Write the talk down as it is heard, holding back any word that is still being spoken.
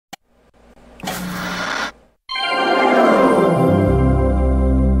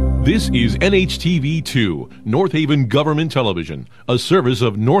This is NHTV2, North Haven Government Television, a service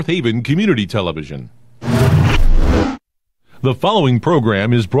of North Haven Community Television. The following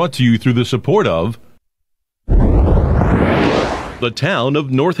program is brought to you through the support of the Town of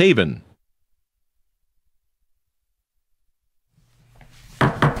North Haven.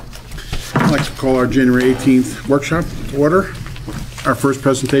 I'd like to call our January 18th workshop to order. Our first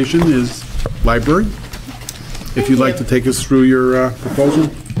presentation is library. If you'd like to take us through your proposal.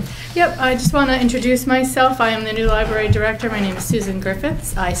 Yep, I just want to introduce myself. I am the new library director. My name is Susan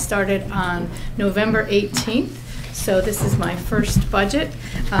Griffiths. I started on November 18th, so this is my first budget.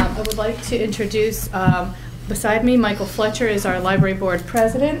 I would like to introduce, beside me, Michael Fletcher is our library board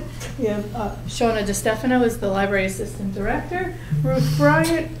president. We have Shawna DeStefano is the library assistant director. Ruth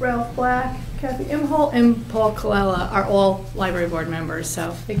Bryant, Ralph Black, Kathy Imholt, and Paul Colella are all library board members,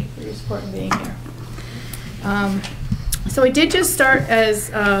 so thank you for your support in being here. So I did just start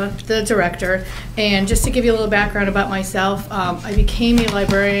as the director, and just to give you a little background about myself, I became a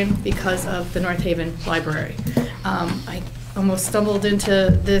librarian because of the North Haven Library. I almost stumbled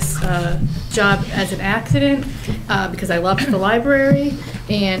into this job as an accident because I loved the library,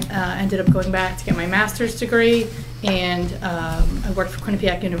 and ended up going back to get my master's degree, and I worked for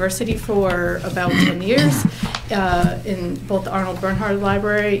Quinnipiac University for about 10 years in both the Arnold Bernhard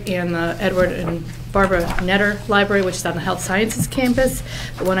Library and the Edward and Barbara Netter Library, which is on the Health Sciences campus.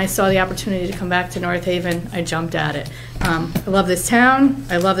 But when I saw the opportunity to come back to North Haven, I jumped at it. I love this town.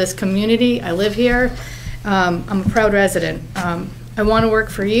 I love this community. I live here. I'm a proud resident. I want to work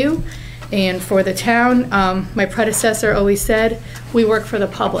for you and for the town. My predecessor always said, we work for the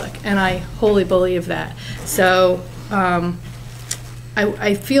public, and I wholly believe that. So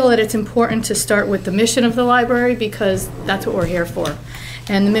I feel that it's important to start with the mission of the library, because that's what we're here for.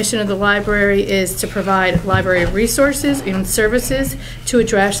 And the mission of the library is to provide library resources and services to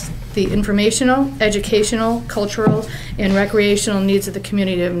address the informational, educational, cultural, and recreational needs of the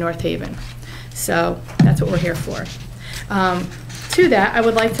community of North Haven. So that's what we're here for. To that, I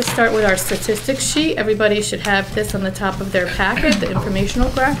would like to start with our statistics sheet. Everybody should have this on the top of their packet, the informational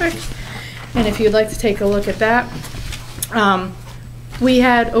graphic. And if you'd like to take a look at that, we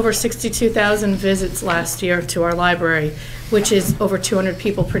had over 62,000 visits last year to our library, which is over 200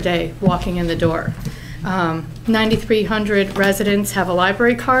 people per day walking in the door. 9,300 residents have a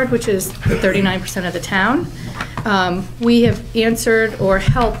library card, which is 39% of the town. We have answered or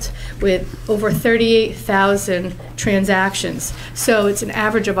helped with over 38,000 transactions. So it's an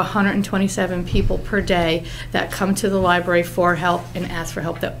average of 127 people per day that come to the library for help and ask for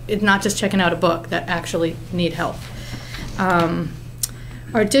help. That it's not just checking out a book, that actually need help.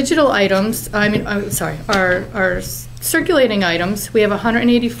 Our digital items, our circulating items, we have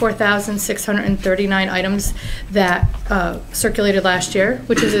 184,639 items that circulated last year,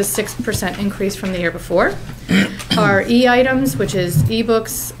 which is a 6% increase from the year before. Our e-items, which is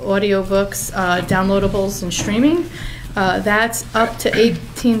e-books, audiobooks, downloadables, and streaming, that's up to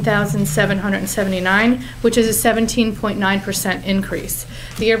 18,779, which is a 17.9% increase.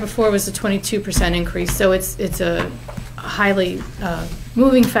 The year before was a 22% increase, so it's a highly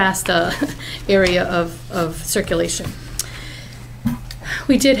moving fast area of circulation.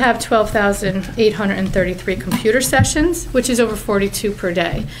 We did have 12,833 computer sessions, which is over 42 per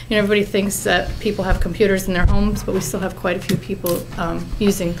day. You know, everybody thinks that people have computers in their homes, but we still have quite a few people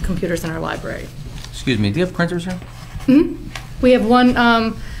using computers in our library. Excuse me, do you have printers here? Mm-hmm. We have one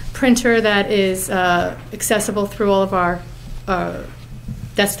printer that is accessible through all of our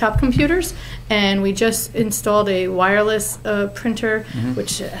desktop computers, and we just installed a wireless printer,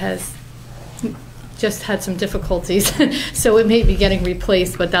 which has just had some difficulties, so it may be getting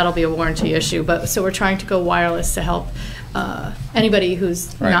replaced, but that'll be a warranty issue. But so we're trying to go wireless to help anybody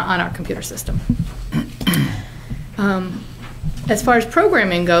who's not on our computer system. As far as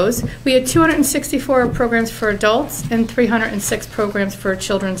programming goes, we had 264 programs for adults and 306 programs for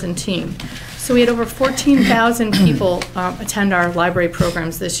children's and teen. So we had over 14,000 people attend our library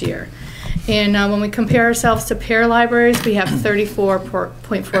programs this year. And when we compare ourselves to peer libraries, we have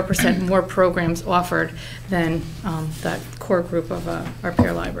 34.4% more programs offered than that core group of our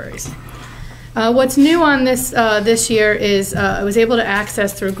peer libraries. What's new on this year is I was able to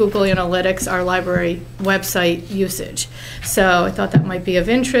access through Google Analytics our library website usage. So I thought that might be of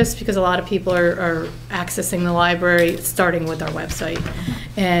interest because a lot of people are accessing the library starting with our website.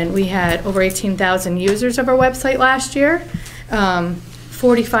 And we had over 18,000 users of our website last year,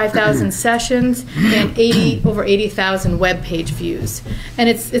 45,000 sessions, and over 80,000 web page views. And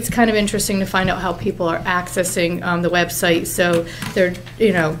it's kind of interesting to find out how people are accessing the website. So they're,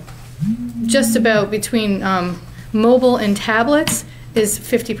 just about between mobile and tablets, is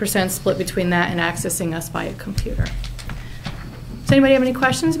 50% split between that and accessing us by a computer. Does anybody have any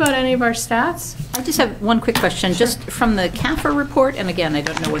questions about any of our stats? I just have one quick question, just from the CAFR report, and again, I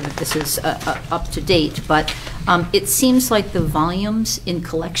don't know whether this is up to date, but it seems like the volumes in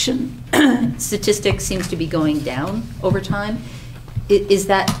collection statistics seems to be going down over time. Is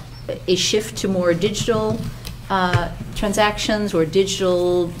that a shift to more digital transactions or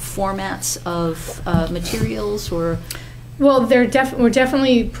digital formats of materials, or? Well, we're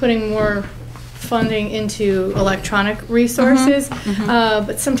definitely putting more funding into electronic resources,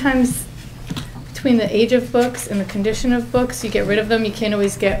 but sometimes between the age of books and the condition of books, you get rid of them. You can't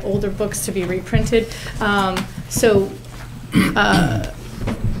always get older books to be reprinted.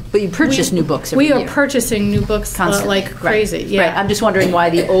 But you purchase new books every year. We are purchasing new books like crazy. Right. Yeah. Right. I'm just wondering why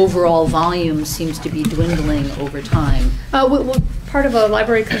the overall volume seems to be dwindling over time. We're part of a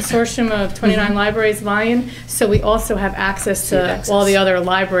library consortium of 29 libraries, Lion, so we also have access to all the other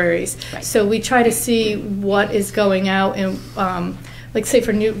libraries. Right. So we try to see what is going out, and like say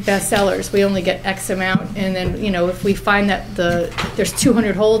for new bestsellers, we only get X amount, and then if we find that there's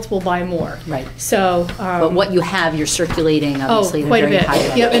 200 holds, we'll buy more. Right. So. But what you have, you're circulating obviously quite at a very high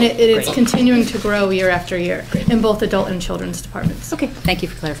level. Yeah, and it's Great. continuing to grow year after year in both adult and children's departments. Okay, thank you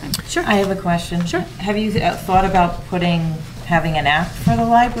for clarifying. Sure. I have a question. Sure. Have you thought about having an app for the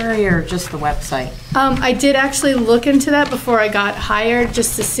library or just the website? I did actually look into that before I got hired,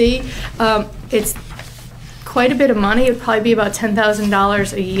 just to see. It's quite a bit of money. It would probably be about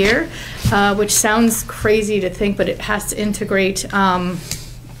 $10,000 a year, which sounds crazy to think, but it has to integrate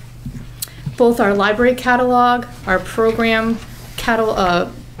both our library catalog, our program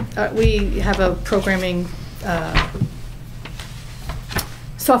catalog. We have a programming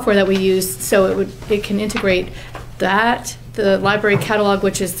software that we use, so it can integrate that, the library catalog,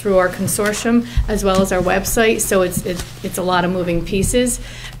 which is through our consortium, as well as our website. So it's a lot of moving pieces.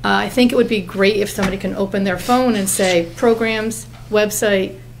 I think it would be great if somebody can open their phone and say programs,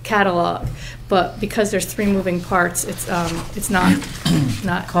 website, catalog. But because there's 3 moving parts, it's not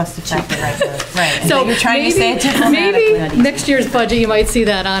Cost effective, right? So you're trying to say it diplomatically. maybe next year's budget you might see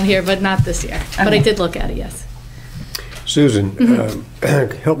that on here, but not this year. But I did look at it, yes. Susan,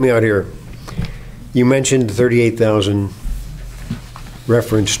 help me out here. You mentioned 38,000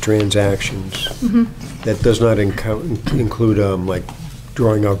 reference transactions. That does not include like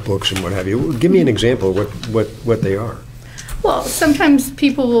drawing out books and what have you. Give me an example of what they are. Well, sometimes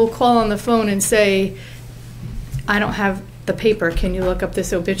people will call on the phone and say, I don't have the paper, can you look up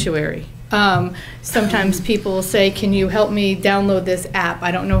this obituary? Sometimes people will say, can you help me download this app?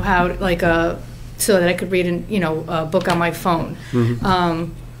 I don't know how, so that I could read a book on my phone.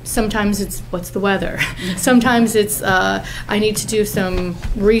 Sometimes it's, what's the weather? Sometimes it's, I need to do some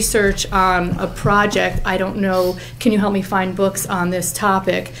research on a project. I don't know, can you help me find books on this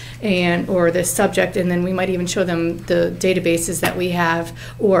topic or this subject? And then we might even show them the databases that we have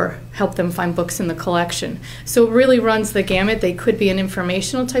or help them find books in the collection. So it really runs the gamut. They could be an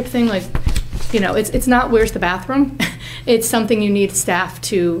informational type thing, like, it's not where's the bathroom. It's something you need staff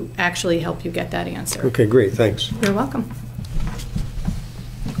to actually help you get that answer. Okay, great, thanks. You're welcome.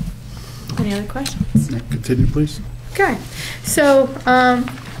 Any other questions? Continue, please. Okay, so,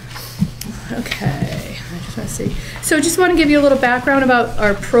 okay, I just want to see. So just want to give you a little background about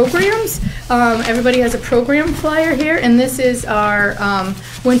our programs. Everybody has a program flyer here, and this is our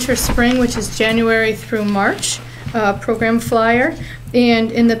winter spring, which is January through March program flyer.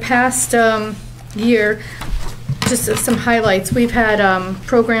 And in the past year, just some highlights. We've had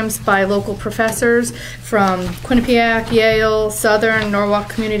programs by local professors from Quinnipiac, Yale, Southern, Norwalk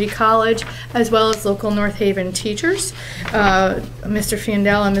Community College, as well as local North Haven teachers. Mr.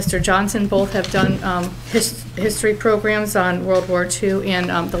 Fiendel and Mr. Johnson both have done history programs on World War II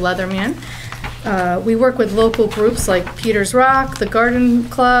and the Leatherman. We work with local groups like Peters Rock, the Garden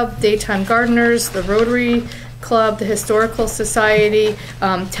Club, Daytime Gardeners, the Rotary Club, the Historical Society.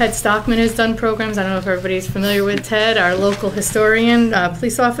 Ted Stockman has done programs. I don't know if everybody's familiar with Ted, our local historian,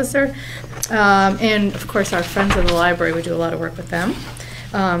 police officer. And of course our Friends of the Library, we do a lot of work with them.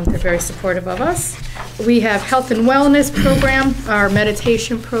 They're very supportive of us. We have health and wellness program. Our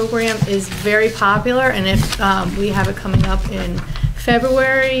meditation program is very popular, and if we have it coming up in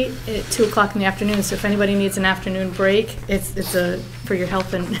February at 2 o'clock in the afternoon. So if anybody needs an afternoon break, it's for your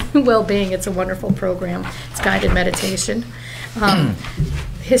health and well-being. It's a wonderful program. It's guided meditation.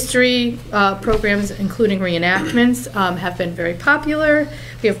 History programs, including reenactments, have been very popular.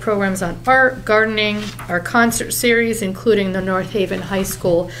 We have programs on art, gardening, our concert series, including the North Haven High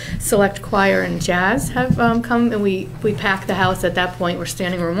School Select Choir and Jazz have come, and we pack the house at that point. We're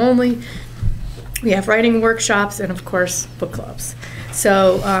standing room only. We have writing workshops and, of course, book clubs.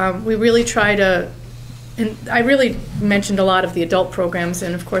 So we really try to, and I really mentioned a lot of the adult programs,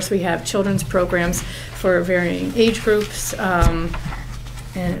 and of course we have children's programs for varying age groups.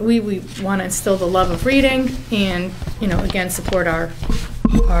 And we want to instill the love of reading and, again, support our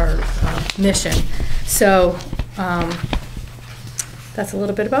mission. So that's a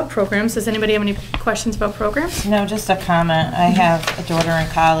little bit about programs. Does anybody have any questions about programs? No, just a comment. I have a daughter in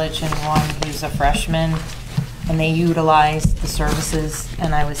college and one who's a freshman, and they utilize the services,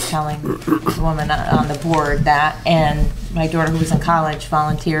 and I was telling the woman on the board that, and my daughter who was in college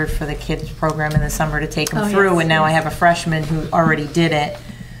volunteered for the kids program in the summer to take them through, and now I have a freshman who already did it.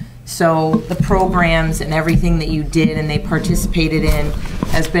 So the programs and everything that you did and they participated in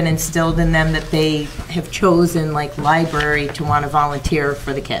has been instilled in them that they have chosen, like library, to want to volunteer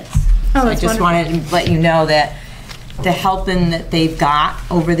for the kids. Oh, So I that's just wonderful. wanted to let you know that the helping that they've got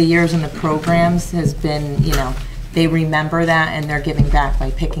over the years in the programs has been, they remember that and they're giving back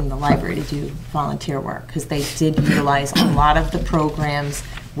by picking the library to do volunteer work, because they did utilize a lot of the programs,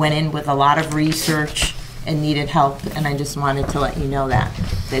 went in with a lot of research and needed help, and I just wanted to let you know that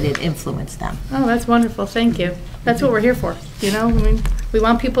it influenced them. Oh, that's wonderful. Thank you. That's what we're here for. I mean, we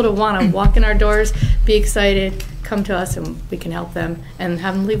want people to want to walk in our doors, be excited, come to us, and we can help them and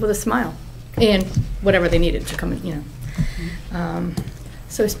have them leave with a smile and whatever they needed to come in,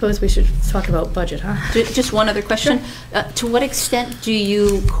 So I suppose we should talk about budget, huh? Just one other question. To what extent do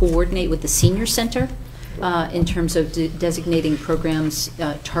you coordinate with the senior center in terms of designating programs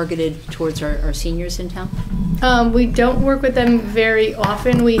targeted towards our seniors in town? We don't work with them very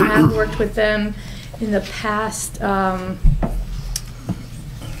often. We have worked with them in the past. I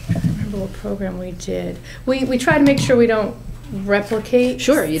don't remember what program we did. We try to make sure we don't replicate.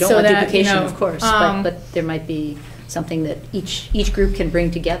 Sure, you don't so want that, duplication, of course, but there might be something that each group can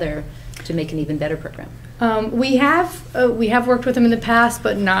bring together to make an even better program. We have worked with them in the past,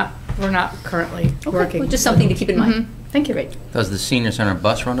 but we're not currently working. Well, just something to keep in mind. Thank you. Great. Does the senior center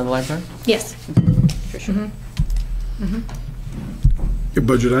bus run to the library? Yes. For sure. Your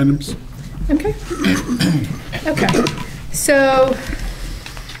budget items? Okay. Okay. So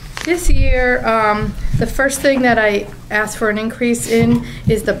this year, the first thing that I asked for an increase in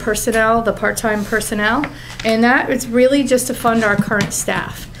is the personnel, the part-time personnel, and that is really just to fund our current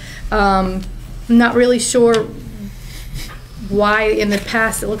staff. I'm not really sure why in the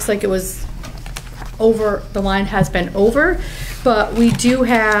past it looks like it was over, the line has been over, but we do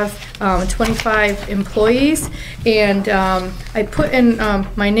have 25 employees, and I put in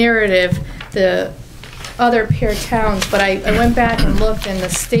my narrative the other peer towns, but I went back and looked, and the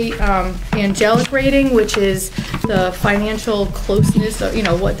state Angelic rating, which is the financial closeness of,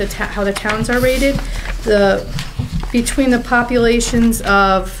 what how the towns are rated, between the populations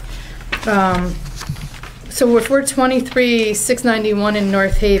of so if we're 23,691 in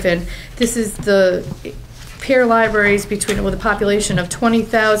North Haven, this is the peer libraries with a population of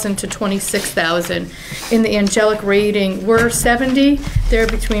 20,000 to 26,000. In the Angelic rating, we're 70. They're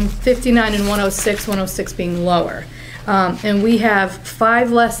between 59 and 106, 106 being lower. And we have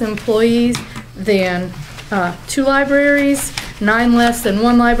 5 less employees than 2 libraries, 9 less than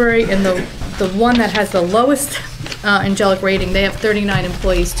 1 library, and the one that has the lowest Angelic rating, they have 39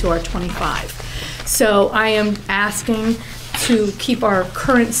 employees to our 25. So I am asking to keep our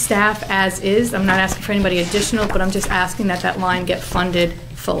current staff as is. I'm not asking for anybody additional, but I'm just asking that that line get funded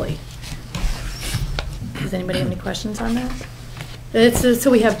fully. Does anybody have any questions on that?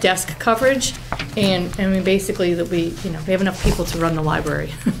 So we have desk coverage, and I mean basically that we have enough people to run the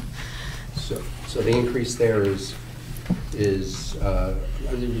library. So the increase there is are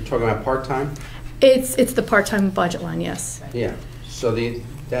you talking about part-time? It's the part-time budget line, yes. Yeah. So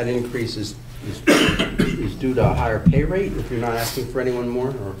that increase is due to a higher pay rate if you're not asking for anyone more,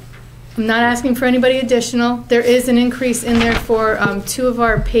 or? I'm not asking for anybody additional. There is an increase in there for 2 of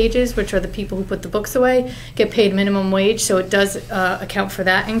our pages, which are the people who put the books away, get paid minimum wage, so it does account for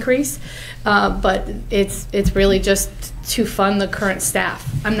that increase. But it's really just to fund the current staff.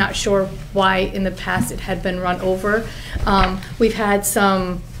 I'm not sure why in the past it had been run over. We've had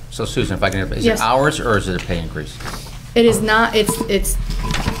some. So Susan, if I can, is Yes. it hours or is it a pay increase? It is not. It's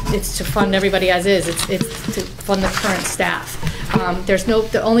to fund everybody as is. It's to fund the current staff.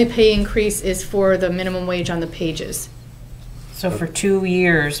 The only pay increase is for the minimum wage on the pages. So for 2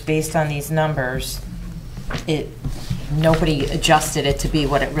 years, based on these numbers, nobody adjusted it to be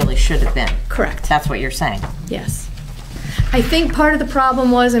what it really should have been. Correct. That's what you're saying. Yes. I think part of the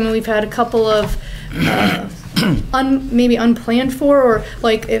problem was, we've had a couple of maybe unplanned for, or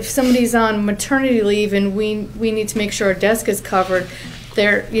like if somebody's on maternity leave and we need to make sure our desk is covered,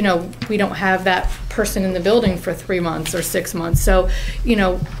 we don't have that person in the building for 3 months or 6 months. So,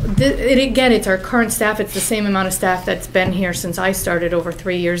 again, it's our current staff. It's the same amount of staff that's been here since I started over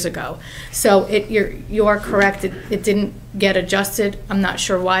 3 years ago. So you are correct. It didn't get adjusted. I'm not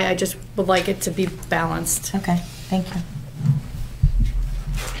sure why. I just would like it to be balanced. Okay, thank you.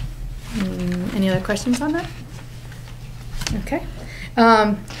 Any other questions on that? Okay.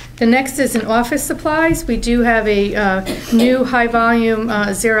 The next is in office supplies. We do have a new high-volume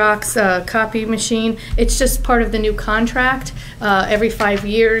Xerox copy machine. It's just part of the new contract. Every 5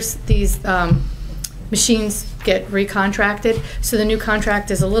 years, these machines get recontracted. So the new contract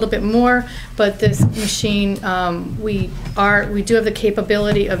is a little bit more, but this machine, we do have the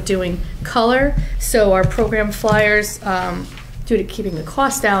capability of doing color. So our program flyers, due to keeping the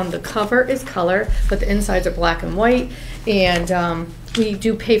cost down, the cover is color, but the insides are black and white. And we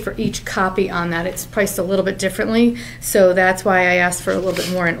do pay for each copy on that. It's priced a little bit differently. So that's why I asked for a little bit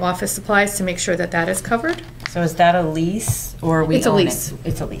more in office supplies to make sure that that is covered. So is that a lease or we It's a own lease. it?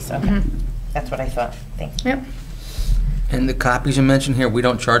 It's a lease, okay. That's what I thought. Thank you. Yep. And the copies you mentioned here, we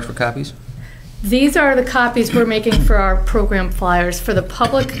don't charge for copies? These are the copies we're making for our program flyers. For the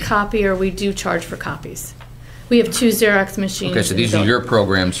public copier, we do charge for copies. We have 2 Xerox machines. Okay, so in these the are your building.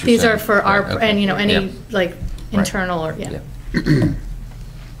 programs? you're These saying. are for our, Right, okay. and any Yep. like Right. internal or, yeah. Yep.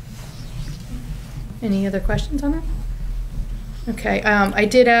 Any other questions on that? Okay, I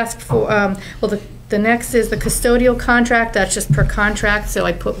did ask for, the next is the custodial contract. That's just per contract, so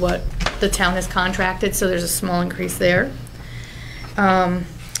I put what the town has contracted, so there's a small increase there.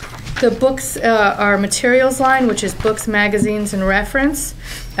 The books, our materials line, which is books, magazines, and reference,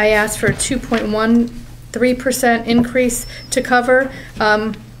 I asked for a 2.13% increase to cover.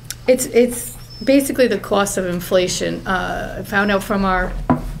 It's basically the cost of inflation. I found out from our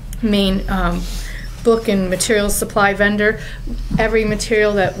main book and materials supply vendor, every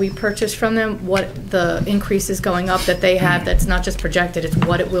material that we purchase from them, what the increase is going up that they have, that's not just projected, it's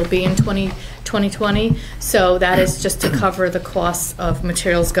what it will be in 2020. So that is just to cover the costs of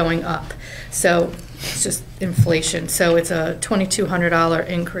materials going up. So it's just inflation. So it's a $2,200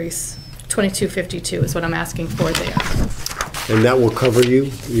 increase. $2,252 is what I'm asking for there. And that will cover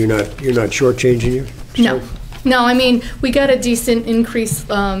you? You're not shortchanging you? No. No, I mean, we got a decent increase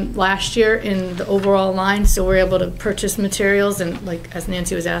last year in the overall line, so we're able to purchase materials, and like, as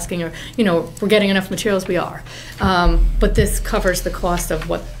Nancy was asking, or, we're getting enough materials, we are. But this covers the cost of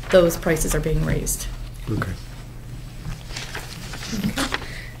what those prices are being raised. Okay.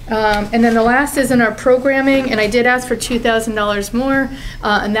 And then the last is in our programming, and I did ask for $2,000 more,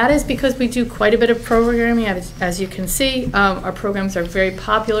 and that is because we do quite a bit of programming, as you can see. Our programs are very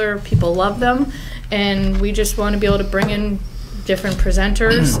popular, people love them, and we just want to be able to bring in different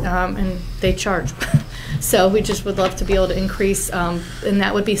presenters, and they charge. So we just would love to be able to increase, and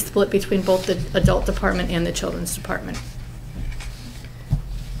that would be split between both the adult department and the children's department.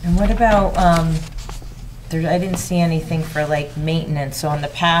 And what about, I didn't see anything for like maintenance. So in the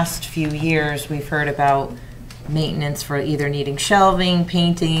past few years, we've heard about maintenance for either needing shelving,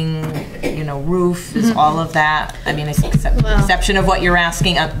 painting, roof, is all of that. I mean, exception of what you're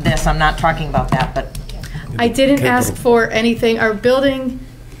asking of this, I'm not talking about that, but. I didn't ask for anything. Our building,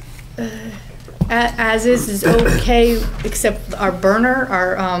 as is okay, except our burner,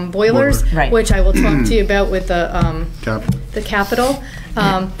 our boilers, Right. which I will talk to you about with the Capital. Capitol.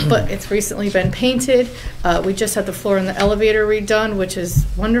 But it's recently been painted. We just had the floor in the elevator redone, which is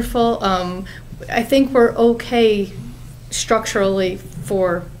wonderful. I think we're okay structurally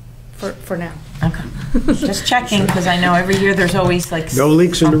for now. Okay. Just checking, because I know every year there's always like. No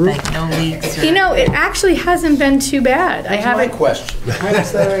leaks in the roof? something, No leaks. or- It actually hasn't been too bad. I That's my haven't. question.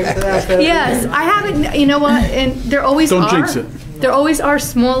 Yes, I haven't. You know what? And there always Don't are. jinx it. There always are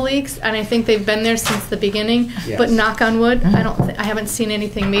small leaks, and I think they've been there since the beginning. But Yes. knock on wood, I haven't seen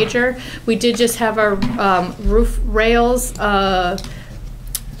anything major. We did just have our roof rails.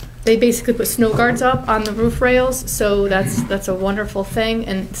 They basically put snow guards up on the roof rails, so that's a wonderful thing.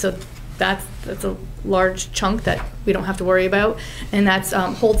 And so that's a large chunk that we don't have to worry about, and that's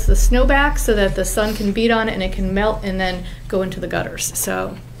holds the snow back so that the sun can beat on it and it can melt and then go into the gutters.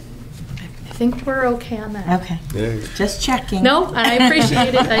 So I think we're okay on that. Okay, Yeah. just checking. No, and I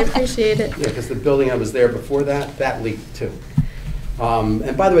appreciate it. I appreciate it. Yeah, because the building I was there before that leaked too.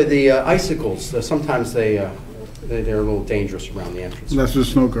 And by the way, the icicles, sometimes they're a little dangerous around the entrance. That's the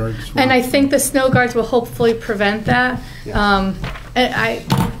snow guards. And I think the snow guards will hopefully prevent that. Yeah. And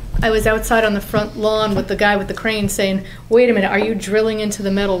I was outside on the front lawn with the guy with the crane saying, wait a minute, are you drilling into the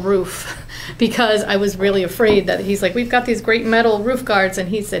metal roof? Because I was really afraid that he's like, we've got these great metal roof guards. And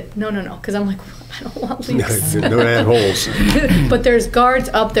he said, no. Because I'm like, I don't want leaks. Don't add holes. But there's guards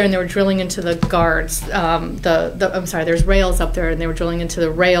up there, and they were drilling into the guards. I'm sorry, there's rails up there, and they were drilling into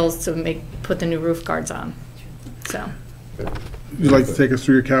the rails to put the new roof guards on. So. Would you like to take us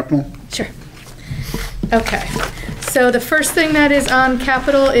through your capital? Sure. Okay. So the first thing that is on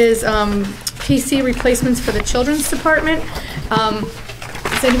capital is PC replacements for the children's department.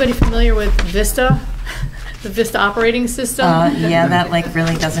 Is anybody familiar with Vista? The Vista operating system? Yeah, that like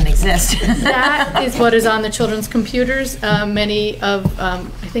really doesn't exist. That is what is on the children's computers. I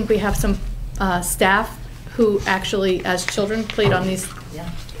think we have some staff who actually, as children, played on these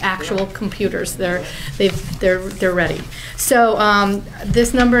actual computers. They're ready. So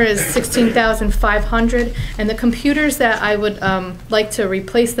this number is 16,500, and the computers that I would like to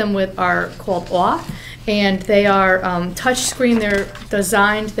replace them with are called AWE. And they are touchscreen. They're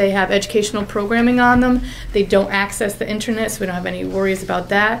designed. They have educational programming on them. They don't access the internet, so we don't have any worries about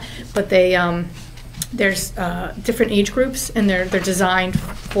that. But there's different age groups, and they're designed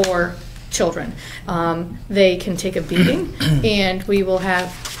for children. They can take a beating, and we will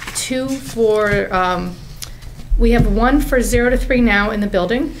have two for. We have one for 0 to 3 now in the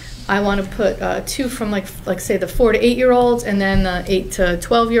building. I want to put two from like say the 4 to 8-year-olds, and then the 8 to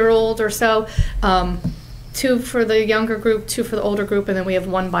 12-year-old or so. 2 for the younger group, 2 for the older group, and then we have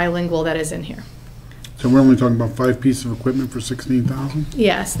 1 bilingual that is in here. So we're only talking about 5 pieces of equipment for 16,000?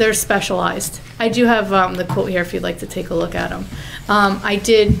 Yes, they're specialized. I do have the quote here if you'd like to take a look at them. I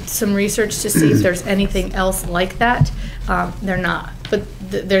did some research to see if there's anything else like that. They're not, but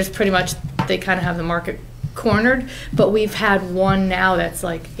there's pretty much, they kind of have the market cornered, but we've had one now that's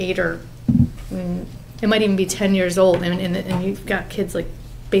like 8 or it might even be 10 years old, and you've got kids like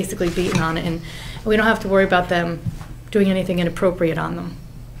basically beating on it, and we don't have to worry about them doing anything inappropriate on them.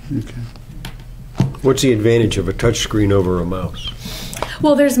 Okay. What's the advantage of a touchscreen over a mouse?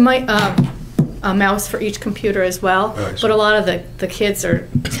 Well, there's a mouse for each computer as well, but a lot of the kids are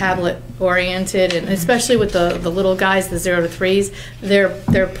tablet oriented, and especially with the little guys, the 0 to 3s,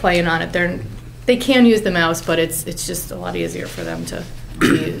 they're playing on it. They can use the mouse, but it's just a lot easier for them to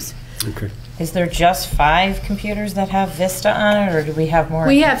use. Okay. Is there just 5 computers that have Vista on it, or do we have more?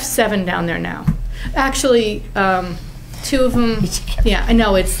 We have 7 down there now. Actually, 2 of them. Yeah, I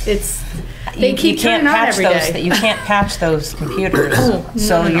know it's. They keep turning on every day. You can't patch those computers,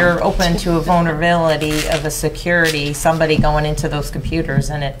 so you're open to a vulnerability of a security, somebody going into those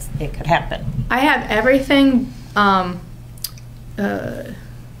computers, and it could happen. I have everything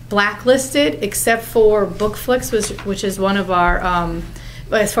blacklisted except for BookFlix, which is one of our.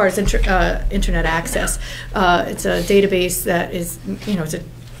 As far as internet access, it's a database that is, it's a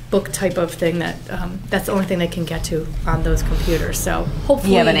book type of thing that's the only thing they can get to on those computers. So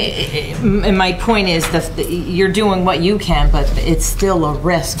hopefully. Yeah, but and my point is you're doing what you can, but it's still a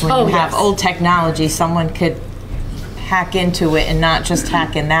risk when you have old technology. Someone could hack into it and not just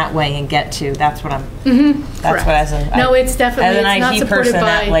hack in that way and get to. That's what I'm. That's what no, it's definitely as an it's IT not person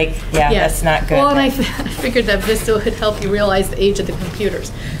by, that's not good. Well, and I figured that Vista would help you realize the age of the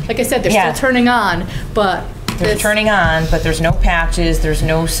computers. Like I said, they're still turning on, but they're turning on, but there's no patches, there's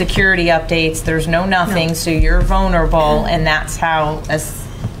no security updates, there's no nothing, so you're vulnerable, and that's how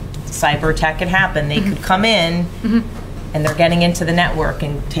cyber attack can happen. They could come in, and they're getting into the network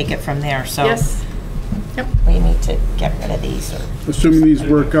and take it from there. So. Yes. Yep. We need to get rid of these. Assuming these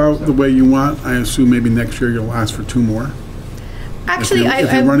work out the way you want, I assume maybe next year you'll ask for 2 more. Actually,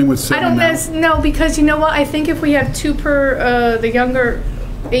 if you're running with 7 no, because you know what? I think if we have 2 per the younger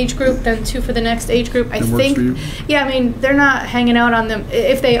age group, then 2 for the next age group. I think. Works for you? Yeah, I mean they're not hanging out on them.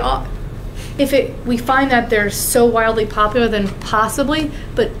 We find that they're so wildly popular, then possibly.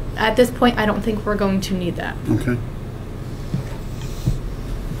 But at this point, I don't think we're going to need that. Okay.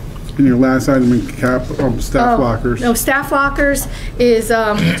 And your last item in staff lockers. No, staff lockers is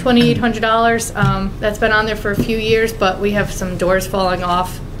 $2,800. That's been on there for a few years, but we have some doors falling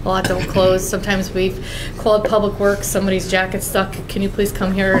off. A lot don't close. Sometimes we've called Public Works. Somebody's jacket's stuck. Can you please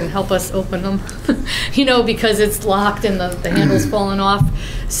come here and help us open them? Because it's locked and the handle's fallen off.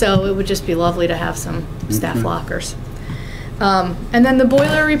 So it would just be lovely to have some staff lockers. And then the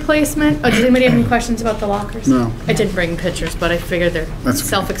boiler replacement. Does anybody have any questions about the lockers? No. I didn't bring pictures, but I figured they're That's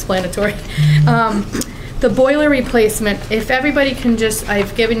self-explanatory. The boiler replacement, if everybody can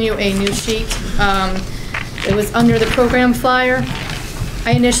I've given you a new sheet. It was under the program flyer.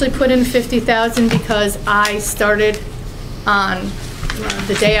 I initially put in $50,000 because I started on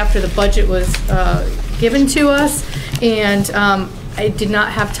the day after the budget was given to us, and I did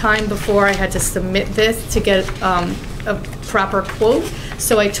not have time before I had to submit this to get a proper quote.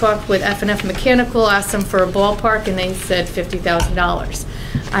 So I talked with F&F Mechanical, asked them for a ballpark, and they said $50,000.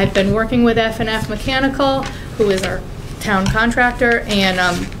 I've been working with F&F Mechanical, who is our town contractor,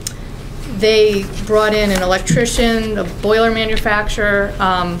 and they brought in an electrician, a boiler manufacturer,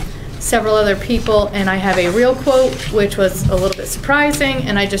 several other people, and I have a real quote, which was a little bit surprising,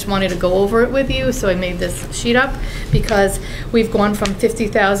 and I just wanted to go over it with you, so I made this sheet up, because we've gone from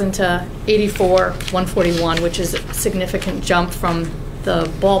 50,000 to 84,141, which is a significant jump from the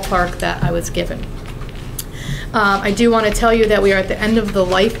ballpark that I was given. I do want to tell you that we are at the end of the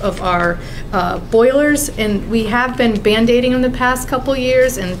life of our boilers, and we have been Band-Aiding them the past couple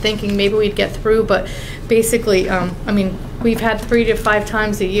years and thinking maybe we'd get through, but basically, I mean, we've had 3 to 5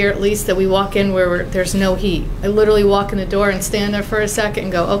 times a year at least that we walk in where there's no heat. I literally walk in the door and stand there for a second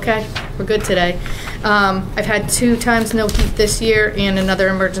and go, okay, we're good today. I've had 2 times no heat this year and another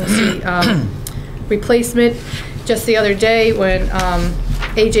emergency replacement. Just the other day when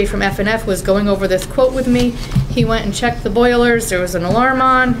AJ from F&F was going over this quote with me, he went and checked the boilers. There was an alarm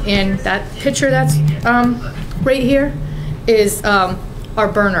on, and that picture that's right here is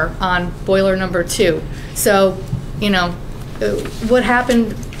our burner on boiler number 2. So, you know, what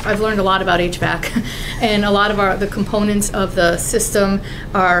happened, I've learned a lot about HVAC, and a lot of the components of the system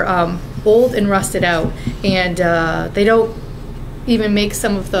are old and rusted out, and they don't even make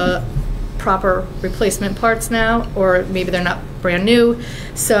some of the proper replacement parts now, or maybe they're not brand new.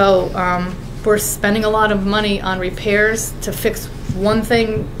 So we're spending a lot of money on repairs to fix one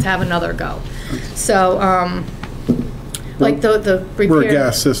thing to have another go. So like the repair. We're a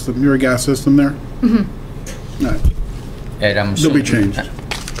gas system. You're a gas system there? Mm-hmm. All right. Ed, I'm They'll be assuming,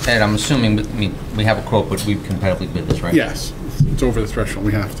 changed. Ed, I'm assuming, I mean, we have a quote, but we competitively bid this, right? Yes. It's over the threshold.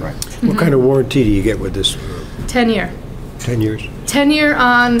 We have to. Right. What kind of warranty do you get with this? 10 year. 10 years? 10 year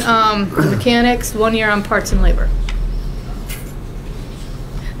on the mechanics, 1 year on parts and labor.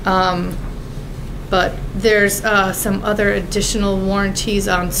 But there's some other additional warranties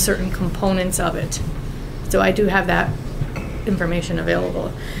on certain components of it. So I do have that information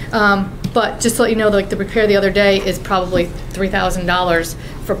available. But just to let you know, like the repair the other day is probably $3,000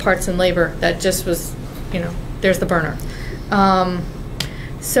 for parts and labor. That just was, you know, there's the burner.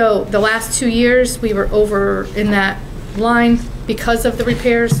 So the last 2 years we were over in that line because of the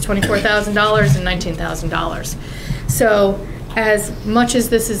repairs, $24,000 and $19,000. So as much as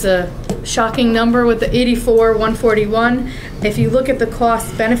this is a shocking number with the 84,141, if you look at the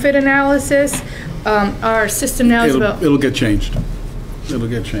cost benefit analysis, our system now is about... It'll get changed. It'll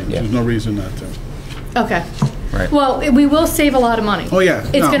get changed. Yeah. There's no reason not to. Okay. Right. Well, we will save a lot of money. Oh, yeah.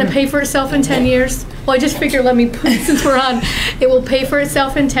 It's No. going to pay for itself in 10 years. Well, I just figured let me put, since we're on, it will pay for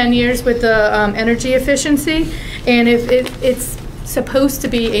itself in 10 years with the energy efficiency. And if it's supposed to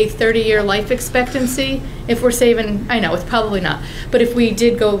be a 30-year life expectancy, if we're saving, I know, it's probably not, but if we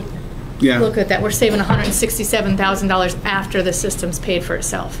did go Yeah. look at that, we're saving $167,000 after the system's paid for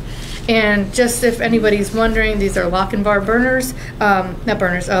itself. And just if anybody's wondering, these are Lochinvar burners, not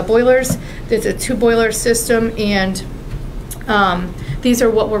burners, boilers. It's a 2-boiler system, and these are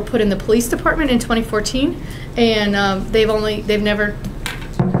what were put in the police department in 2014, and they've never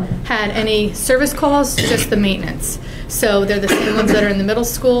had any service calls, just the maintenance. So they're the same ones that are in the middle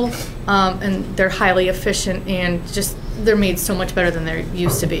school, and they're highly efficient, and just they're made so much better than they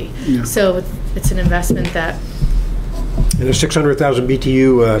used to be. Yeah. So it's an investment that. And the 600,000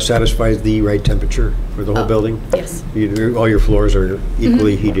 BTU satisfies the right temperature for the whole building? Yes. All your floors are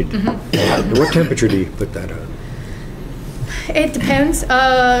equally heated. And what temperature do you put that on? It depends.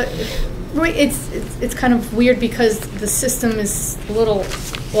 It's kind of weird because the system is a little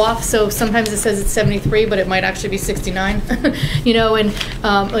off. So sometimes it says it's 73, but it might actually be 69. You know, and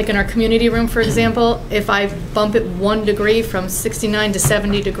like in our community room, for example, if I bump it 1 degree from 69 to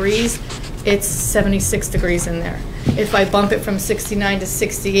 70 degrees, it's 76 degrees in there. If I bump it from 69 to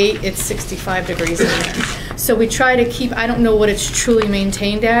 68, it's 65 degrees in there. So we try to keep, I don't know what it's truly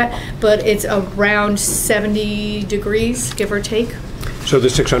maintained at, but it's around 70 degrees, give or take. So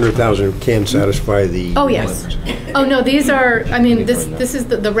the 600,000 can satisfy the... Oh, yes. Oh, no, these are, I mean, this is,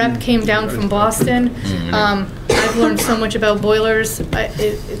 the rep came down from Boston. I've learned so much about boilers. I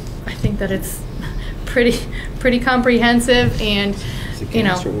think that it's pretty comprehensive, and, you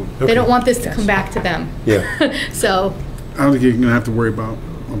know, they don't want this to come back to them. Yeah. So. I don't think you're going to have to worry about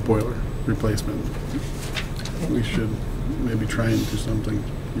a boiler replacement. We should maybe try and do something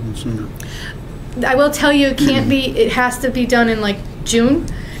even sooner. I will tell you, it has to be done in like June,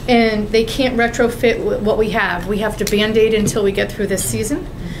 and they can't retrofit what we have. We have to Band-Aid until we get through this season.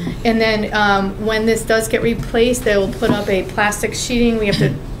 And then when this does get replaced, they will put up a plastic sheeting. We have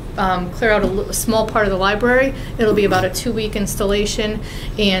to clear out a small part of the library. It'll be about a 2-week installation,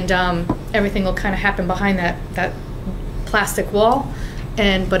 and everything will kind of happen behind that plastic wall.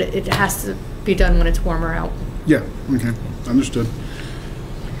 but it has to be done when it's warmer out. Yeah, okay, understood.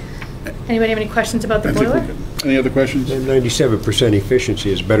 Anybody have any questions about the I think we're boiler? good. Any other questions? 97%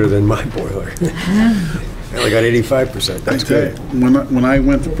 efficiency is better than my boiler. I only got 85%. That's I tell good. you, when I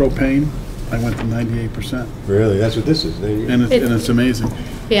went to propane, I went to 98%, Really? That's what this is? and it's amazing.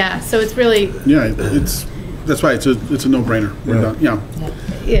 Yeah, so it's really, Yeah, that's why it's a no-brainer. We're done, yeah.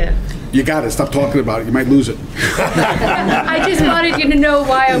 yeah. You got it, stop talking about it, you might lose it. I just wanted you to know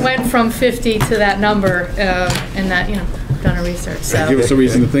why I went from 50 to that number, and that, done a research, Give so. us a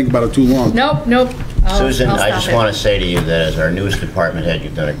reason to think about it too long. Nope. Susan, I'll I stop just it. want to say to you that as our newest department head,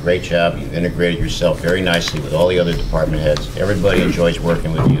 you've done a great job. You've integrated yourself very nicely with all the other department heads. Everybody enjoys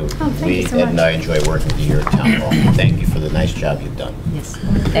working with you. Oh, thank you so Ed and much. I enjoy working with you here at Town Hall. Thank you for the nice job you've done. Yes.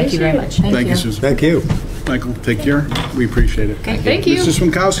 Thank you very much. Thank you, Susan. Thank you. Michael, take care, we appreciate it. Thank you. Mr.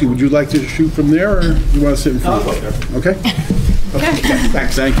 Swinkowski, would you like to shoot from there, or you want to sit in front? Okay? Okay,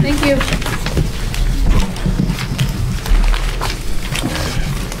 Thanks, thank you. thank you.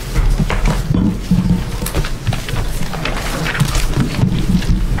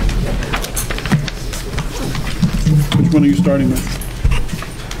 Which one are you starting with?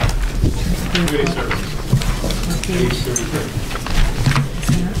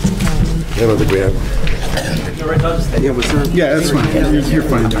 I don't think we have. Yeah, that's fine, you're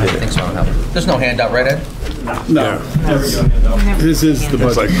fine. Thanks, Ron. There's no handout, right, Ed? No, this is the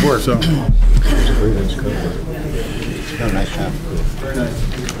budget, like work. so. Oh, nice job.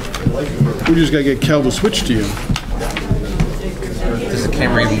 We just gotta get Kel to switch to you. Does the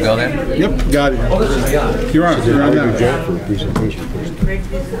camera even go there? Yep, got it. You're on now. Jack for a presentation first.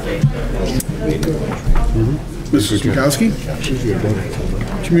 Mr. Swinkowski?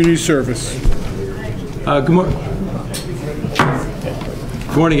 Community service. Good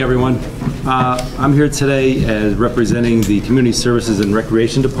morning, everyone. I'm here today as representing the Community Services and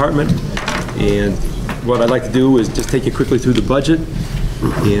Recreation Department. And what I'd like to do is just take you quickly through the budget.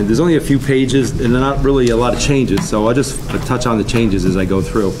 And there's only a few pages, and they're not really a lot of changes, so I'll just touch on the changes as I go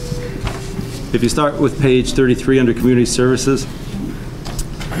through. If you start with page 33 under Community Services,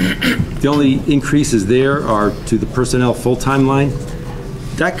 the only increases there are to the personnel full-time line.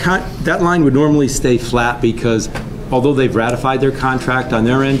 That line would normally stay flat because although they've ratified their contract on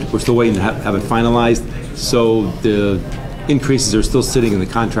their end, we're still waiting to have it finalized, so the increases are still sitting in the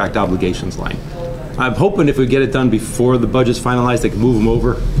contract obligations line. I'm hoping if we get it done before the budget's finalized, they can move them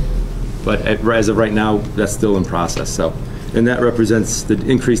over, but as of right now, that's still in process, so. And that represents, the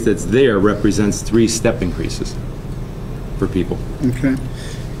increase that's there represents 3 step increases for people. Okay.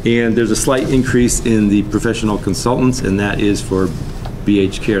 And there's a slight increase in the professional consultants, and that is for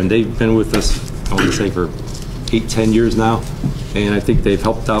BH Care. And they've been with us, I want to say, for 8-10 years now, and I think they've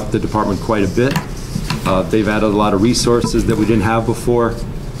helped out the department quite a bit. They've added a lot of resources that we didn't have before,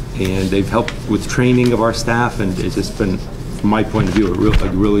 and they've helped with training of our staff, and it's just been, from my point of view, a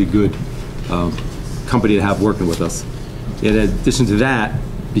really good company to have working with us. In addition to that,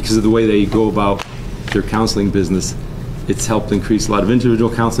 because of the way they go about their counseling business, it's helped increase a lot of individual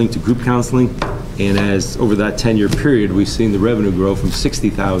counseling to group counseling, and as over that 10-year period, we've seen the revenue grow from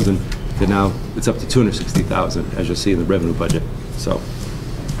 $60,000 to now it's up to $260,000, as you'll see in the revenue budget. So,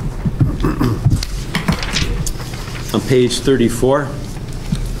 on page 34,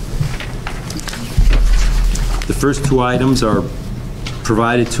 the first 2 items are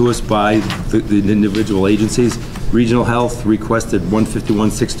provided to us by the individual agencies. Regional Health requested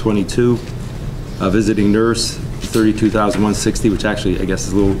 $151,622. Visiting nurse, $32,160, which actually, I guess,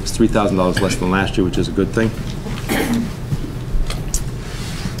 is $3,000 less than last year, which is a good thing.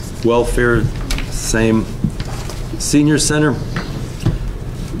 Welfare, same. Senior Center,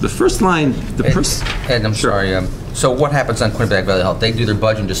 the first line, Ed, I'm sorry. So what happens on Quinnipiac Valley Health? They do their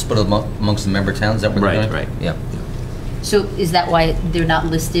budget and just split it amongst the member towns? Is that what they're doing? Right. Yeah. So is that why they're not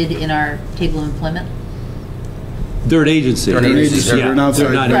listed in our table of employment? They're an agency. They're an agency. They're Yeah, an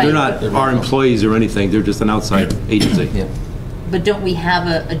outside- they're not our employees or anything, they're just an outside agency. Yeah. But don't we have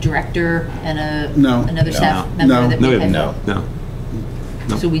a director and No. another staff No. member No. that No, we we pay? haven't.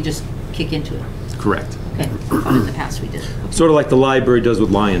 No, So we just kick into it? correct. Okay, I thought in the past we did. Sort of like the library does with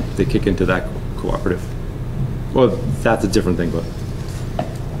Lion, they kick into that cooperative. Well, that's a different thing, but.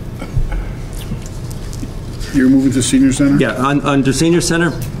 You're moving to senior center? Yeah, under Senior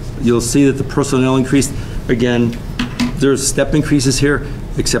Center, you'll see that the personnel increased. Again, there's step increases here,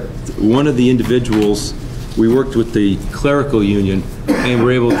 except one of the individuals, we worked with the clerical union, and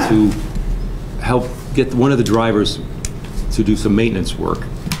we're able to help get one of the drivers to do some maintenance work.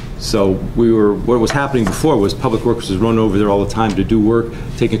 So what was happening before was Public Works was running over there all the time to do work,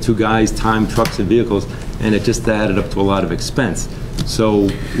 taking 2 guys, time, trucks, and vehicles, and it just added up to a lot of expense. So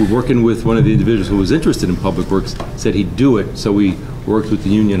we're working with one of the individuals who was interested in Public Works, said he'd do it, so we worked with the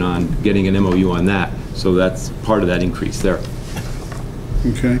union on getting an MOU on that. So that's part of that increase there.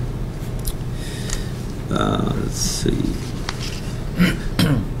 Okay. Let's see.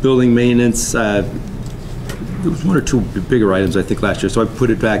 Building maintenance, there was 1 or 2 bigger items, I think, last year, so I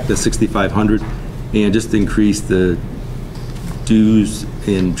put it back to 6,500 and just increased the dues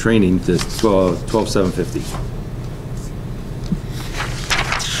in training to 12,750.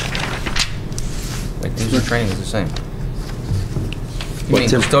 Wait, dues and training is the same. You What, mean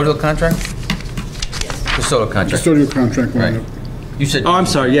Tim? custodial contract? Custodial contract. Custodial contract Right. lineup. You said. Oh, I'm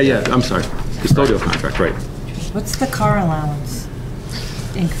sorry, yeah, I'm sorry. Custodial contract, right. What's the car allowance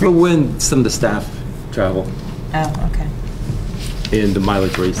increase? For when some of the staff travel, Oh, okay. and the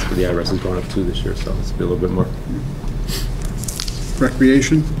mileage rates for the IRS is going up too this year, so it's a little bit more.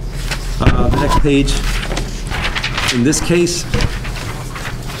 Recreation? The next page, in this case,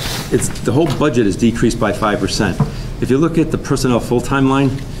 the whole budget is decreased by 5%. If you look at the personnel full-time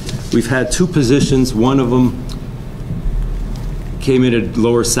line, we've had 2 positions, one of them came in at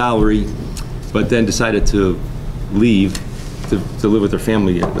lower salary, but then decided to leave to live with their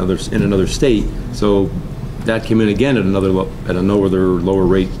family in another state. So that came in again at another lower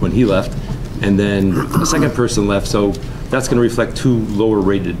rate when he left, and then a second person left. So that's going to reflect 2 lower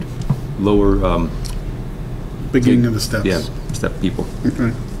Beginning of the steps. yeah, step people.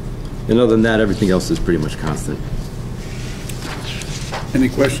 Okay. And other than that, everything else is pretty much constant. Any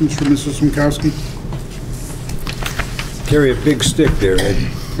questions for Mrs. Smkowski? Carry a big stick there, Ed.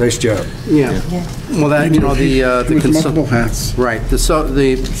 Nice job. Yeah. Well, that, you know, She wears multiple hats. right, the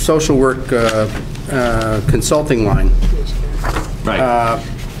social work consulting line, Right.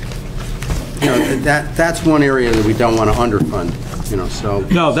 you know, that's one area that we don't want to underfund, you know, so.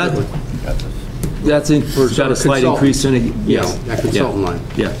 No, that's in, got a slight consultant. increase in it. Yeah, Yes. that consultant line.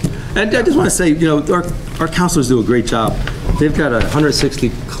 Yeah. And I just want to say, you know, our counselors do a great job. They've got a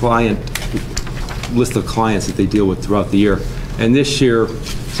 160 list of clients that they deal with throughout the year. And this year,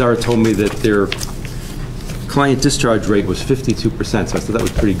 Sarah told me that their client discharge rate was 52%, so I thought that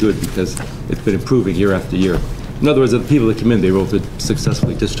was pretty good because it's been improving year after year. In other words, the people that come in, they were able to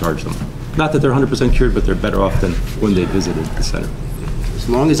successfully discharge them. Not that they're 100% cured, but they're better off than when they visited the center. As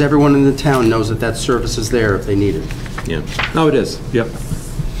long as everyone in the town knows that service is there if they need it. Yeah. No, it is. Yep.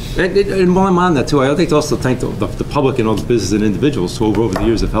 And while I'm on that too, I would like to also thank the public and all the businesses and individuals who over the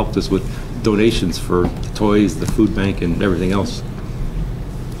years have helped us with donations for the toys, the food bank, and everything else.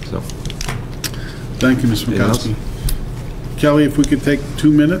 So. Thank you, Ms. Anything else? Smkowski. Kelly, if we could take 2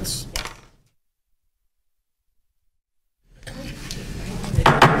 minutes?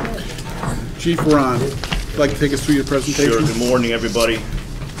 Chief Ron, would you like to take us through your presentation? Sure. Good morning, everybody.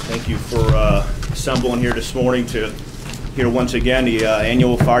 Thank you for assembling here this morning to hear once again the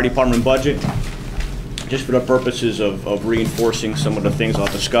annual fire department budget. Just for the purposes of reinforcing some of the things I'll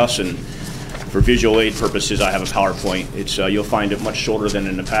discuss, and for visual aid purposes, I have a PowerPoint. It's you'll find it much shorter than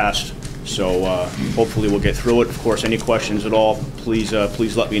in the past, so hopefully we'll get through it. Of course, any questions at all, please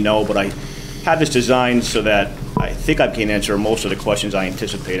let me know. But I have this designed so that I think I can answer most of the questions I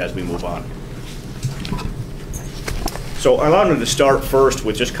anticipate as we move on. So I wanted to start first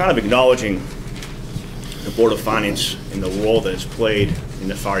with just kind of acknowledging the Board of Finance and the role that it's played in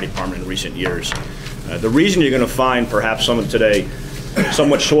the fire department in recent years. The reason you're going to find perhaps some of today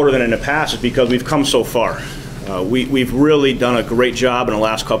somewhat shorter than in the past is because we've come so far. We've really done a great job in the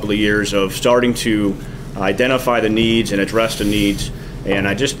last couple of years of starting to identify the needs and address the needs. And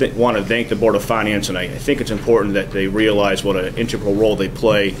I just want to thank the Board of Finance, and I think it's important that they realize what an integral role they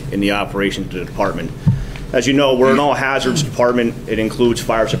play in the operations of the department. As you know, we're an all-hazards department. It includes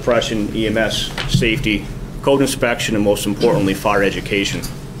fire suppression, EMS, safety, code inspection, and most importantly, fire education.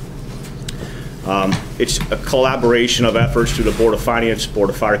 It's a collaboration of efforts through the Board of Finance, Board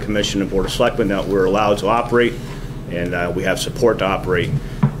of Fire Commission, and Board of Selectmen that we're allowed to operate, and we have support to operate.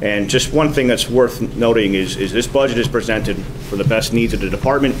 And just one thing that's worth noting is this budget is presented for the best needs of the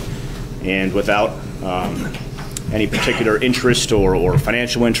department, and without any particular interest or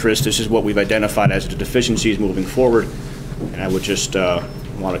financial interest. This is what we've identified as the deficiencies moving forward, and I would just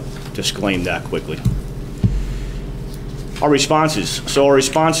want to disclaim that quickly. Our responses. So our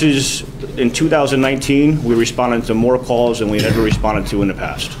responses in 2019, we responded to more calls than we had ever responded to in the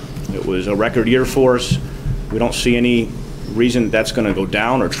past. It was a record year for us. We don't see any reason that's going to go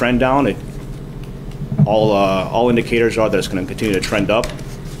down or trend down. All indicators are that it's going to continue to trend up.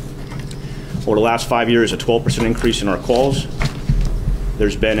 Over the last 5 years, a 12% increase in our calls.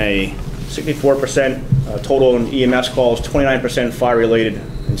 There's been a 64% total in EMS calls, 29% fire-related,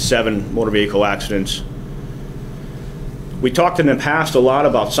 and 7 motor vehicle accidents. We talked in the past a lot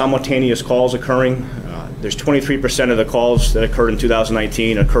about simultaneous calls occurring. There's 23% of the calls that occurred in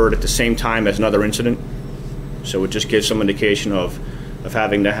 2019 occurred at the same time as another incident. So it just gives some indication of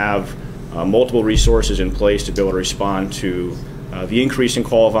having to have multiple resources in place to be able to respond to the increase in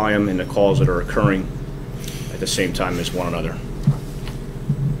call volume and the calls that are occurring at the same time as one another.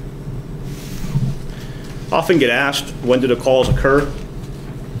 Often get asked, when do the calls occur?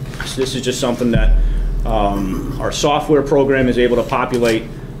 So this is just something that our software program is able to populate,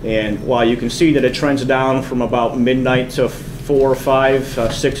 and while you can see that it trends down from about midnight to 4 or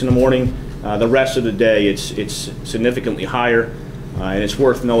 5, 6 in the morning, the rest of the day it's significantly higher, and it's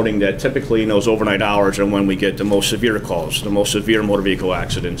worth noting that typically in those overnight hours are when we get the most severe calls, the most severe motor vehicle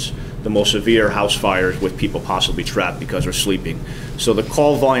accidents, the most severe house fires with people possibly trapped because they're sleeping. So the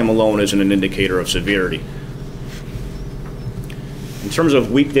call volume alone isn't an indicator of severity. In terms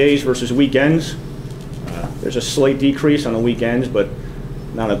of weekdays versus weekends, there's a slight decrease on the weekends, but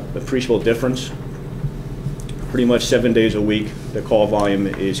not an appreciable difference. Pretty much 7 days a week, the call volume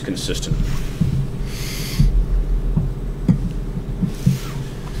is consistent.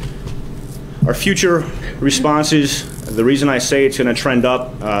 Our future responses, the reason I say it's going to trend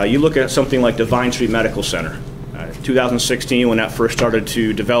up, you look at something like the Vine Street Medical Center. 2016, when that first started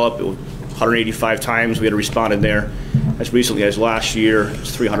to develop, it was 185 times we had responded there. As recently as last year,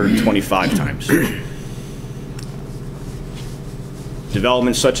 it's 325 times.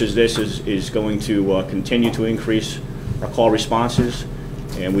 Development such as this is going to continue to increase our call responses,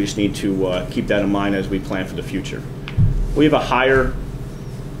 and we just need to keep that in mind as we plan for the future. We have a higher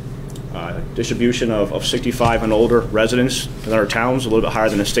distribution of 65 and older residents in our towns, a little bit higher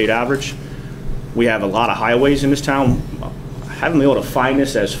than the state average. We have a lot of highways in this town. I haven't been able to find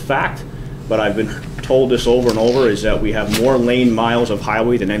this as fact, but I've been told this over and over, is that we have more lane miles of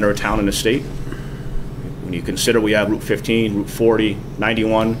highway than any other town in the state. When you consider we have Route 15, Route 40,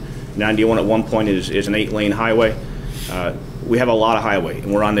 91. 91 at one point is an 8-lane highway. We have a lot of highway,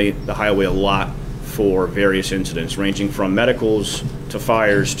 and we're on the highway a lot for various incidents, ranging from medicals to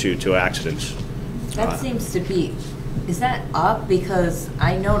fires to accidents. That seems to be, is that up? Because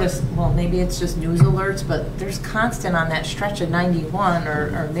I noticed, well, maybe it's just news alerts, but there's constant on that stretch of 91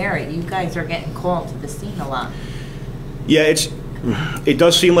 or Mary. You guys are getting called to the scene a lot. Yeah, it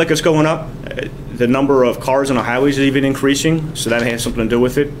does seem like it's going up. The number of cars on the highways is even increasing, so that has something to do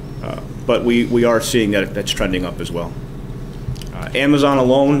with it. But we are seeing that that's trending up as well. Amazon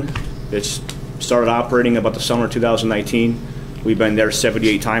alone, it's started operating about the summer of 2019. We've been there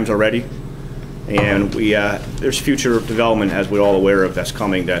 78 times already. And there's future development, as we're all aware of, that's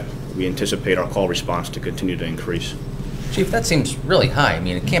coming, that we anticipate our call response to continue to increase. Chief, that seems really high. I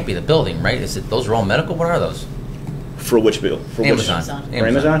mean, it can't be the building, right? Those are all medical? What are those? For which bill? For Amazon. For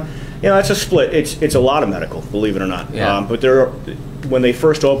Amazon? Yeah, it's a split. It's a lot of medical, believe it or not. Yeah. But when they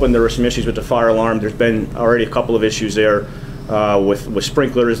first opened, there were some issues with the fire alarm. There's been already a couple of issues there with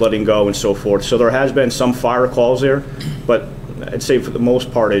sprinklers letting go and so forth. So there has been some fire calls there, but I'd say for the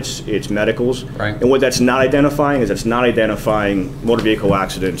most part it's medicals. Right. And what that's not identifying is it's not identifying motor vehicle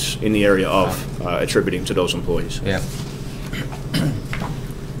accidents in the area of attributing to those employees. Yeah.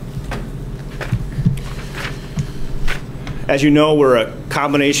 As you know, we're a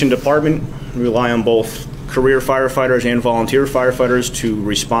combination department. We rely on both career firefighters and volunteer firefighters to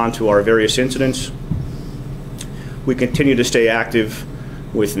respond to our various incidents. We continue to stay active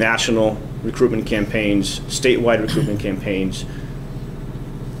with national recruitment campaigns, statewide recruitment campaigns.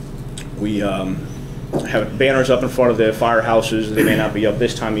 We have banners up in front of the firehouses. They may not be up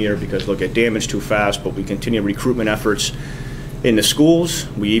this time of year because they'll get damaged too fast, but we continue recruitment efforts in the schools.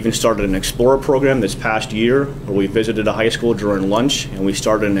 We even started an Explorer program this past year where we visited a high school during lunch, and we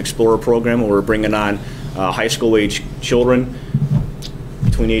started an Explorer program where we're bringing on high school age children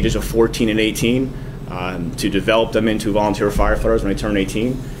between the ages of 14 and 18 to develop them into volunteer firefighters when they turn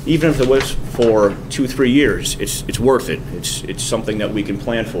 18. Even if it was for 2-3 years, it's worth it. It's something that we can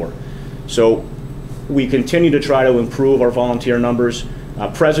plan for. So we continue to try to improve our volunteer numbers.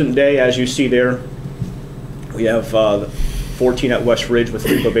 Present day, as you see there, we have 14 at West Ridge with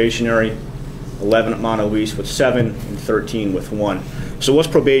 3 probationary, 11 at Mount Luis with 7, and 13 with 1. So what's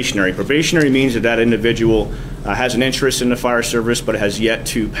probationary? Probationary means that individual has an interest in the fire service but has yet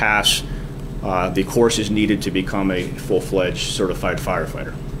to pass the courses needed to become a full-fledged certified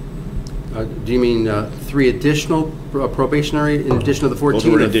firefighter. Do you mean 3 additional probationary in addition to the 14?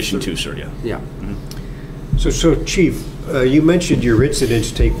 Those were in addition to, sir, yeah. Yeah. Mm-hmm. So Chief, you mentioned your incidents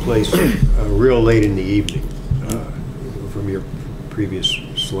take place real late in the evening from your previous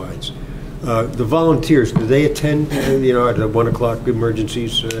slides. The volunteers, do they attend, at the 1 o'clock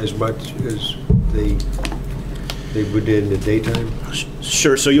emergencies as much as they would in the daytime?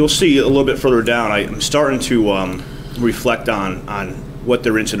 Sure. So you'll see a little bit further down, I'm starting to reflect on what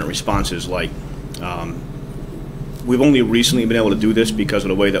their incident response is like. We've only recently been able to do this because of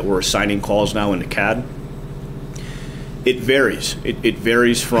the way that we're assigning calls now into CAD. It varies. It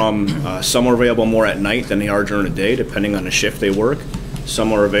varies from some are available more at night than they are during the day, depending on the shift they work.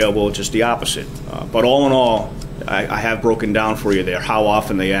 Some are available just the opposite. But all in all, I have broken down for you there how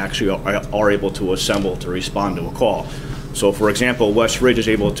often they actually are able to assemble to respond to a call. So for example, West Ridge is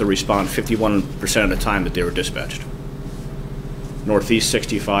able to respond 51% of the time that they were dispatched. Northeast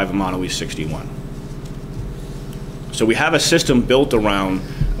 65, and Mono East 61. So we have a system built around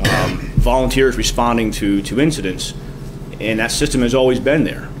volunteers responding to incidents, and that system has always been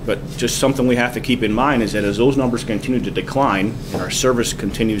there. But just something we have to keep in mind is that as those numbers continue to decline and our service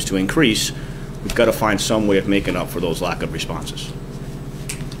continues to increase, we've got to find some way of making up for those lack of responses.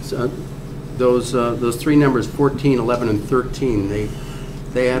 So those three numbers, 14, 11, and 13,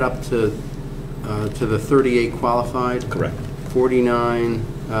 they add up to the 38 qualified. Correct. 49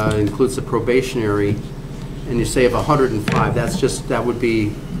 includes the probationary, and you say of 105, that would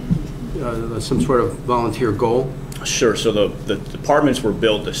be some sort of volunteer goal? Sure. So the departments were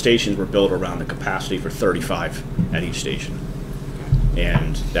built, the stations were built around the capacity for 35 at each station.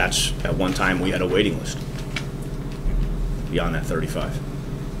 And that's, at one time, we had a waiting list beyond that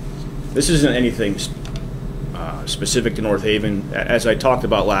 35. This isn't anything specific to North Haven. As I talked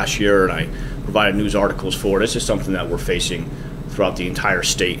about last year, and I provided news articles for, this is something that we're facing throughout the entire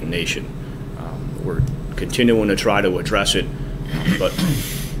state and nation. We're continuing to try to address it, but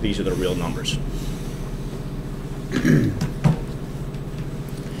these are the real numbers.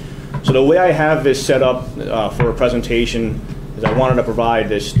 So the way I have this set up for a presentation is I wanted to provide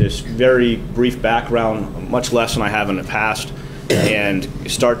this very brief background, much less than I have in the past, and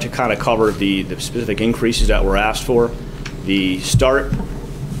start to kind of cover the specific increases that were asked for. The start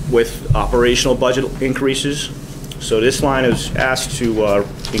with operational budget increases. So this line is asked to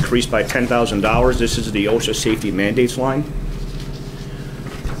increase by $10,000. This is the OSHA safety mandates line.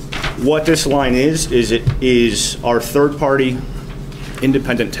 What this line is it is our third-party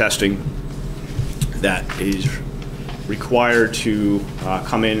independent testing that is required to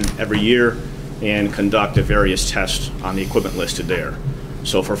come in every year and conduct the various tests on the equipment listed there.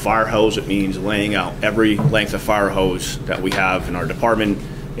 So for fire hose, it means laying out every length of fire hose that we have in our department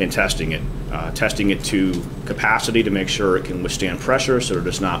and testing it to capacity to make sure it can withstand pressure so that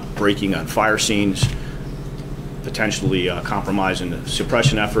it's not breaking on fire scenes, potentially compromising the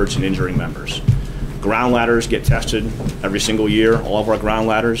suppression efforts and injuring members. Ground ladders get tested every single year. All of our ground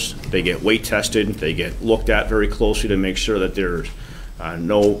ladders, they get weight tested. They get looked at very closely to make sure that there's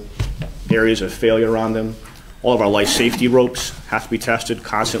no areas of failure on them. All of our life safety ropes have to be tested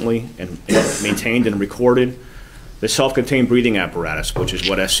constantly and maintained and recorded. The self-contained breathing apparatus, which is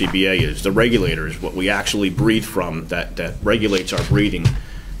what SCBA is, the regulator is what we actually breathe from that regulates our breathing,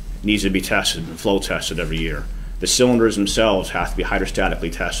 needs to be tested and flow tested every year. The cylinders themselves have to be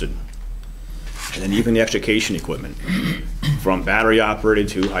hydrostatically tested. And then even the extrication equipment, from battery operated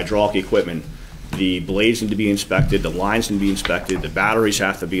to hydraulic equipment, the blades need to be inspected, the lines need to be inspected, the batteries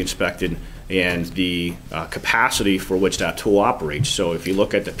have to be inspected, and the capacity for which that tool operates. So if you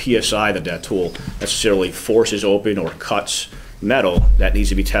look at the PSI that tool necessarily forces open or cuts metal, that needs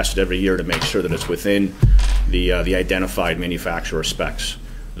to be tested every year to make sure that it's within the identified manufacturer specs.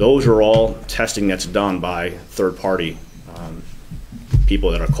 Those are all testing that's done by third-party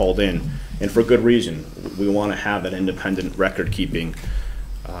people that are called in, and for good reason. We want to have that independent record keeping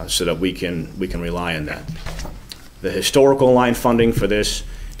so that we can rely on that. The historical line funding for this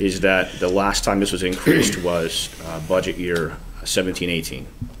is that the last time this was increased was budget year 17-18.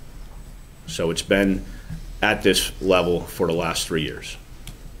 So it's been at this level for the last 3 years.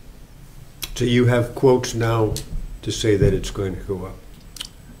 So you have quotes now to say that it's going to go up?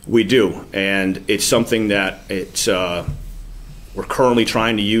 We do, and it's something that we're currently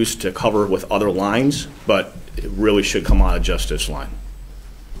trying to use to cover with other lines, but it really should come out of just this line.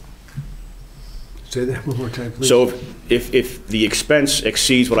 Say that one more time, please. So if the expense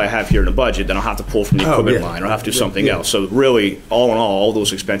exceeds what I have here in the budget, then I'll have to pull from the equipment line, or I'll have to do something else. So really, all in all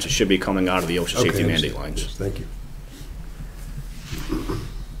those expenses should be coming out of the OSHA safety mandate lines. Yes, thank you.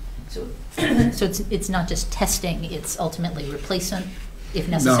 So it's not just testing, it's ultimately replacement if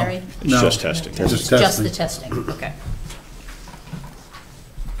necessary? No, it's just testing. Just the testing, okay.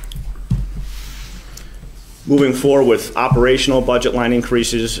 Moving forward with operational budget line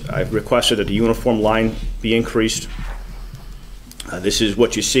increases, I've requested that the uniform line be increased. This is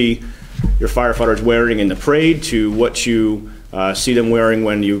what you see your firefighters wearing in the parade to what you see them wearing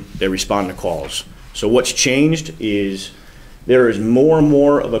when they respond to calls. So what's changed is there is more and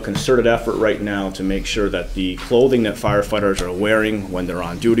more of a concerted effort right now to make sure that the clothing that firefighters are wearing when they're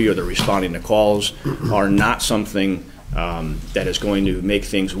on duty or they're responding to calls are not something that is going to make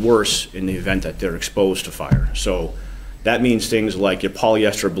things worse in the event that they're exposed to fire. So that means things like your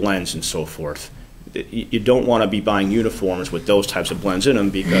polyester blends and so forth. You don't want to be buying uniforms with those types of blends in them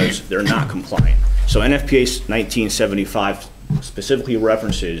because they're not compliant. So NFPA 1975 specifically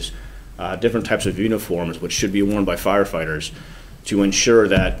references different types of uniforms which should be worn by firefighters to ensure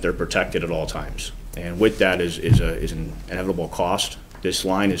that they're protected at all times. And with that is an inevitable cost. This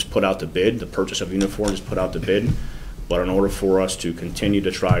line is put out to bid. The purchase of uniforms is put out to bid. But in order for us to continue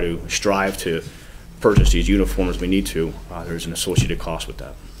to try to strive to purchase these uniforms we need to, there's an associated cost with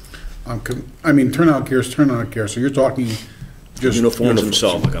that. I mean, turnout gear is turnout gear, so you're talking just uniforms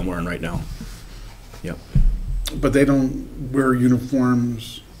themselves, like I'm wearing right now. Yep. But they don't wear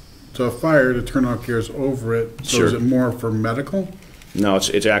uniforms to a fire, the turnout gear is over it. So Sure. Is it more for medical? No,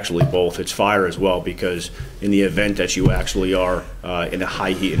 it's actually both. It's fire as well, because in the event that you actually are in a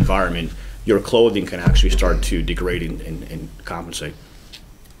high heat environment, your clothing can actually start to degrade and compensate.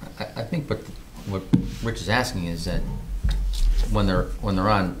 I think what Rich is asking is that when they're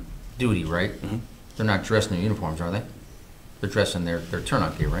on duty, right? Mm-hmm. They're not dressed in their uniforms, are they? They're dressed in their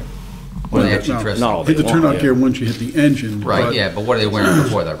turnout gear, right? What are they actually dressed in? Hit the turnout gear once you hit the engine. Right, but yeah, but what are they wearing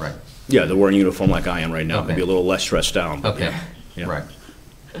before that, right? Yeah, they're wearing a uniform like I am right now. Okay. Maybe a little less dressed down. But Okay, yeah. right.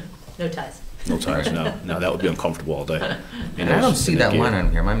 No ties. No ties, no. No, that would be uncomfortable all day. And I don't see that line item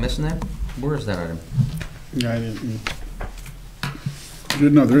here. Am I missing that? Where is that item? Yeah, I didn't.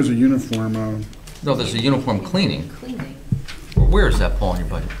 No, there is a uniform. No, there's a uniform cleaning. Cleaning. Where is that, Paul, in your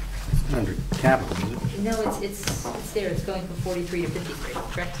budget? Under capital, is it? No, it's there. It's going from 43 to 53,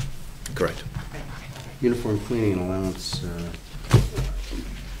 correct? Correct. Right. Uniform cleaning allowance,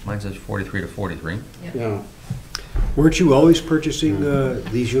 Mine says 43 to 43. yeah. Weren't you always purchasing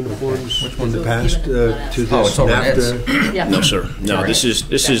these uniforms in the past to this Oh, it's over in NAFTA? Yeah. No, sir. No, this is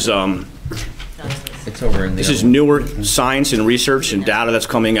It's over in the This other is one. newer science and research and data that's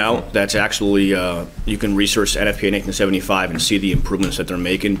coming out that's actually, you can research NFPA 1975 and see the improvements that they're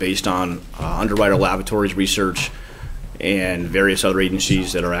making based on Underwriter Laboratories research and various other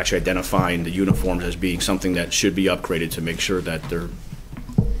agencies that are actually identifying the uniforms as being something that should be upgraded to make sure that they're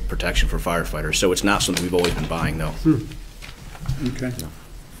protection for firefighters. So it's not something we've always been buying, though. Okay.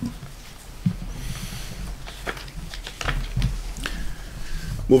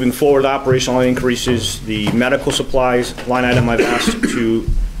 Moving forward, operational increases, the medical supplies line item I've asked to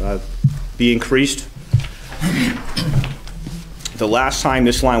be increased. The last time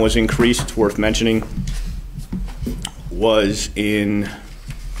this line was increased, it's worth mentioning, was in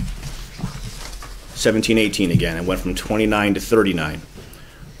 17-18 again. It went from 29 to 39.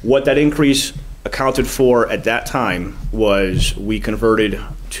 What that increase accounted for at that time was we converted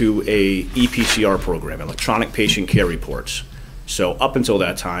to a EPCR program, electronic patient care reports. So up until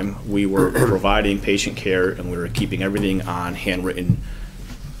that time, we were providing patient care and we were keeping everything on handwritten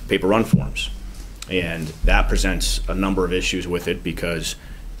paper run forms. And that presents a number of issues with it because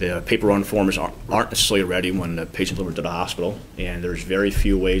the paper run forms aren't necessarily ready when the patient's delivered to the hospital, and there's very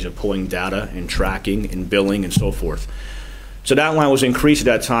few ways of pulling data and tracking and billing and so forth. So that line was increased at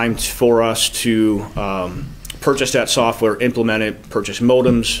that time for us to purchase that software, implement it, purchase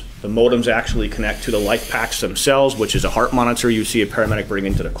modems. The modems actually connect to the life packs themselves, which is a heart monitor you see a paramedic bring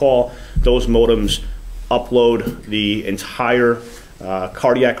into the call. Those modems upload the entire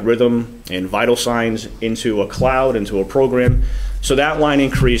cardiac rhythm and vital signs into a cloud, into a program. So that line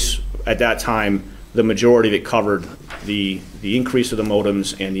increase at that time, the majority of it covered the increase of the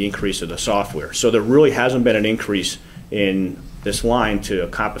modems and the increase of the software. So there really hasn't been an increase in this line to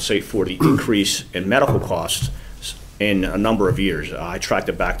compensate for the increase in medical costs in a number of years. I tracked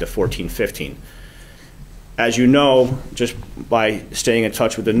it back to 14-15. As you know, just by staying in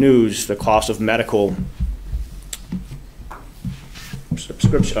touch with the news, the cost of medical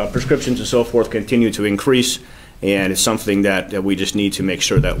prescriptions and so forth continue to increase, and it's something that we just need to make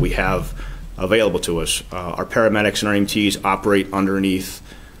sure that we have available to us. Our paramedics and our EMTs operate underneath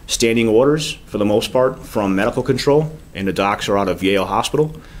standing orders for the most part from medical control, and the docs are out of Yale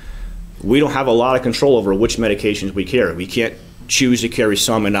Hospital. We don't have a lot of control over which medications we carry. We can't choose to carry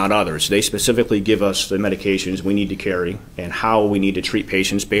some and not others. They specifically give us the medications we need to carry and how we need to treat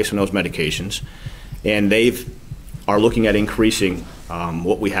patients based on those medications, and they are looking at increasing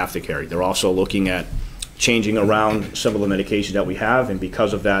what we have to carry. They're also looking at changing around some of the medications that we have, and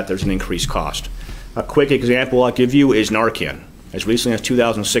because of that, there's an increased cost. A quick example I'll give you is Narcan. As recently as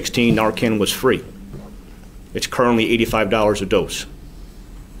 2016, Narcan was free. It's currently $85 a dose.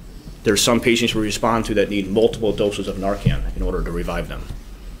 There are some patients we respond to that need multiple doses of Narcan in order to revive them.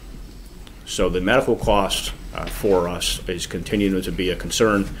 So the medical cost for us is continuing to be a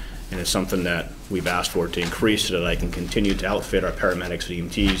concern, and it's something that we've asked for to increase so that I can continue to outfit our paramedics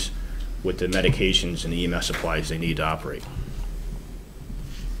and EMTs with the medications and the EMS supplies they need to operate.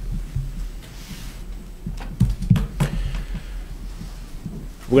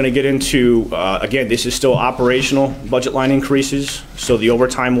 We're going to get into, again, this is still operational budget line increases. So the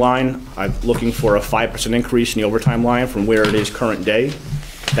overtime line, I'm looking for a 5% increase in the overtime line from where it is current day.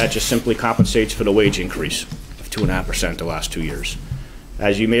 That just simply compensates for the wage increase of 2.5% the last 2 years.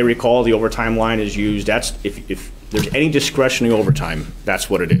 As you may recall, the overtime line is used, that's if there's any discretionary overtime, that's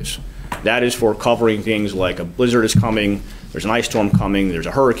what it is. That is for covering things like a blizzard is coming, there's an ice storm coming, there's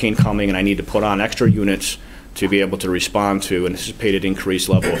a hurricane coming, and I need to put on extra units to be able to respond to an anticipated increased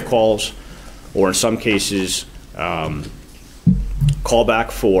level of calls, or in some cases, callback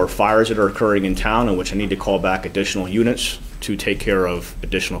for fires that are occurring in town in which I need to call back additional units to take care of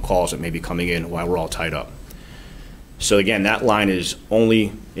additional calls that may be coming in while we're all tied up. So again, that line is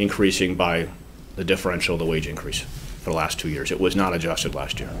only increasing by the differential of the wage increase for the last 2 years. It was not adjusted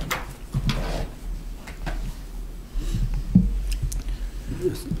last year.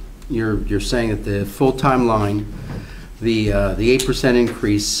 You're saying that the full-time line, the 8%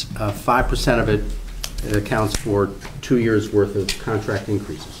 increase, 5% of it accounts for 2 years' worth of contract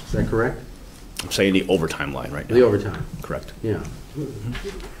increases. Is that correct? I'm saying the overtime line right now. The overtime. Correct. Yeah.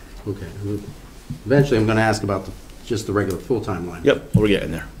 Okay. Eventually, I'm going to ask about just the regular full-time line. Yep, we're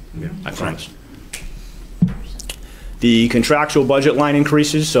getting there. Yeah. I promise. The contractual budget line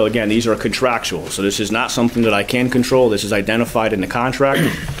increases, so again, these are contractual. So this is not something that I can control. This is identified in the contract,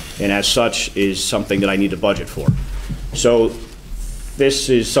 and as such is something that I need to budget for. So this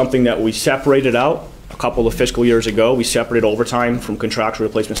is something that we separated out a couple of fiscal years ago. We separated overtime from contractual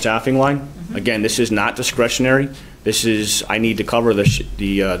replacement staffing line. Again, this is not discretionary. This is, I need to cover the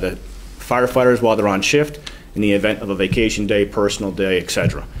firefighters while they're on shift in the event of a vacation day, personal day,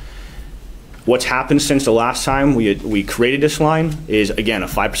 etc. What's happened since the last time we created this line is, again, a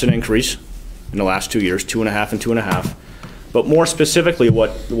 5% increase in the last 2 years, 2.5 and 2.5. But more specifically,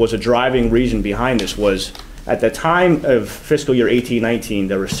 what was a driving reason behind this was, at the time of fiscal year 18-19,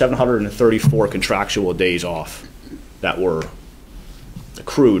 there were 734 contractual days off that were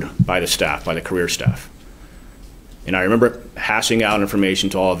accrued by the staff, by the career staff. And I remember passing out information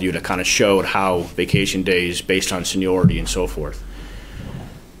to all of you that kind of showed how vacation days based on seniority and so forth.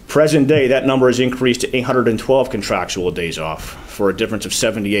 Present day, that number has increased to 812 contractual days off for a difference of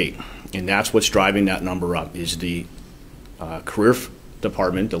 78. And that's what's driving that number up, is the career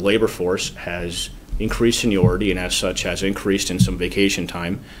department, the labor force, has increased seniority and as such has increased in some vacation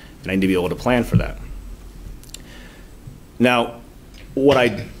time, and I need to be able to plan for that. Now, what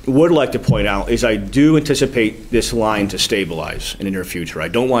I would like to point out is I do anticipate this line to stabilize in the near future. I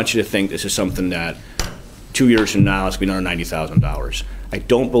don't want you to think this is something that 2 years from now it's going to be under $90,000. I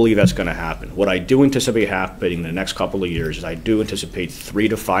don't believe that's going to happen. What I do anticipate happening in the next couple of years is I do anticipate 3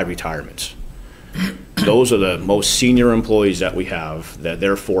 to 5 retirements. Those are the most senior employees that we have that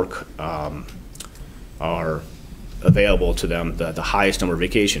therefore are available to them the highest number of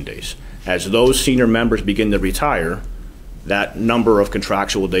vacation days. As those senior members begin to retire, that number of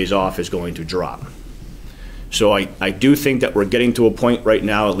contractual days off is going to drop. So I do think that we're getting to a point right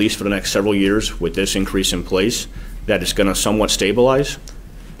now, at least for the next several years with this increase in place, that it's going to somewhat stabilize,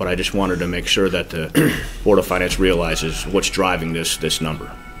 but I just wanted to make sure that the Board of Finance realizes what's driving this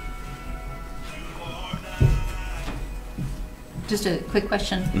number. Just a quick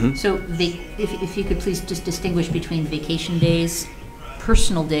question. So if you could please just distinguish between vacation days,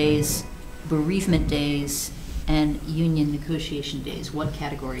 personal days, bereavement days, and union negotiation days. What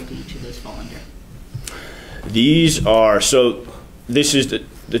category do each of those fall under? These are, so this is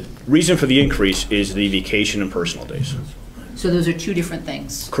the reason for the increase is the vacation and personal days. So those are two different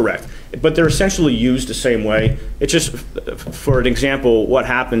things. Correct. But they're essentially used the same way. It's just, for an example, what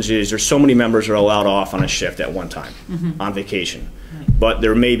happens is there's so many members are allowed off on a shift at one time on vacation. But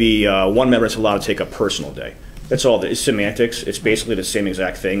there may be one member that's allowed to take a personal day. That's all. It's semantics. It's basically the same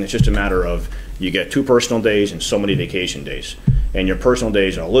exact thing. It's just a matter of you get 2 personal days and so many vacation days. And your personal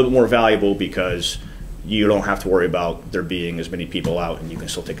days are a little bit more valuable because you don't have to worry about there being as many people out and you can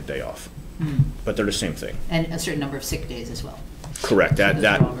still take a day off. But they're the same thing. And a certain number of sick days as well. Correct. So those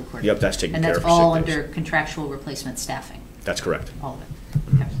are all recorded. Yep, that's taken care of for sick days. And that's all under contractual replacement staffing? That's correct. All of it.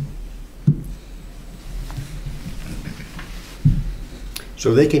 Okay.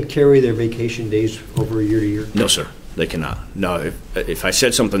 So they can carry their vacation days over year to year? No, sir. They cannot. No, if I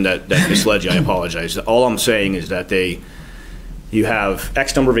said something that misled you, I apologize. All I'm saying is that you have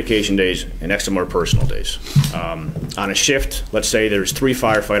X number of vacation days and X number of personal days. On a shift, let's say there's 3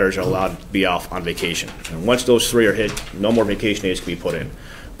 firefighters are allowed to be off on vacation. And once those 3 are hit, no more vacation days can be put in.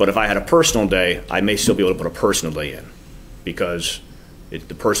 But if I had a personal day, I may still be able to put a personal day in because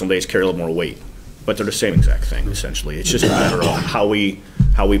the personal days carry a little more weight. But they're the same exact thing, essentially. It's just a matter of how we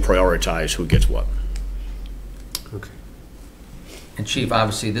prioritize who gets what. Okay. And Chief,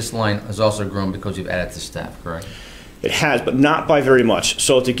 obviously, this line has also grown because you've added to staff, correct? It has, but not by very much.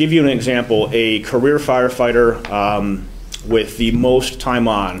 So to give you an example, a career firefighter with the most time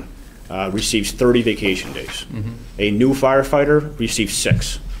on receives 30 vacation days. A new firefighter receives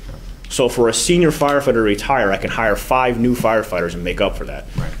 6. So for a senior firefighter to retire, I can hire 5 new firefighters and make up for that.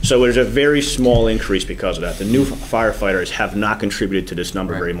 Right. So there's a very small increase because of that. The new firefighters have not contributed to this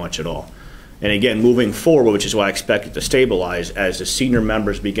number very much at all. And again, moving forward, which is why I expect it to stabilize, as the senior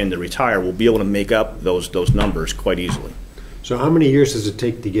members begin to retire, we'll be able to make up those numbers quite easily. So how many years does it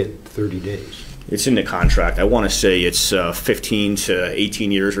take to get 30 days? It's in the contract. I want to say it's 15 to 18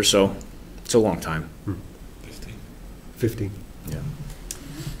 years or so. It's a long time. 15. Yeah.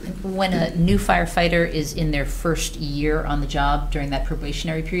 When a new firefighter is in their first year on the job during that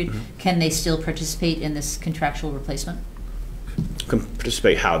probationary period, can they still participate in this contractual replacement? Can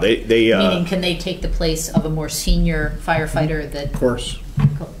participate how? They Meaning, can they take the place of a more senior firefighter that? Of course.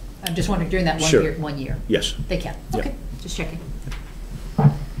 Cool. I'm just wondering, during that Sure. 1 year. Yes. They can? Yeah. Okay, just checking.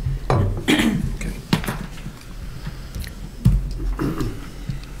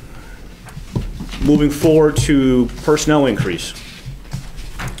 Moving forward to personnel increase.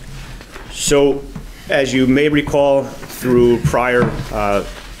 So, as you may recall through prior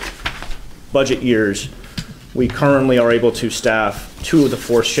budget years, we currently are able to staff 2 of the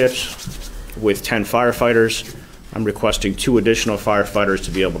 4 shifts with 10 firefighters. I'm requesting 2 additional firefighters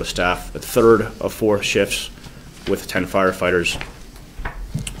to be able to staff the 3rd of 4 shifts with 10 firefighters.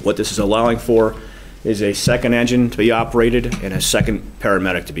 What this is allowing for is a second engine to be operated and a second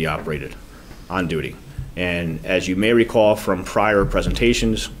paramedic to be operated on duty. And as you may recall from prior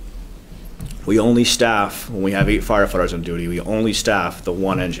presentations, we only staff, when we have 8 firefighters on duty, we only staff the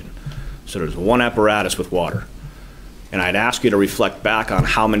 1 engine. So there's 1 apparatus with water. And I'd ask you to reflect back on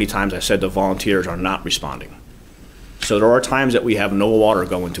how many times I said the volunteers are not responding. So there are times that we have no water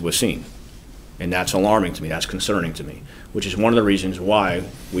go into a scene. And that's alarming to me, that's concerning to me, which is one of the reasons why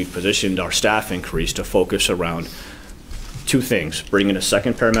we've positioned our staff increase to focus around 2 things: bringing a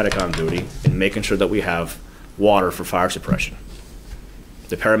second paramedic on duty and making sure that we have water for fire suppression.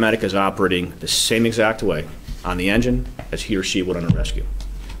 The paramedic is operating the same exact way on the engine as he or she would on a rescue.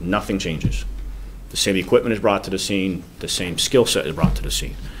 Nothing changes. The same equipment is brought to the scene, the same skill set is brought to the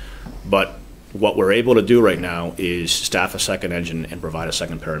scene. But what we're able to do right now is staff a second engine and provide a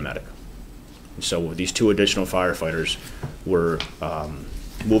second paramedic. And so with these 2 additional firefighters, we're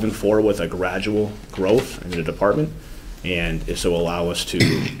moving forward with a gradual growth in the department, and this will allow us to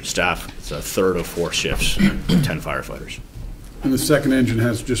staff the 3rd of 4 shifts with 10 firefighters. And the second engine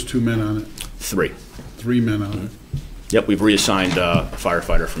has just 2 men on it, 3. 3 men on it. Yep, we've reassigned a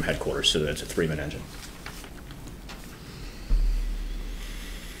firefighter from headquarters, so that's a 3-man engine.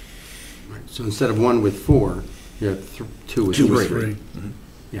 Right, so instead of 1 with 4, you have 2 with 3. 2 with 3.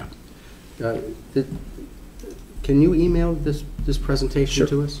 Yeah. Can you email this presentation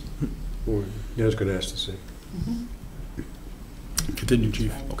to us? Or- Yeah, I was going to ask the same. Continue,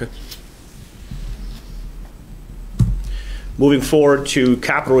 Chief. Okay. Moving forward to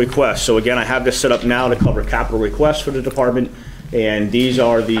capital requests. So again, I have this set up now to cover capital requests for the department, and these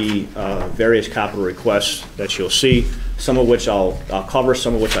are the various capital requests that you'll see, some of which I'll cover,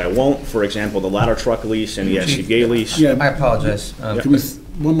 some of which I won't. For example, the ladder truck lease and the SCBA lease. Yeah. I apologize. Can we,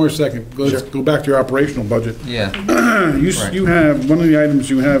 one more second, let's go back to your operational budget. Yeah. You have, one of the items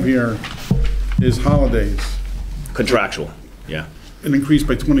you have here is holidays, Contractual, yeah. an increase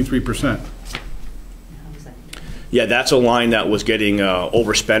by 23%. Yeah, that's a line that was getting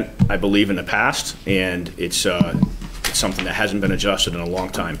overspent, I believe, in the past, and it's something that hasn't been adjusted in a long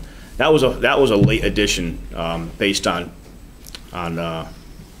time. That was a late addition based on what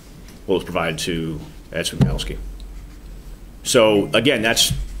was provided to Ed Swinkowski. So again,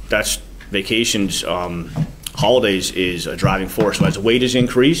 that's vacations, holidays is a driving force. So as wages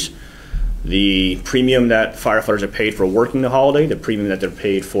increase, the premium that firefighters are paid for working the holiday, the premium that they're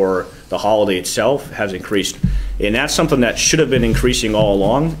paid for the holiday itself has increased. And that's something that should have been increasing all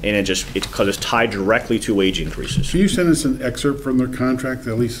along, and it's because it's tied directly to wage increases. Can you send us an excerpt from their contract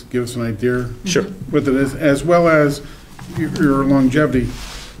to at least give us an idea? Sure. What it is, as well as your longevity.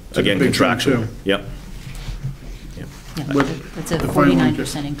 That's a Again, big thing, contractual. too. Yep. Yep. Yeah, What- that's a define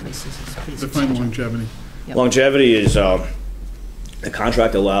 49% increase. It's pretty Define substantial. longevity. Yep. Longevity is, the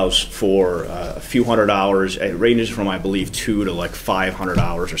contract allows for a few hundred hours. It ranges from, I believe, 2 to like 500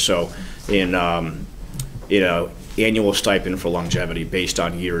 hours or so in, annual stipend for longevity based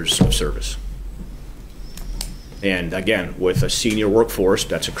on years of service. And again, with a senior workforce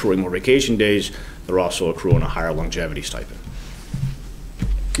that's accruing more vacation days, they're also accruing a higher longevity stipend.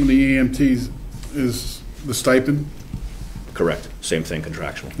 And the EMTs is the stipend? Correct. Same thing,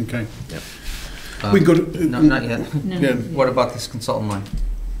 contractual. Okay. Yep. We can go to. No, not yet. Yeah. What about this consultant line?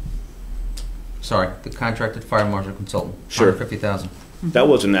 Sorry, the contracted fire marshal consultant. Sure. $150,000. That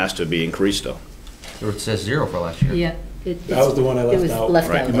wasn't asked to be increased, though. Or it says 0 for last year. Yeah. That was the one I left out. It was left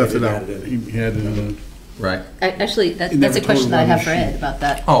Right. He out. left it out. He had it in Right. Actually, It that's never a question totaled that I on have the for Ed sheet. about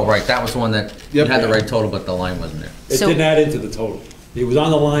that. Oh, right, that was the one that you Yep. had the right total, but the line wasn't there. It So- didn't add into the total. It was on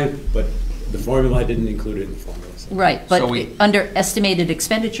the line, but the formula didn't include it in the formula. so. Right, but So we- under estimated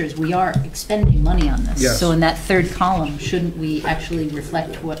expenditures, we are expending money on this. Yes. So in that third column, shouldn't we actually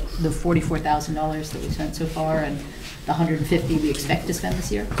reflect what the $44,000 that we've spent so far and the $150 we expect to spend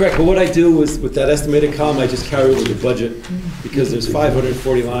this year? Correct, but what I do is, with that estimated column, I just carry over the budget, because there's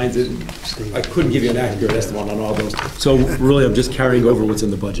 540 lines, and I couldn't give you an accurate estimate on all those. So really, I'm just carrying over what's in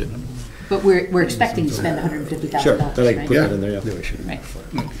the budget. But we're expecting to spend $150,000, Sure, right? but I can put that in there, yeah. Right.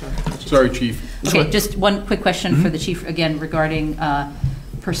 Sorry, Chief. Okay, just one quick question for the chief, again, regarding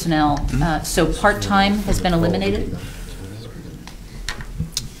personnel. So part-time has been eliminated?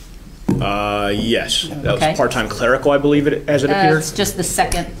 Yes. That Okay. was part-time clerical, I believe, as it appeared. It's just the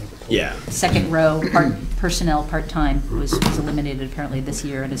second Yeah. row, personnel part-time was eliminated apparently this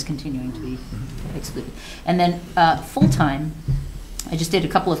year and is continuing to be excluded. And then full-time, I just did a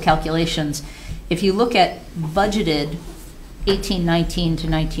couple of calculations. If you look at budgeted 18-19 to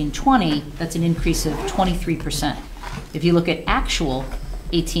 19-20, that's an increase of 23%. If you look at actual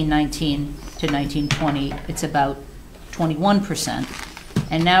 18-19 to 19-20, it's about 21%.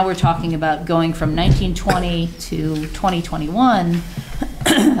 And now we're talking about going from 19-20 to 2021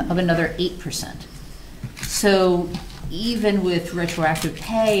 of another 8%. So even with retroactive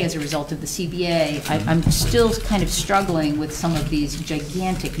pay as a result of the CBA, I'm still kind of struggling with some of these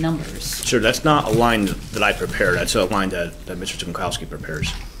gigantic numbers. Sure, that's not a line that I prepared. That's a line that Mr. Timkowski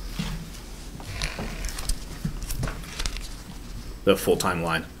prepares. The full-time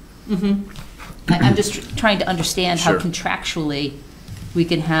line. I'm just trying to understand how Sure. contractually we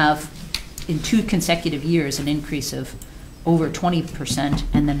can have, in 2 consecutive years, an increase of over 20%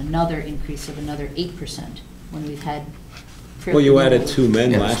 and then another increase of another 8% when we've had fairly Well, you minimal- added 2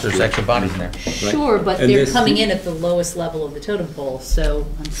 men Yeah, last there's year. extra bodies in there. Sure, but And they're this- coming in at the lowest level of the totem pole, so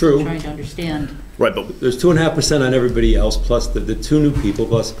I'm still True. trying to understand. Right, but There's 2.5% on everybody else, plus the 2 new people,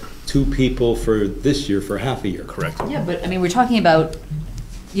 plus 2 people for this year for half a year. correct. Yeah, but I mean, we're talking about,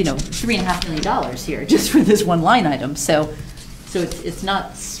 $3.5 million here just for this one line item. So it's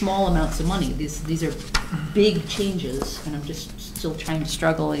not small amounts of money. These are big changes, and I'm just still trying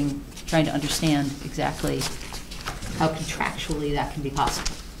to understand exactly how contractually that can be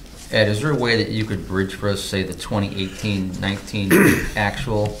possible. Ed, is there a way that you could bridge for us, say, the 2018-19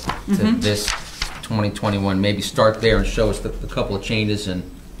 actual to this 2021? Maybe start there and show us the couple of changes and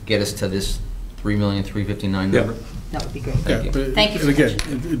get us to this $3,359,000 number? That would be great. Yeah, but- Thank you so And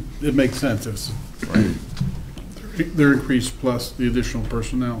again, it makes sense. It's their increase plus the additional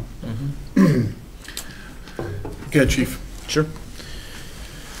personnel. Okay, Chief. Sure.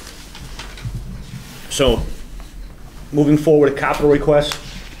 So, moving forward, capital requests.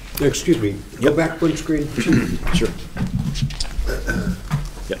 Excuse me, go back one screen. Sure.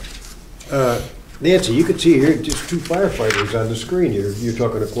 Yep. Nancy, you can see here, just 2 firefighters on the screen here. You're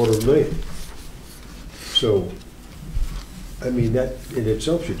talking $250,000. So, I mean, that in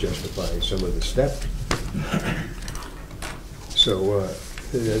itself should justify some of the step. So,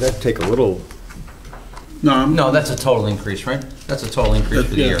 that'd take a little, No, that's a total increase, right? That's a total increase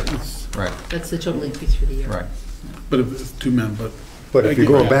for the Yeah, year. it's- Right, That's the total increase for the year. right. But if it's 2 men, but. but if you're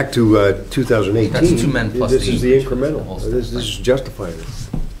going back to 2018. That's 2 men plus This the is the increase for the whole incremental. step, This right. is justifying it.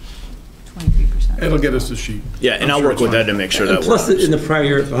 23%. It'll get us the sheet. Yeah, and I'm I'll sure work it's with fine. Ed to make sure And that plus, works. in the prior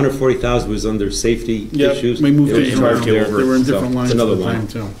year, 140,000 was under safety Yeah, issues. we moved It was these charged around. over, They were in so different it's lines at another the time, line.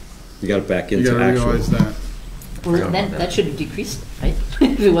 too. You got it back You into gotta actual. realize that. Well, then that should have decreased, right?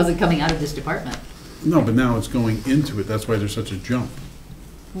 If it wasn't coming out of this department. No, but now it's going into it. That's why there's such a jump.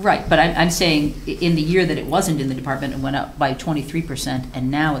 Right, but I'm saying in the year that it wasn't in the department, it went up by 23%,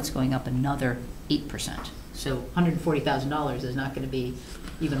 and now it's going up another 8%. So $140,000 is not going to be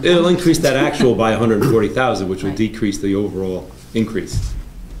even. It'll 1%. increase that actual by 140,000, which will Right. decrease the overall increase.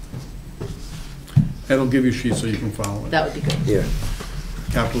 That'll give you sheets so you can follow it. That would be good. Yeah.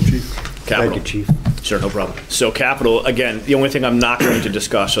 Capital Chief? Capital. Thank you, Chief. Sure, no problem. So capital, again, the only thing I'm not going to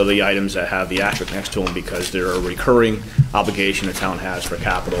discuss are the items that have the asterisk next to them because they're a recurring obligation the town has for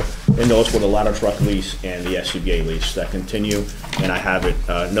capital. And those were the ladder truck lease and the SCBA lease that continue. And I have it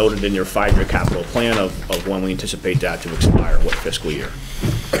noted in your 5-year capital plan of when we anticipate that to expire, what fiscal year.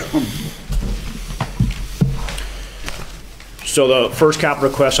 So the first capital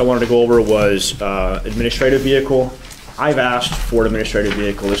request I wanted to go over was administrative vehicle. I've asked for an administrative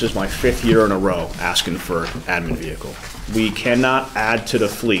vehicle. This is my 5th year in a row asking for admin vehicle. We cannot add to the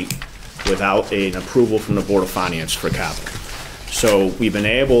fleet without an approval from the Board of Finance for capital. So we've been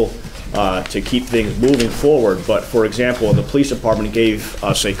able to keep things moving forward, but for example, the police department gave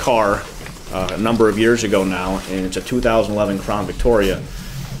us a car a number of years ago now, and it's a 2011 Crown Victoria,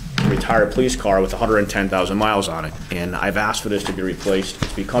 retired police car with 110,000 miles on it. And I've asked for this to be replaced.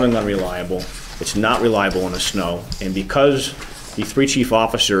 It's becoming unreliable. It's not reliable in the snow, and because the 3 chief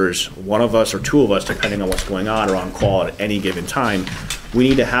officers, one of us or 2 of us, depending on what's going on, are on call at any given time, we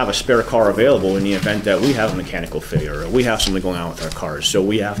need to have a spare car available in the event that we have a mechanical failure or we have something going on with our cars. So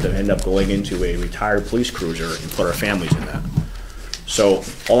we have to end up going into a retired police cruiser and put our families in that. So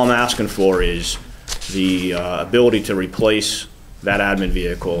all I'm asking for is the ability to replace that admin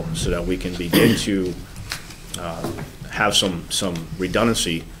vehicle so that we can begin to have some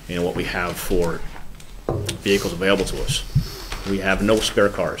redundancy in what we have for vehicles available to us. We have no spare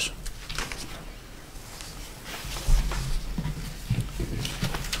cars.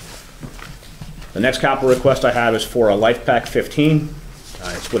 The next capital request I have is for a LifePak 15.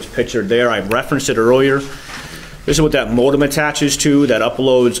 It's what's pictured there. I referenced it earlier. This is what that modem attaches to that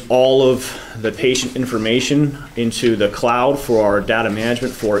uploads all of the patient information into the cloud for our data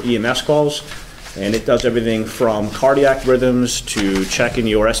management for EMS calls. And it does everything from cardiac rhythms to checking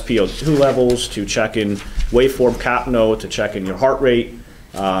your SpO2 levels to checking waveform cap note to checking your heart rate.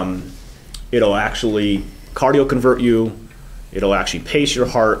 It'll actually cardio convert you. It'll actually pace your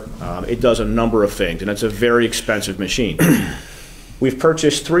heart. It does a number of things, and it's a very expensive machine. We've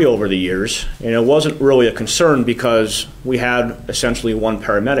purchased 3 over the years, and it wasn't really a concern because we had essentially 1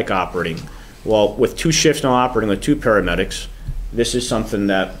 paramedic operating. Well, with 2 shifts now operating with 2 paramedics, this is something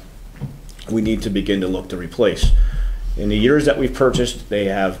that we need to begin to look to replace. In the years that we've purchased, they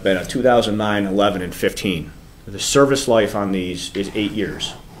have been a 2009, 11, and 15. The service life on these is 8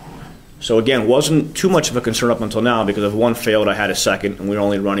 years. So again, wasn't too much of a concern up until now because if 1 failed, I had a second, and we were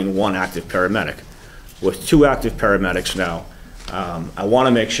only running 1 active paramedic. With 2 active paramedics now, I want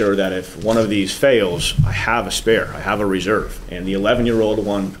to make sure that if one of these fails, I have a spare, I have a reserve, and the 11-year-old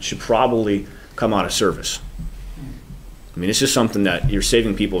one should probably come out of service. I mean, this is something that you're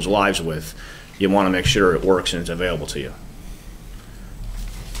saving people's lives with. You want to make sure it works and it's available to you.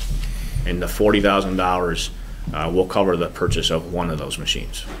 And the $40,000 will cover the purchase of 1 of those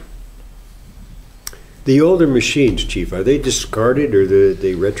machines. The older machines, Chief, are they discarded or are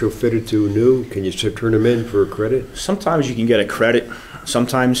they retrofitted to new? Can you turn them in for a credit? Sometimes you can get a credit.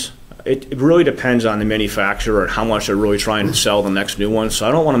 Sometimes it really depends on the manufacturer and how much they're really trying to sell the next new one. So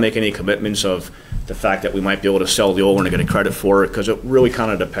I don't want to make any commitments of the fact that we might be able to sell the old one and get a credit for it because it really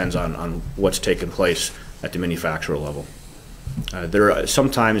kind of depends on what's taking place at the manufacturer level. There are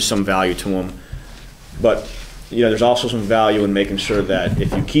sometimes some value to them, but there's also some value in making sure that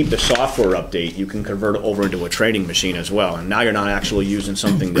if you keep the software update, you can convert it over into a training machine as well. And now you're not actually using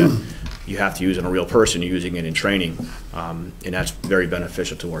something that you have to use in a real person, you're using it in training, and that's very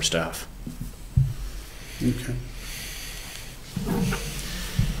beneficial to our staff. Okay.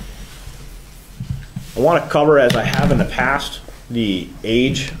 I want to cover, as I have in the past, the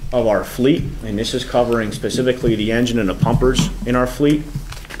age of our fleet, and this is covering specifically the engine and the pumpers in our fleet.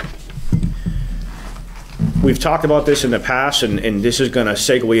 We've talked about this in the past, and this is going to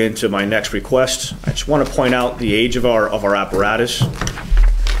segue into my next request. I just want to point out the age of our apparatus,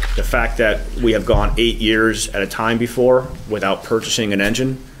 the fact that we have gone 8 years at a time before without purchasing an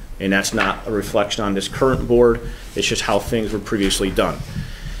engine, and that's not a reflection on this current board. It's just how things were previously done.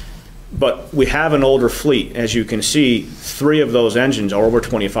 But we have an older fleet. As you can see, 3 of those engines are over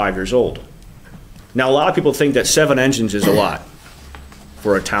 25 years old. Now, a lot of people think that 7 engines is a lot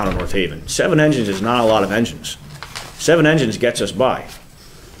for a town of North Haven. 7 engines is not a lot of engines. 7 engines gets us by.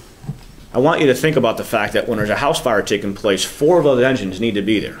 I want you to think about the fact that when there's a house fire taking place, 4 of those engines need to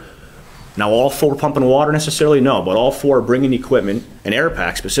be there. Now, all 4 pumping water necessarily? No, but all 4 bringing equipment, and air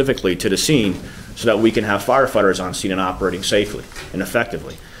pack specifically, to the scene so that we can have firefighters on scene and operating safely and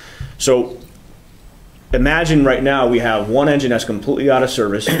effectively. So imagine right now we have 1 engine that's completely out of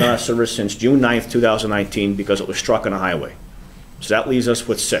service, not out of service since June 9th, 2019 because it was struck on a highway. So that leaves us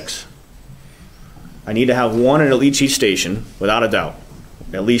with 6. I need to have one at each station, without a doubt,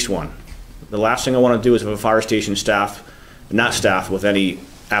 at least one. The last thing I want to do is have a fire station not staffed with any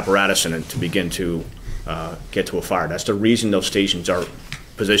apparatus in it to begin to get to a fire. That's the reason those stations are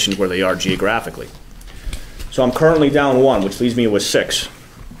positioned where they are geographically. So I'm currently down one, which leaves me with 6.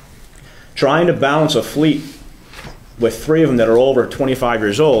 Trying to balance a fleet with 3 of them that are over 25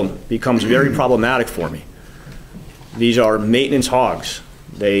 years old becomes very problematic for me. These are maintenance hogs.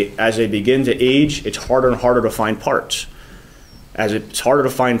 As they begin to age, it's harder and harder to find parts. As it's harder to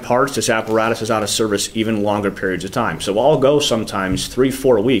find parts, this apparatus is out of service even longer periods of time. So I'll go sometimes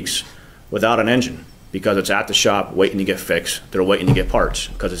 3-4 weeks without an engine because it's at the shop waiting to get fixed. They're waiting to get parts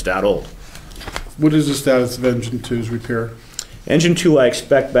because it's that old. What is the status of Engine 2's repair? Engine 2 I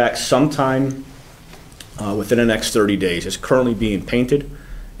expect back sometime within the next 30 days. It's currently being painted,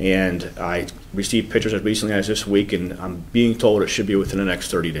 and I received pictures as recently as this week, and I'm being told it should be within the next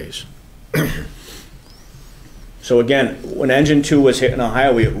 30 days. So again, when Engine 2 was hitting a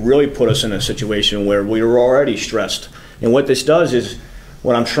highway, it really put us in a situation where we were already stressed. And what this does is,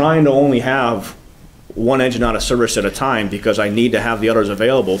 when I'm trying to only have one engine out of service at a time because I need to have the others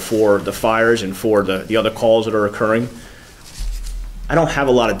available for the fires and for the other calls that are occurring, I don't have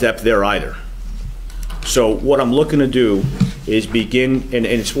a lot of depth there either. So what I'm looking to do is begin, and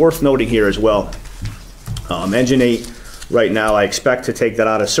it's worth noting here as well, Engine 8, right now I expect to take that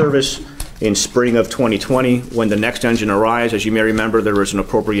out of service in spring of 2020 when the next engine arrives. As you may remember, there was an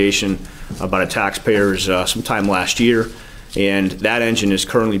appropriation by the taxpayers sometime last year, and that engine is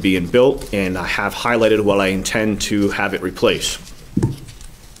currently being built, and I have highlighted what I intend to have it replace.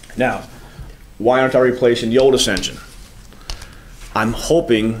 Now, why aren't I replacing the oldest engine? I'm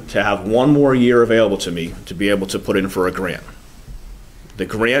hoping to have one more year available to me to be able to put in for a grant. The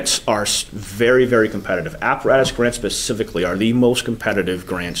grants are very, very competitive. Apparatus grants specifically are the most competitive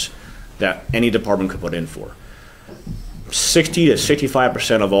grants that any department could put in for. 60 to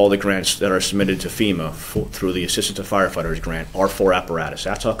 65% of all the grants that are submitted to FEMA through the Assistance to Firefighters grant are for apparatus.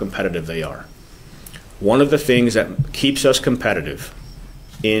 That's how competitive they are. One of the things that keeps us competitive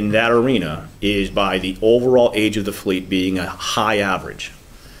in that arena is by the overall age of the fleet being a high average.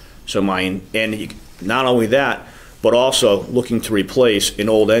 So and not only that, but also looking to replace an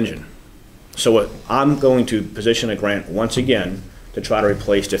old engine. So I'm going to position a grant once again to try to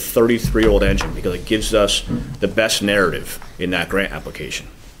replace the 33-year-old engine because it gives us the best narrative in that grant application.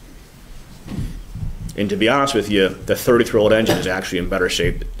 And to be honest with you, the 33-year-old engine is actually in better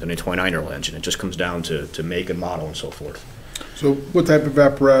shape than a 29-year-old engine. It just comes down to make and model and so forth. So what type of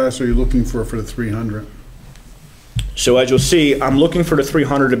apparatus are you looking for the 300? So as you'll see, I'm looking for the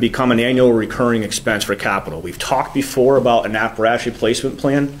 300 to become an annual recurring expense for capital. We've talked before about an apparatus replacement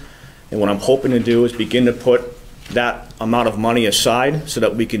plan, and what I'm hoping to do is begin to put that amount of money aside so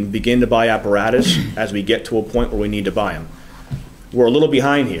that we can begin to buy apparatus as we get to a point where we need to buy them. We're a little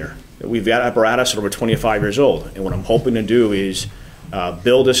behind here. We've got apparatus that are over 25 years old, and what I'm hoping to do is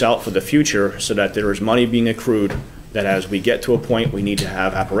build this out for the future so that there is money being accrued that as we get to a point we need to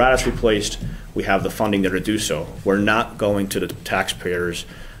have apparatus replaced, we have the funding there to do so. We're not going to the taxpayers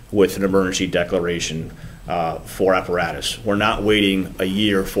with an emergency declaration for apparatus. We're not waiting a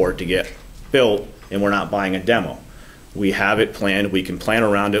year for it to get built, and we're not buying a demo. We have it planned. We can plan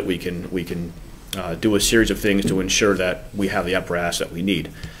around it. We can do a series of things to ensure that we have the apparatus that we need.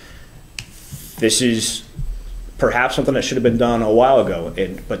 This is perhaps something that should have been done a while ago,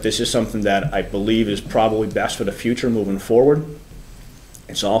 but this is something that I believe is probably best for the future moving forward.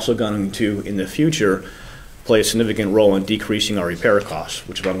 It's also going to, in the future, play a significant role in decreasing our repair costs,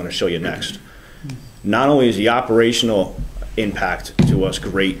 which is what I'm going to show you next. Not only is the operational impact to us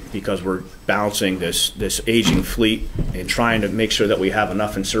great because we're balancing this aging fleet and trying to make sure that we have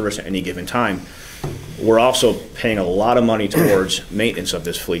enough in service at any given time, we're also paying a lot of money towards maintenance of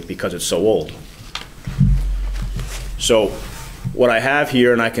this fleet because it's so old. So what I have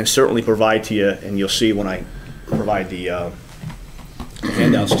here, and I can certainly provide to you, and you'll see when I provide the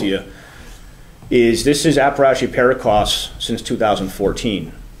handouts to you, is this is apparatus repair costs since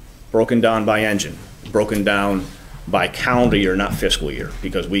 2014, broken down by engine, broken down by calendar year, not fiscal year,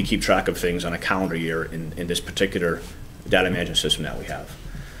 because we keep track of things on a calendar year in this particular data management system that we have.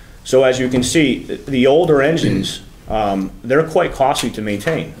 So as you can see, the older engines, they're quite costly to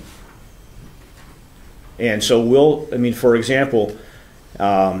maintain. And so for example,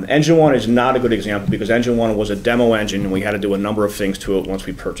 Engine 1 is not a good example because Engine 1 was a demo engine and we had to do a number of things to it once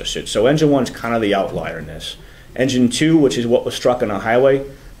we purchased it. So Engine 1 is kind of the outlier in this. Engine 2, which is what was struck on a highway,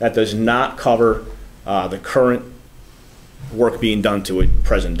 that does not cover the current work being done to it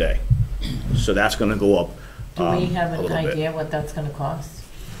present day. So that's going to go up Do we have a an little idea bit. what that's going to cost?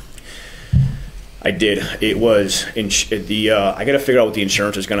 I did. It was I got to figure out what the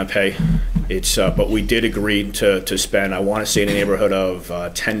insurance is going to pay. But we did agree to spend, I want to say, in the neighborhood of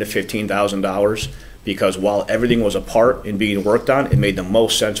 $10,000 to $15,000, because while everything was apart and being worked on, it made the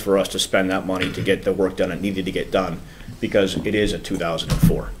most sense for us to spend that money to get the work done that needed to get done, because it is a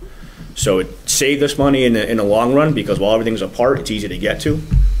 2004. So it saved us money in the long run, because while everything's apart, it's easy to get to,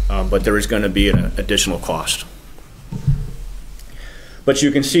 but there is going to be an additional cost. But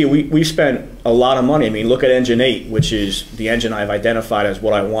you can see we spent a lot of money. I mean, look at engine 8, which is the engine I've identified as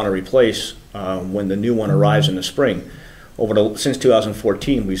what I want to replace when the new one arrives in the spring. Since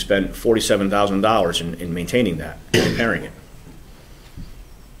 2014, we've spent $47,000 in maintaining that, repairing it.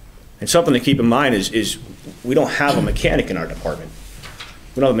 And something to keep in mind is we don't have a mechanic in our department.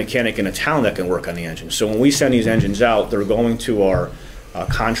 We don't have a mechanic in a town that can work on the engine. So when we send these engines out, they're going to our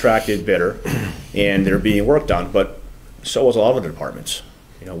contracted bidder, and they're being worked on. But so is a lot of the departments.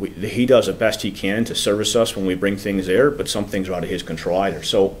 You know, he does the best he can to service us when we bring things there, but some things are out of his control either.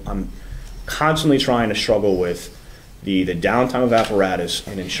 So I'm constantly trying to struggle with the downtime of apparatus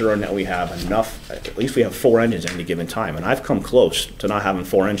and ensuring that we have enough, at least we have 4 engines at any given time. And I've come close to not having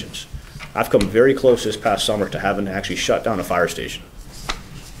 4 engines. I've come very close this past summer to having to actually shut down a fire station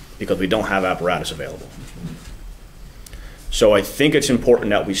because we don't have apparatus available. So I think it's important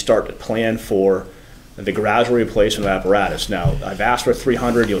that we start to plan for the gradual replacement of apparatus. Now, I've asked for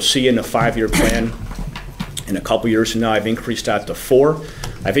 300. You'll see in the 5-year plan in a couple years from now, I've increased that to 4.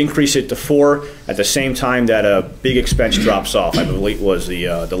 I've increased it to 4 at the same time that a big expense drops off. I believe it was the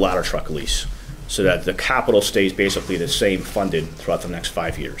ladder truck lease, so that the capital stays basically the same funded throughout the next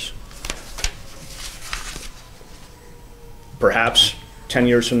 5 years. Perhaps 10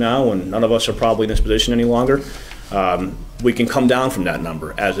 years from now, when none of us are probably in this position any longer, we can come down from that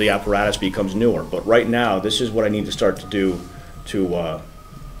number as the apparatus becomes newer. But right now, this is what I need to start to do to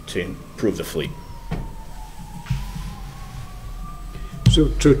improve the fleet. So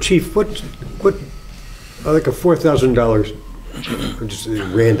Chief, what like a $4,000, just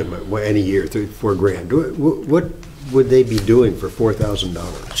random, any year, $4,000. What would they be doing for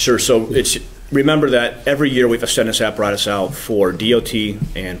 $4,000? Sure. So remember that every year we have to send this apparatus out for DOT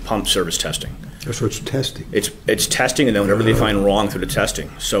and pump service testing. That's what's testing. It's testing, and then whatever they find wrong through the testing.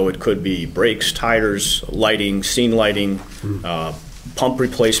 So it could be brakes, tires, lighting, scene lighting, pump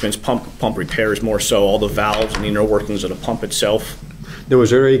replacements, pump repairs more so, all the valves and the inner workings of the pump itself. Now,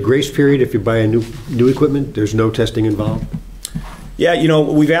 is there a grace period if you buy a new equipment? There's no testing involved? Yeah, you know,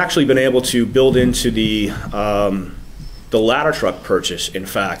 we've actually been able to build into the ladder truck purchase, in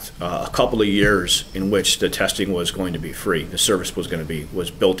fact, a couple of years in which the testing was going to be free. The service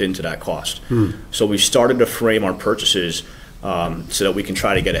was built into that cost. So we started to frame our purchases so that we can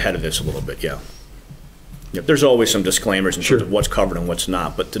try to get ahead of this a little bit, yeah. Yep, there's always some disclaimers in terms of what's covered and what's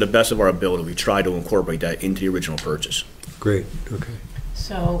not, but to the best of our ability, we try to incorporate that into the original purchase. Great, okay.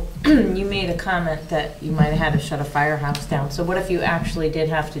 So you made a comment that you might have had to shut a firehouse down. So what if you actually did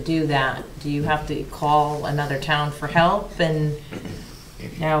have to do that? Do you have to call another town for help? And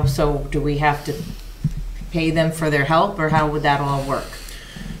now, so do we have to pay them for their help, or how would that all work?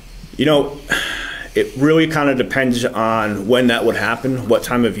 You know, it really kind of depends on when that would happen, what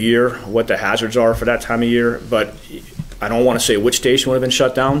time of year, what the hazards are for that time of year. But I don't want to say which station would have been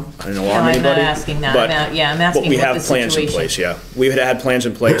shut down. I don't alarm anybody. I'm not asking that. But, I'm asking but we what have the plans situation. in place, yeah. We've had plans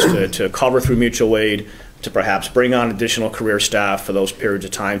in place to cover through mutual aid, to perhaps bring on additional career staff for those periods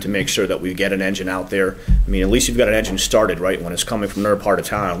of time to make sure that we get an engine out there. I mean, at least you've got an engine started, right, when it's coming from another part of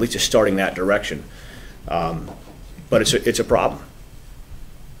town. At least it's starting that direction. But it's a problem.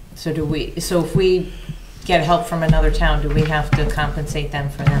 So if we get help from another town, do we have to compensate them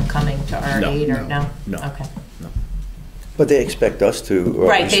for them coming to our aid, or no? No. Okay. But they expect us to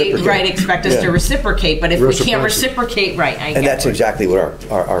reciprocate. They expect us to reciprocate, but if we can't reciprocate, and that's exactly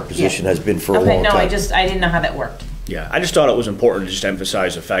what our position has been for a long time. I didn't know how that worked. Yeah, I just thought it was important to just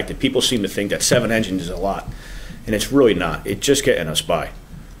emphasize the fact that people seem to think that 7 engines is a lot, and it's really not. It's just getting us by.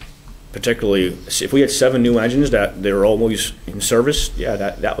 Particularly, if we had 7 new engines that they're always in service, yeah,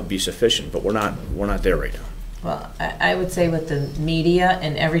 that would be sufficient, but we're not there right now. Well, I would say with the media,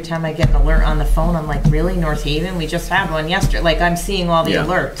 and every time I get an alert on the phone, I'm like, really, North Haven? We just had one yesterday. Like, I'm seeing all the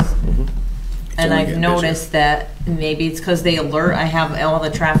alerts. And I've noticed that maybe it's because they alert. I have all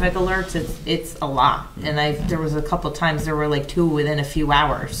the traffic alerts. It's a lot. And there was a couple times there were like 2 within a few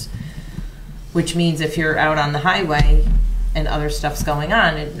hours, which means if you're out on the highway and other stuff's going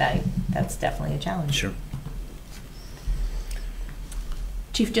on, that's definitely a challenge. Sure.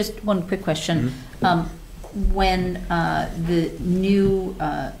 Chief, just one quick question. When the new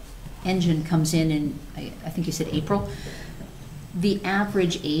engine comes in I think you said April, the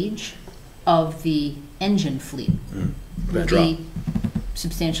average age of the engine fleet will drop. be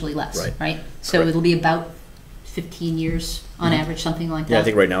substantially less, Right. right? So Correct. it'll be about 15 years on average, something like that? Yeah, I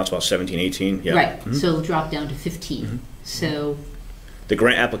think right now it's about 17, 18, yeah. Right, Mhm. so it'll drop down to 15. So, The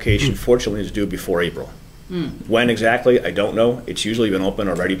grant application fortunately is due before April. When exactly, I don't know. It's usually been open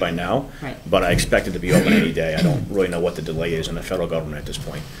already by now. Right. But I expect it to be open any day. I don't really know what the delay is in the federal government at this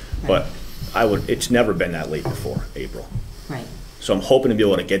point. But it's never been that late before April. right. So I'm hoping to be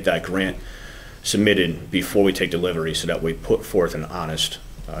able to get that grant submitted before we take delivery so that we put forth an honest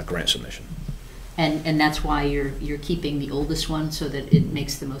grant submission. And that's why you're keeping the oldest one, so that it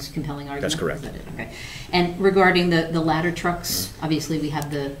makes the most compelling argument? That's correct. Is that it? Okay. And regarding the ladder trucks, obviously, we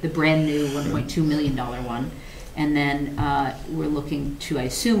have the brand-new $1.2 million one, and then we're looking to, I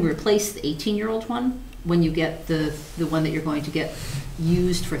assume, replace the 18-year-old one when you get the one that you're going to get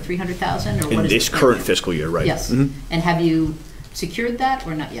used for $300,000, or what In is this the plan current there? fiscal year, right. Yes. Mhm. And have you secured that,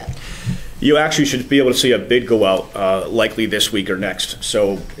 or not yet? You actually should be able to see a bid go out likely this week or next.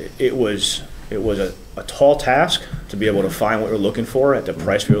 So it was a tall task to be able to find what we were looking for at the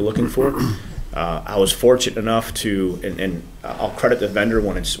price we were looking for. I was fortunate enough to, and I'll credit the vendor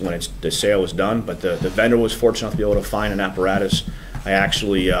when the sale was done, but the vendor was fortunate enough to be able to find an apparatus. I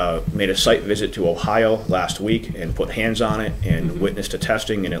actually made a site visit to Ohio last week and put hands on it and witnessed the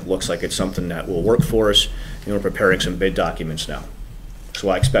testing, and it looks like it's something that will work for us, and we're preparing some bid documents now. So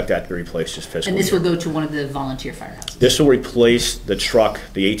I expect that to be replaced this fiscal And year. this will go to one of the volunteer firehouses? This will replace the truck,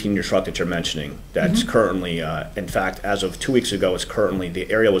 the 18-year truck that you're mentioning, that's currently, in fact, as of 2 weeks ago, the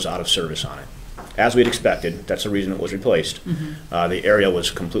area was out of service on it. As we'd expected, that's the reason it was replaced. The area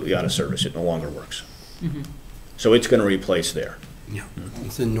was completely out of service, it no longer works. So it's gonna replace there. Yeah,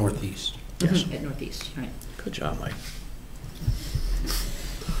 it's in Northeast. Yes. At Northeast, right. Good job, Mike.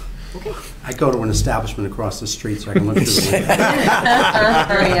 Okay. I go to an establishment across the street so I can look through the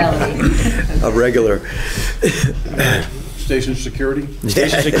window. A regular. Station security?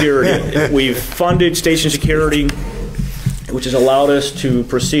 Station security. We've funded station security, which has allowed us to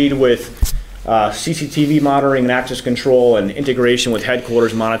proceed with CCTV monitoring and access control and integration with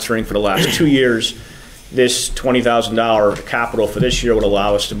headquarters monitoring for the last 2 years. This $20,000 capital for this year would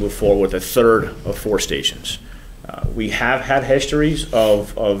allow us to move forward with a third of 4 stations. We have had histories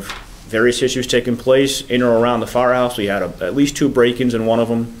of various issues taking place in or around the firehouse. We had at least 2 break-ins in one of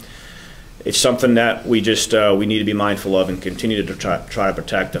them. It's something that we need to be mindful of and continue to try to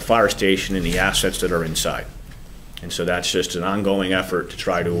protect the fire station and the assets that are inside. And so that's just an ongoing effort to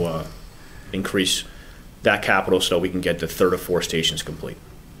try to increase that capital so we can get the third of 4 stations complete.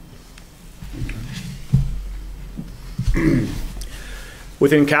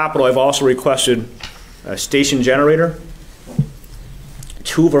 Within capital, I've also requested a station generator.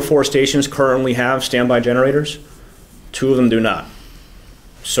 2 of our 4 stations currently have standby generators. 2 of them do not.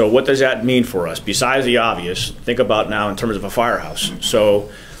 So what does that mean for us? Besides the obvious, think about now in terms of a firehouse. So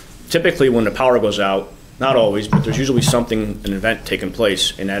typically when the power goes out, not always, but there's usually something, an event taking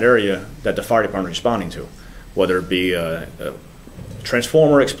place in that area that the fire department is responding to, whether it be a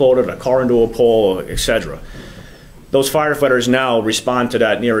transformer exploded, a car into a pole, etc. Those firefighters now respond to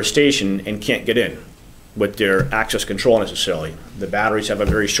that nearest station and can't get in with their access control necessarily. The batteries have a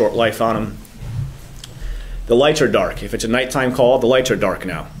very short life on them. The lights are dark. If it's a nighttime call, the lights are dark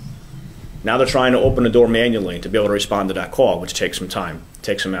now. Now they're trying to open the door manually to be able to respond to that call, which takes some time,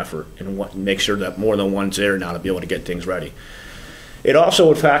 takes some effort, and make sure that more than one's there now to be able to get things ready. It also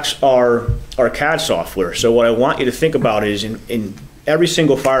affects our CAD software. So what I want you to think about is in every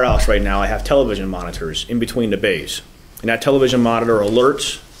single firehouse right now, I have television monitors in between the bays. And that television monitor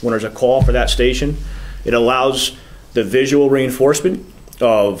alerts when there's a call for that station. It allows the visual reinforcement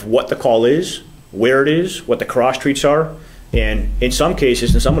of what the call is, where it is, what the cross streets are. And in some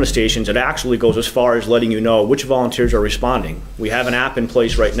cases, in some of the stations, it actually goes as far as letting you know which volunteers are responding. We have an app in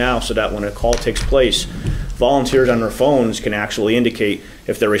place right now so that when a call takes place, volunteers on their phones can actually indicate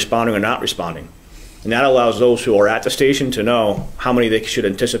if they're responding or not responding. And that allows those who are at the station to know how many they should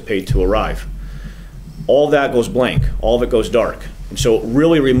anticipate to arrive. All of that goes blank. All of it goes dark. And so it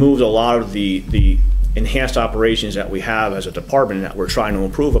really removes a lot of the enhanced operations that we have as a department that we're trying to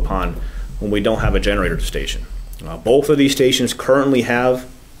improve upon when we don't have a generator at the station. Both of these stations currently have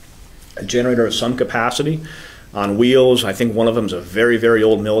a generator of some capacity on wheels. I think one of them is a very, very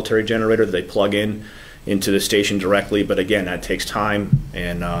old military generator that they plug into the station directly. But again, that takes time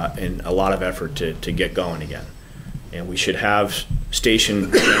and a lot of effort to get going again. And we should have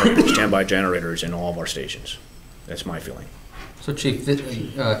standby generators in all of our stations. That's my feeling. So Chief,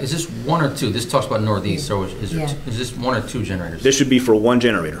 is this 1 or 2? This talks about Northeast, so is this 1 or 2 generators? This should be for 1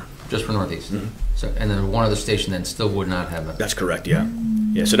 generator. Just for Northeast? So, and then one other station then still would not have it? That's correct, yeah.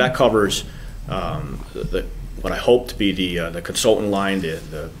 Yeah, so that covers what I hope to be the consultant line,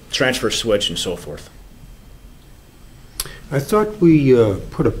 the transfer switch, and so forth. I thought we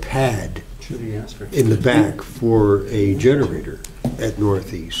put a pad in the back for a generator at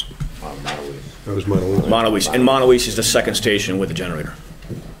Northeast. That was Montaluise. Montaluise. And Montaluise is the second station with the generator.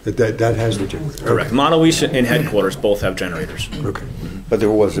 That has the generator? Correct. Okay. Montaluise and headquarters both have generators. Okay. But there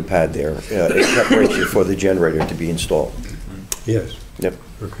was a pad there in preparation for the generator to be installed. Yes. Yep.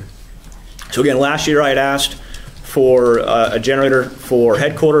 Okay. So again, last year I had asked for a generator for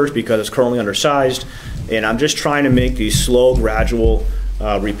headquarters because it's currently undersized, and I'm just trying to make these slow, gradual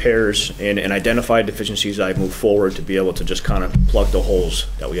repairs and identify deficiencies as I move forward to be able to just kind of plug the holes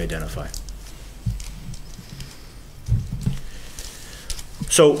that we identify.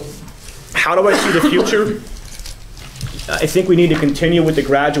 So how do I see the future? I think we need to continue with the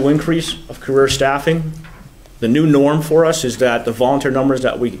gradual increase of career staffing. The new norm for us is that the volunteer numbers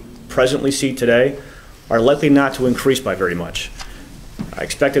that we presently see today are likely not to increase by very much. I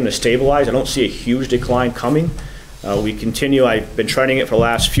expect them to stabilize. I don't see a huge decline coming. We continue, I've been trending it for the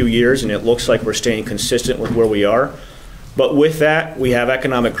last few years, and it looks like we're staying consistent with where we are. But with that, we have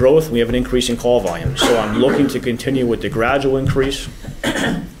economic growth, we have an increase in call volume. So I'm looking to continue with the gradual increase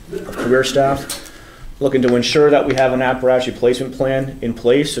of career staff, looking to ensure that we have an apparatus replacement plan in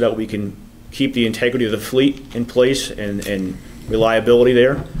place so that we can keep the integrity of the fleet in place and reliability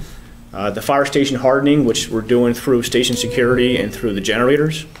there. The fire station hardening, which we're doing through station security and through the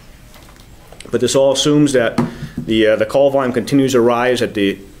generators. But this all assumes that the call volume continues to rise at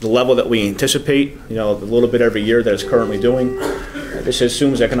the level that we anticipate, a little bit every year that it's currently doing. This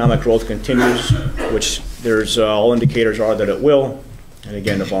assumes economic growth continues, which there's all indicators are that it will. And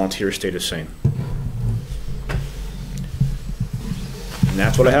again, the volunteers stay the same. And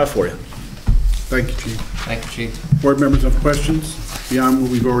that's what I have for you. Thank you, Chief. Thank you, Chief. Board members have questions beyond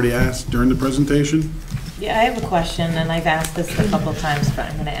what we've already asked during the presentation? Yeah, I have a question, and I've asked this a couple times, but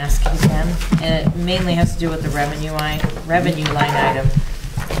I'm going to ask it again. And it mainly has to do with the revenue line item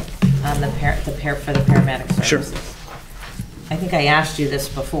on the for the paramedic services. Sure. I think I asked you this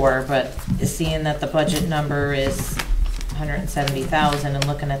before, but seeing that the budget number is $170,000 and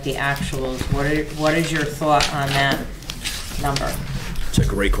looking at the actuals, what is your thought on that number? It's a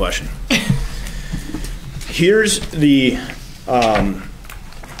great question. Here's the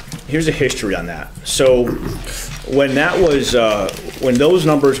here's a history on that. So when that was when those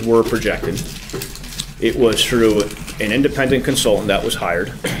numbers were projected, it was through an independent consultant that was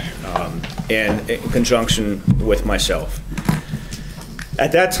hired and in conjunction with myself.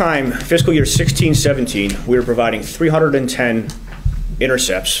 At that time, fiscal year 16-17, we were providing 310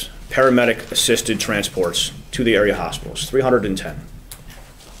 intercepts, paramedic-assisted transports to the area hospitals, 310.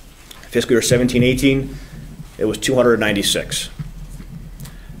 Fiscal year 17-18, it was 296.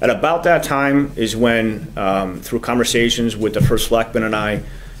 At about that time is when, through conversations with the first selectman and I,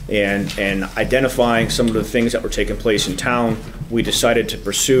 and identifying some of the things that were taking place in town, we decided to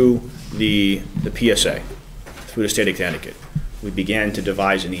pursue the PSA through the state of Connecticut. We began to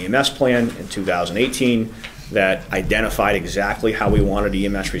devise an EMS plan in 2018 that identified exactly how we wanted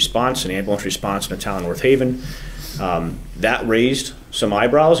EMS response and ambulance response in the town of North Haven. That raised some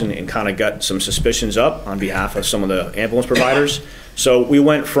eyebrows and kind of got some suspicions up on behalf of some of the ambulance providers. So we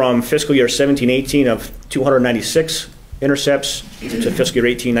went from fiscal year 17-18 of 296 intercepts to fiscal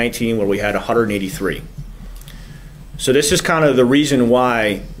year 18-19 where we had 183. So this is kind of the reason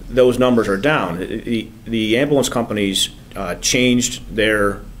why those numbers are down. The ambulance companies changed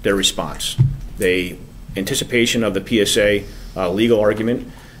their response. They, anticipation of the PSA legal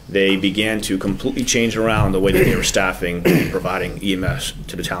argument, they began to completely change around the way that they were staffing and providing EMS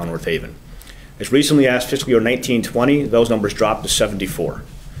to the town of North Haven. As recently as fiscal year 19-20, those numbers dropped to 74.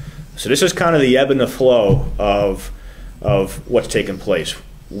 So this is kind of the ebb and the flow of what's taken place.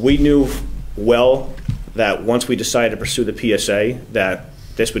 We knew well that once we decided to pursue the PSA that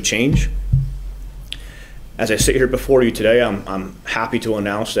this would change. As I sit here before you today, I'm happy to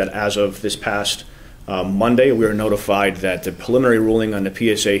announce that as of this past Monday, we were notified that the preliminary ruling on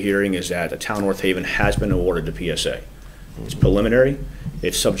the PSA hearing is that the town of North Haven has been awarded the PSA. It's preliminary.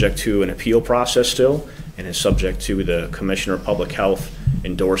 It's subject to an appeal process still, and it's subject to the Commissioner of Public Health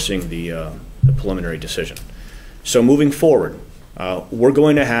endorsing the preliminary decision. So moving forward, we're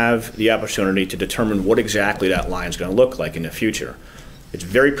going to have the opportunity to determine what exactly that line is going to look like in the future. It's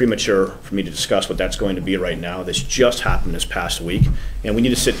very premature for me to discuss what that's going to be right now. This just happened this past week, and we need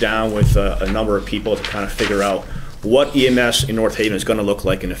to sit down with a number of people to kind of figure out what EMS in North Haven is going to look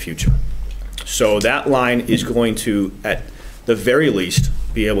like in the future. So that line is going to, at the very least,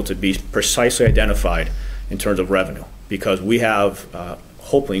 be able to be precisely identified in terms of revenue, because we have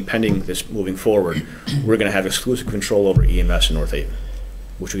hopefully, pending this moving forward, we're going to have exclusive control over EMS in North Haven,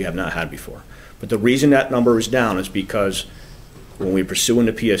 which we have not had before. But the reason that number is down is because when we were pursuing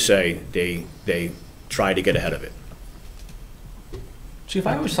the PSA, they tried to get ahead of it. Chief,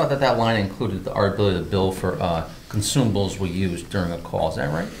 I always thought that line included our ability to bill for consumables we use during a call. Is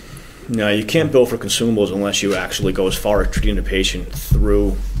that right? No, you can't bill for consumables unless you actually go as far as treating the patient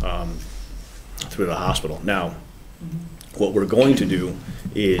through the hospital. Now, what we're going to do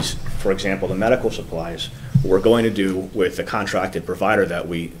is, for example, the medical supplies, what we're going to do with the contracted provider that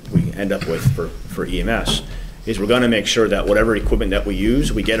we end up with for EMS is we're going to make sure that whatever equipment that we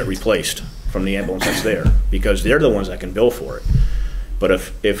use, we get it replaced from the ambulance that's there, because they're the ones that can bill for it. But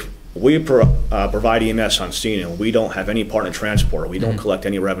if we provide EMS on scene and we don't have any partner transport, we don't collect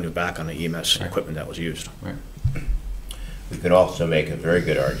any revenue back on the EMS equipment that was used. Right. We could also make a very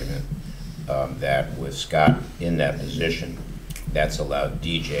good argument that with Scott in that position, that's allowed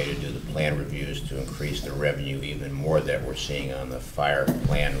DJ to do the plan reviews to increase the revenue even more that we're seeing on the fire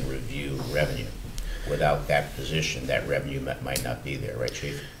plan review revenue. Without that position, that revenue might not be there, right,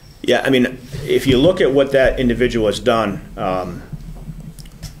 Chief? Yeah, I mean, if you look at what that individual has done,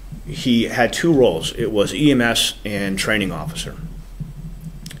 he had two roles. It was EMS and training officer.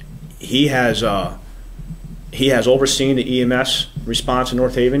 He has overseen the EMS response in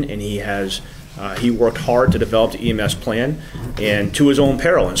North Haven, and he worked hard to develop the EMS plan, and to his own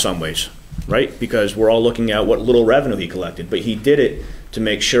peril in some ways, right? Because we're all looking at what little revenue he collected, but he did it to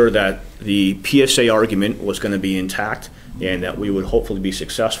make sure that the PSA argument was going to be intact and that we would hopefully be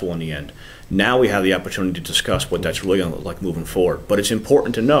successful in the end. Now we have the opportunity to discuss what that's really going to look like moving forward. But it's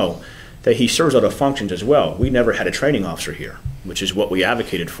important to know that he serves other functions as well. We never had a training officer here, which is what we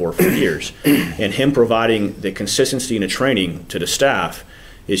advocated for years. And him providing the consistency in the training to the staff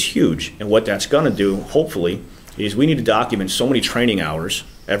is huge. And what that's going to do, hopefully, is we need to document so many training hours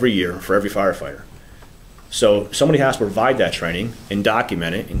every year for every firefighter. So somebody has to provide that training and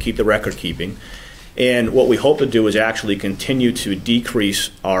document it and keep the record keeping. And what we hope to do is actually continue to decrease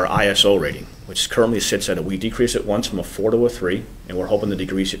our ISO rating, which currently sits at we decrease it once from a 4 to a 3, and we're hoping to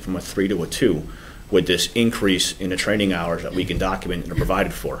decrease it from a 3 to a 2 with this increase in the training hours that we can document and are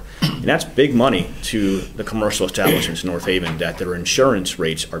provided for. And that's big money to the commercial establishments in North Haven, that their insurance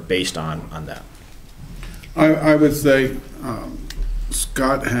rates are based on that. I would say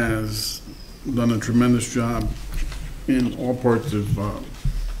Scott has done a tremendous job in all parts of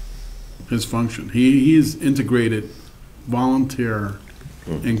his function. He has integrated volunteer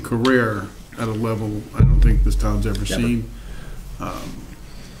and career at a level I don't think this town's ever seen.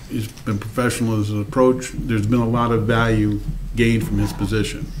 He's been professional in his approach. There's been a lot of value gained from his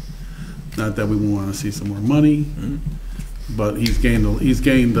position. Not that we want to see some more money, but he's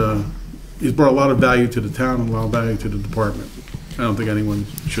brought a lot of value to the town and a lot of value to the department. I don't think anyone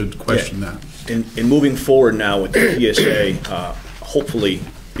should question that. And moving forward now with the PSA, hopefully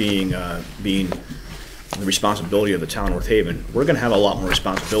being the responsibility of the town of North Haven, we're going to have a lot more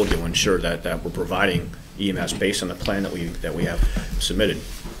responsibility to ensure that we're providing EMS based on the plan that we have submitted.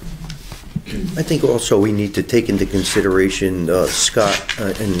 I think also we need to take into consideration, Scott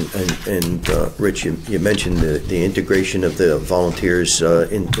and Rich, you mentioned the integration of the volunteers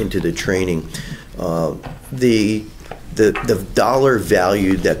into the training. The dollar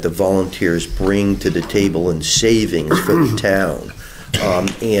value that the volunteers bring to the table in savings for the town,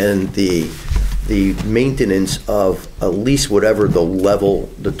 and the maintenance of at least whatever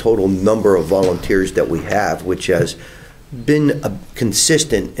the total number of volunteers that we have, which has been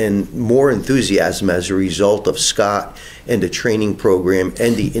consistent and more enthusiasm as a result of Scott and the training program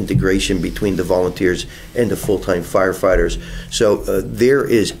and the integration between the volunteers and the full-time firefighters. So there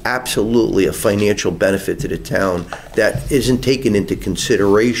is absolutely a financial benefit to the town that isn't taken into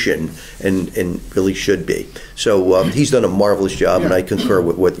consideration and really should be. So he's done a marvelous job, and I concur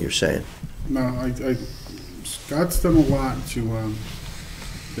with what you're saying. No, Scott's done a lot to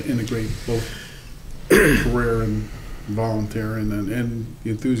integrate both career and volunteer, and the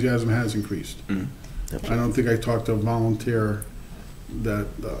enthusiasm has increased. I don't think I talked to a volunteer that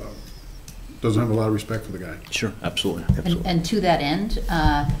doesn't have a lot of respect for the guy. Sure, absolutely. And to that end,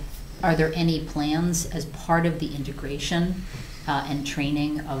 are there any plans as part of the integration and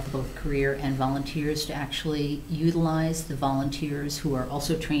training of both career and volunteers to actually utilize the volunteers who are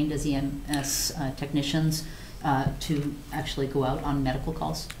also trained as EMS technicians to actually go out on medical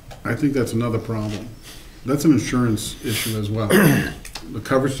calls? I think that's another problem. That's an insurance issue as well. The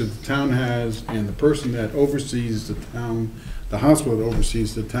coverage that the town has, and the person that oversees the town, the hospital that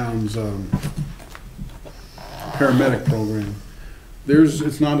oversees the town's paramedic program,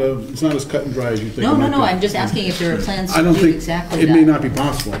 it's not as cut and dry as you think. No, it no, might no, be. I'm just asking if there are plans I to don't do think, exactly it that. may not be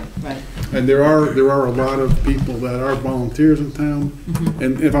possible. Right. And there are a lot of people that are volunteers in town.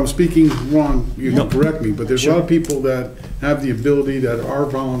 And if I'm speaking wrong, you can correct me, but there's a lot of people that have the ability that are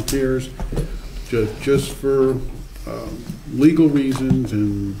volunteers just for legal reasons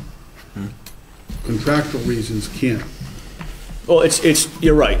and contractual reasons can't. Well,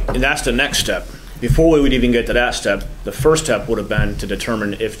 you're right, and that's the next step. Before we would even get to that step, the first step would have been to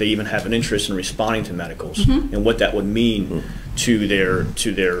determine if they even have an interest in responding to medicals and what that would mean to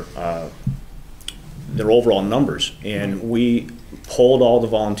their overall numbers. And we polled all the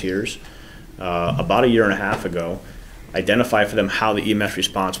volunteers about a year and a half ago, identified for them how the EMS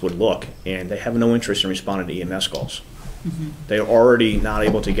response would look, and they have no interest in responding to EMS calls. They're already not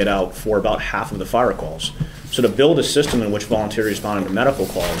able to get out for about half of the fire calls. So to build a system in which volunteers responding to medical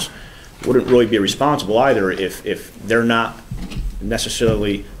calls wouldn't really be responsible either if they're not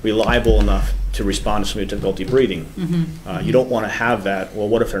necessarily reliable enough to respond to somebody with difficulty breathing. You don't want to have that, well,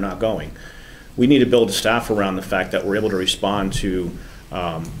 what if they're not going? We need to build a staff around the fact that we're able to respond to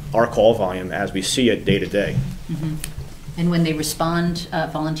our call volume as we see it day to day. And when they respond,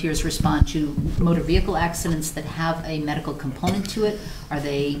 volunteers respond to motor vehicle accidents that have a medical component to it, are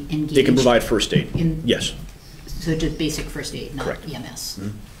they engaged? They can provide first aid, yes. So just basic first aid, not Correct. EMS?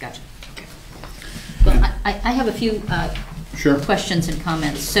 Gotcha. Okay. Well, I have a few questions and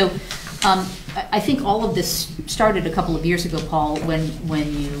comments. So I think all of this started a couple of years ago, Paul,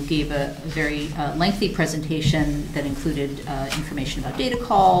 when you gave a very lengthy presentation that included information about data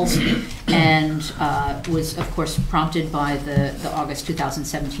calls and was, of course, prompted by the August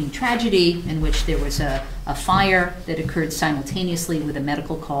 2017 tragedy in which there was a fire that occurred simultaneously with a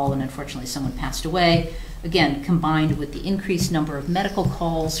medical call, and unfortunately someone passed away. Again, combined with the increased number of medical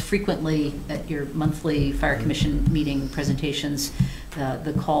calls frequently at your monthly Fire Commission meeting presentations,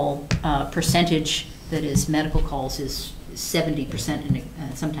 the call percentage that is medical calls is 70%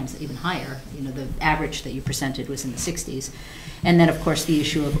 and sometimes even higher. You know, the average that you presented was in the 60s. And then, of course, the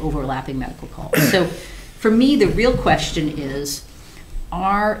issue of overlapping medical calls. So for me, the real question is,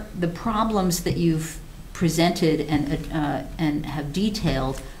 are the problems that you've presented and have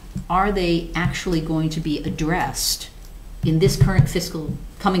detailed, are they actually going to be addressed in this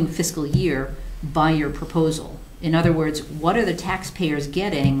coming fiscal year by your proposal? In other words, what are the taxpayers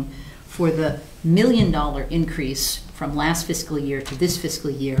getting for the $1 million increase from last fiscal year to this fiscal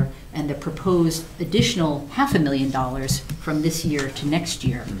year, and the proposed additional $500,000 from this year to next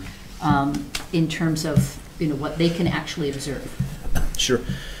year, in terms of what they can actually observe? Sure.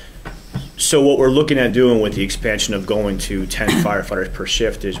 So what we're looking at doing with the expansion of going to 10 firefighters per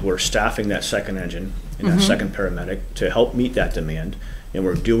shift is we're staffing that second engine and that second paramedic to help meet that demand. And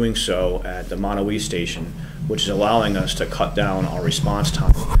we're doing so at the Monowee station, which is allowing us to cut down our response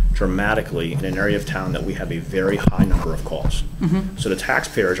time dramatically in an area of town that we have a very high number of calls. So the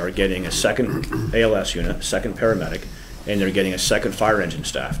taxpayers are getting a second ALS unit, a second paramedic, and they're getting a second fire engine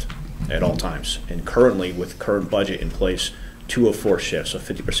staffed at all times. And currently, with current budget in place, 2 of 4 shifts, so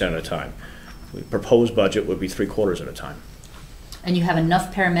 50% at a time. The proposed budget would be 3/4 at a time. And you have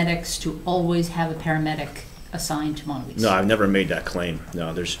enough paramedics to always have a paramedic assigned to Monowee? No, I've never made that claim.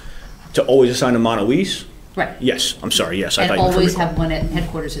 No, there's to always assign to Monowee. Right. Yes, I'm sorry. Yes, I and thought you always were have one at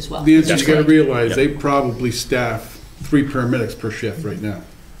headquarters as well. The answer you got to Right. realize, they probably staff 3 paramedics per shift right now.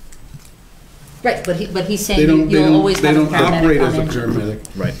 Right, but he's saying They don't, you'll always have a they don't operate paramedic as on a engine. paramedic.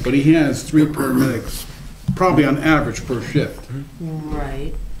 Right. But he has 3 paramedics, probably on average per shift.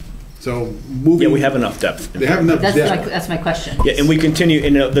 Right. So moving. Yeah, we have enough depth. They have enough depth. That's my question. Yeah, and we continue,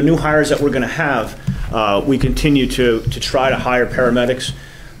 in the new hires that we're going to have, we continue to try to hire paramedics.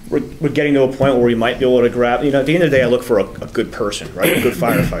 We're getting to a point where we might be able to grab, at the end of the day, I look for a good person, right, a good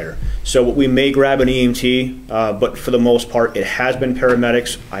firefighter. So we may grab an EMT, but for the most part, it has been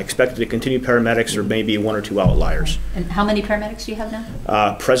paramedics. I expect it to continue paramedics. There may be 1 or 2 outliers. And how many paramedics do you have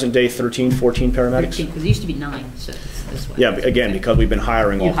now? Present day, 13, 14 paramedics. 13, because it used to be 9, so that's why. Yeah, but again, because we've been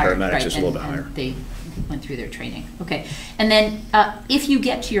hiring all Hired, paramedics, right, it's a little bit and higher. They went through their training. Okay. And then if you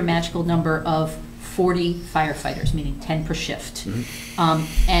get to your magical number of 40 firefighters, meaning 10 per shift,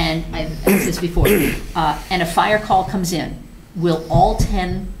 and I've asked this before, and a fire call comes in, will all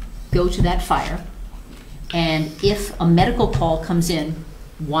 10 go to that fire? And if a medical call comes in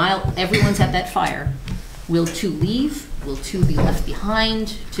while everyone's at that fire, will 2 leave? Will 2 be left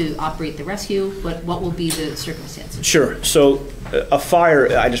behind to operate the rescue? What will be the circumstances? Sure. So a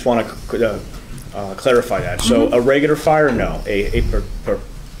fire, I just want to clarify that. So a regular fire, no. A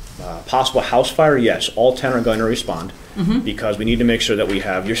possible house fire, yes. All 10 are going to respond. because we need to make sure that we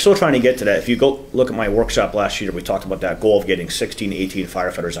have, you're still trying to get to that. If you go look at my workshop last year, we talked about that goal of getting 16 to 18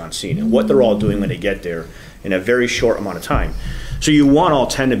 firefighters on scene and what they're all doing when they get there in a very short amount of time. So you want all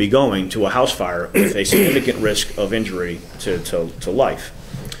 10 to be going to a house fire with a significant risk of injury to life.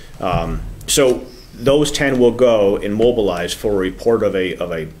 So those 10 will go and mobilize for a report of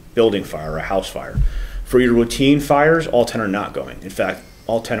a building fire or a house fire. For your routine fires, all 10 are not going. In fact,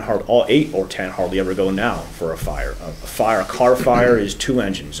 all 8 or 10 hardly ever go now for a fire. A car fire is 2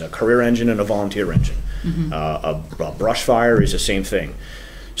 engines, a career engine and a volunteer engine. A brush fire is the same thing.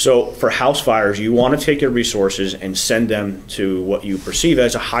 So for house fires, you want to take your resources and send them to what you perceive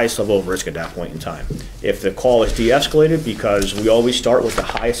as the highest level of risk at that point in time. If the call is de-escalated, because we always start with the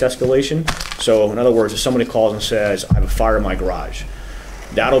highest escalation. So in other words, if somebody calls and says, I have a fire in my garage,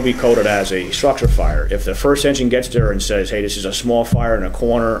 that'll be coded as a structure fire. If the first engine gets there and says, hey, this is a small fire in a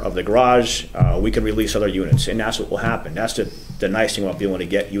corner of the garage, we can release other units, and that's what will happen. That's the nice thing about being able to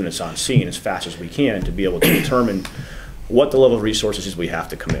get units on scene as fast as we can to be able to determine what the level of resources is we have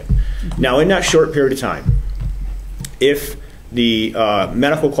to commit. Now, in that short period of time, if the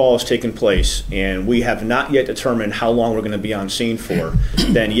medical call has taken place and we have not yet determined how long we're going to be on scene for,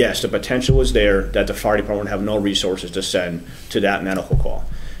 then yes, the potential is there that the fire department would have no resources to send to that medical call.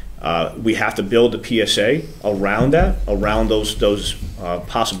 We have to build the PSA around that, around those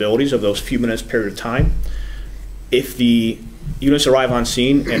possibilities of those few minutes period of time. If the units arrive on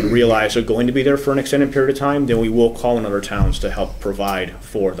scene and realize they're going to be there for an extended period of time, then we will call in other towns to help provide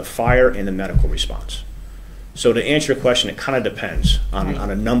for the fire and the medical response. So to answer your question, it kind of depends on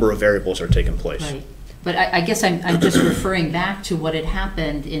a number of variables that are taking place. Right. But I guess I'm just referring back to what had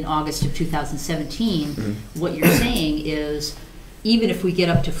happened in August of 2017. What you're saying is, even if we get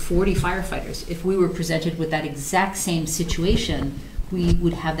up to 40 firefighters, if we were presented with that exact same situation, we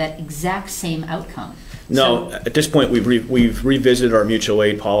would have that exact same outcome. No, So, at this point, we've revisited our mutual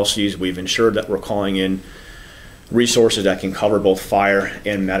aid policies. We've ensured that we're calling in resources that can cover both fire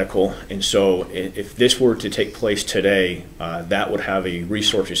and medical. And so if this were to take place today, that would have a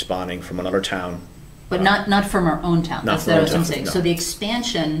resource responding from another town. but not from our own town. Not That's from our what I'm town, saying. no. So the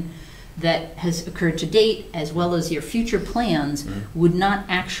expansion that has occurred to date, as well as your future plans, would not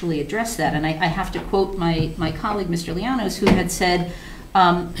actually address that. And I have to quote my colleague, Mr. Lianos, who had said,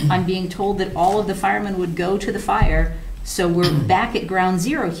 I'm being told that all of the firemen would go to the fire, so we're back at ground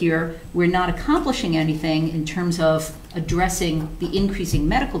zero here. We're not accomplishing anything in terms of addressing the increasing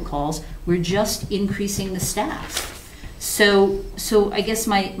medical calls. We're just increasing the staff. So I guess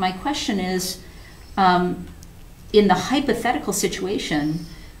my question is, in the hypothetical situation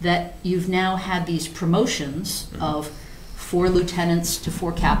that you've now had these promotions of 4 lieutenants to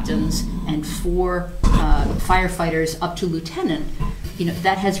 4 captains and 4 firefighters up to lieutenant, you know,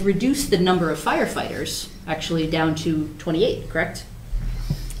 that has reduced the number of firefighters actually down to 28, correct?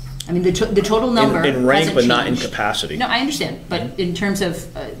 I mean, the total number In rank, hasn't but not in changed. capacity. No, I understand, but in terms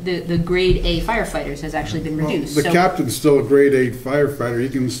of the grade A firefighters has actually been reduced. The So- captain's still a grade 8 firefighter. He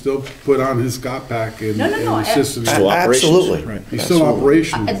can still put on his Scott pack and, No, and assist in Still operations. Absolutely. Right. He's still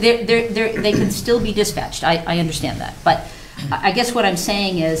operational. They can still be dispatched. I understand that. But I guess what I'm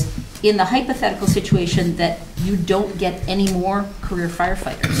saying is, in the hypothetical situation that you don't get any more career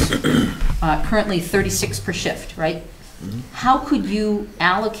firefighters, currently 36 per shift, right? How could you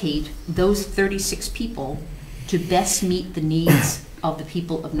allocate those 36 people to best meet the needs of the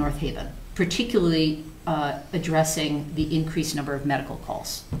people of North Haven, particularly addressing the increased number of medical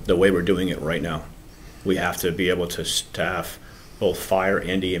calls? The way we're doing it right now, we have to be able to staff both fire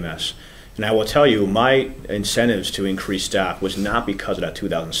and EMS. And I will tell you, my incentives to increase staff was not because of that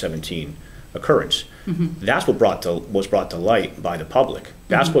 2017 occurrence. That's what was brought to light by the public.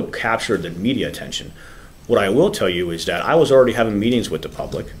 That's what captured the media attention. What I will tell you is that I was already having meetings with the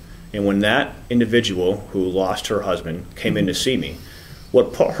public, and when that individual who lost her husband came in to see me,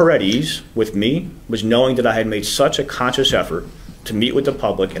 what put her at ease with me was knowing that I had made such a conscious effort to meet with the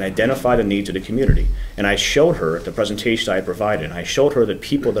public and identify the needs of the community. And I showed her the presentation I had provided, and I showed her the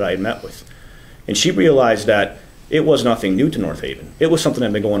people that I had met with. And she realized that it was nothing new to North Haven. It was something that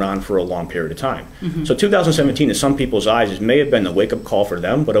had been going on for a long period of time. So 2017, in some people's eyes, it may have been the wake-up call for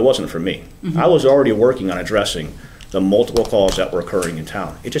them, but it wasn't for me. I was already working on addressing the multiple calls that were occurring in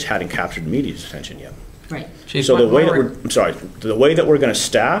town. It just hadn't captured the media's attention yet. Right. Chief, So the way that we're- the way that we're going to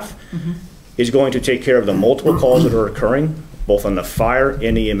staff is going to take care of the multiple calls that are occurring, both on the fire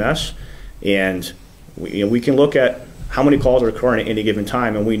and EMS, and we can look at how many calls are occurring at any given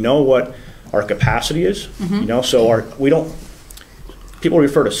time, and we know what our capacity is. You know, so people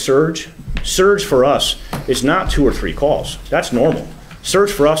refer to surge. Surge for us is not 2 or 3 calls. That's normal.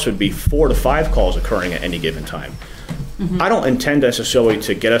 Surge for us would be 4 to 5 calls occurring at any given time. I don't intend necessarily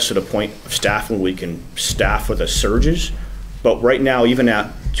to get us to the point of staffing where we can staff for the surges, but right now, even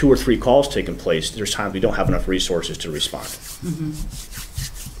at 2 or 3 calls taking place, there's times we don't have enough resources to respond.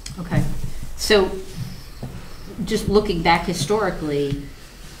 Okay. So just looking back historically,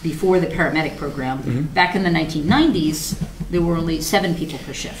 before the paramedic program, back in the 1990s, there were only 7 people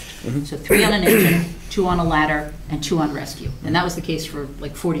per shift. So 3 on an engine, 2 on a ladder, and 2 on rescue. And that was the case for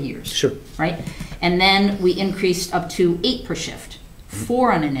like 40 years. Sure. Right? And then we increased up to 8 per shift,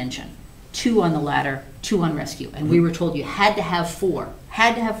 4 on an engine, 2 on the ladder, 2 on rescue. And we were told you had to have 4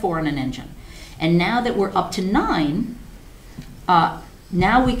 on an engine. And now that we're up to 9,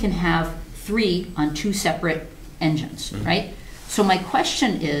 now we can have 3 on 2 separate engines, right? So my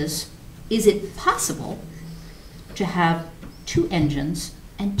question is it possible to have 2 engines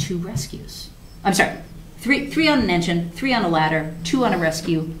and 2 rescues? I'm sorry, 3 on an engine, 3 on a ladder, 2 on a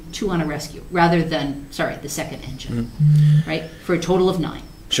rescue, 2 on a rescue, rather than, sorry, the second engine, right? For a total of 9.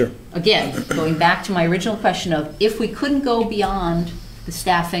 Sure. Again, going back to my original question of if we couldn't go beyond the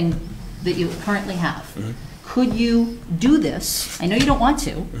staffing that you currently have, could you do this? I know you don't want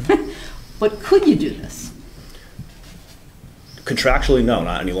to, but could you do this? Contractually, no,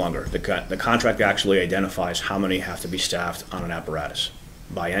 not any longer. The contract actually identifies how many have to be staffed on an apparatus,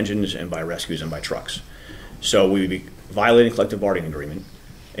 by engines and by rescues and by trucks. So we would be violating collective bargaining agreement.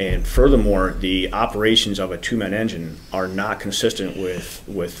 And furthermore, the operations of a 2-man engine are not consistent with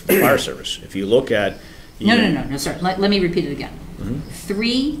the fire service. If you look at... No, sorry. Let me repeat it again.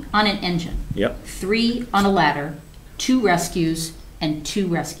 3 on an engine. Yep. 3 on a ladder, 2 rescues, and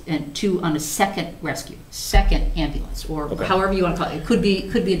 2 on a second rescue, second ambulance, or however you want to call it. It could be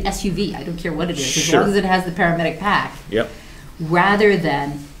an SUV. I don't care what it is, as long as it has the paramedic pack. Yep. Rather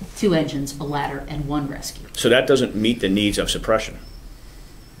than 2 engines, a ladder, and 1 rescue. So that doesn't meet the needs of suppression.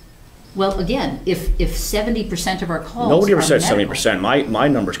 Well, again, if 70% of our calls Nobody ever are said medical, 70%. My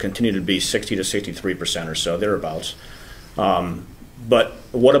numbers continue to be 60 to 63% or so, thereabouts. But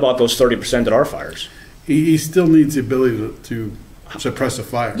what about those 30% that are fires? He still needs the ability to suppress a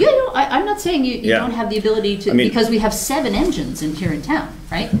fire. Yeah, no, I'm not saying you don't have the ability to, because we have 7 engines here in town,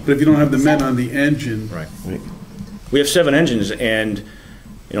 right? But if you don't have the men on the engine. Right. We have 7 engines, and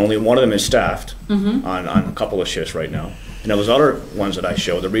only one of them is staffed on a couple of shifts right now. And those other ones that I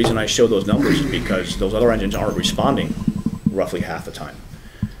show, the reason I show those numbers is because those other engines aren't responding roughly half the time.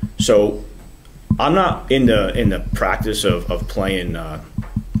 So I'm not in the practice of playing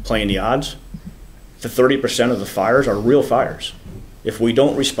the odds. The 30% of the fires are real fires. If we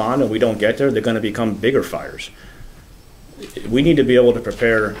don't respond and we don't get there, they're going to become bigger fires. We need to be able to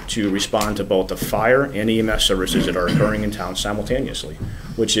prepare to respond to both the fire and EMS services that are occurring in town simultaneously,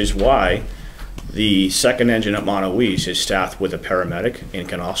 which is why the second engine at Monteluise is staffed with a paramedic and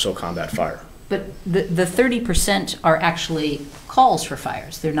can also combat fire. But the 30% are actually calls for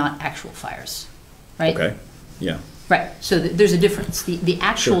fires. They're not actual fires, right? Okay, yeah. Right, so there's a difference. The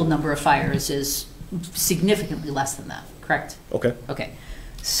actual number of fires is significantly less than that, correct? Okay. Okay.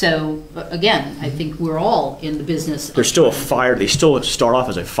 So, again, I think we're all in the business of... There's still a fire, they still start off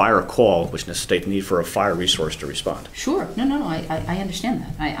as a fire call, which necessitates the need for a fire resource to respond. Sure, no, I understand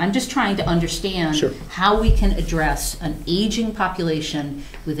that. I'm just trying to understand Sure. how we can address an aging population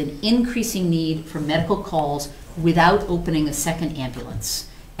with an increasing need for medical calls without opening a second ambulance.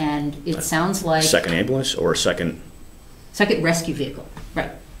 And it sounds like... Second ambulance or a second... Second rescue vehicle,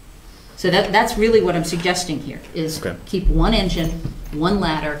 right. So that's really what I'm suggesting here, is keep 1 engine, 1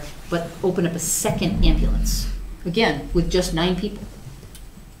 ladder, but open up a second ambulance. Again, with just 9 people.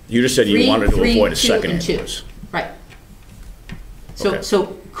 You just said you wanted to avoid a second ambulance. Right.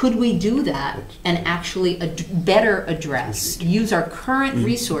 So could we do that and actually better address, use our current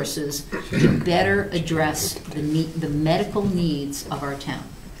resources to better address the medical needs of our town?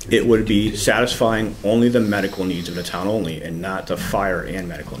 It would be satisfying only the medical needs of the town only and not the fire and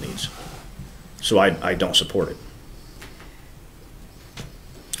medical needs. So I don't support it.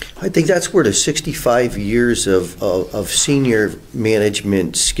 I think that's where the 65 years of senior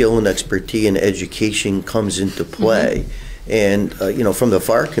management skill and expertise and education comes into play. And, from the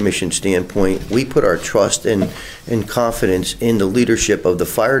Fire Commission standpoint, we put our trust and confidence in the leadership of the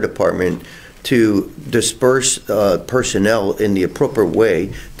fire department to disperse personnel in the appropriate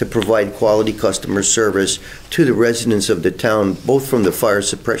way to provide quality customer service to the residents of the town, both from the fire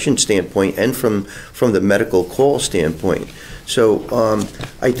suppression standpoint and from the medical call standpoint. So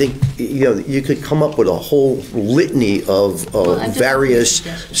I think you could come up with a whole litany of various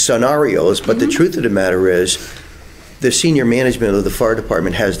scenarios, but the truth of the matter is the senior management of the fire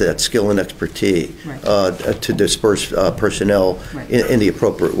department has that skill and expertise to disperse personnel in the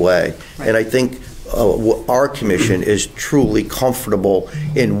appropriate way. And I think our commission is truly comfortable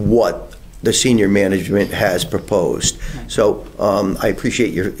in what the senior management has proposed. So I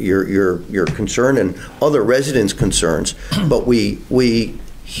appreciate your concern and other residents' concerns, but we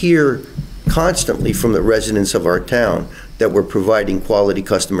hear constantly from the residents of our town that we're providing quality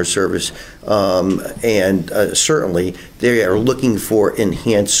customer service, and certainly they are looking for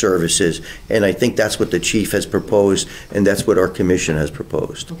enhanced services, and I think that's what the chief has proposed, and that's what our commission has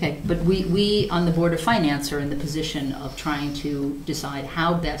proposed. Okay, but we on the Board of Finance are in the position of trying to decide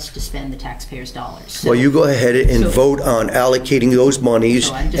how best to spend the taxpayers' dollars. So, Well, you go ahead and so- vote on allocating those monies,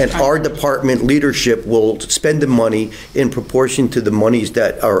 So I'm just and trying our to- department leadership will spend the money in proportion to the monies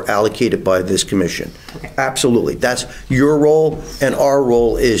that are allocated by this commission. Okay. Absolutely. That's your role, and our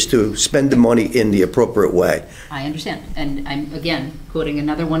role is to spend the money in the appropriate way. I understand. And I'm, again, quoting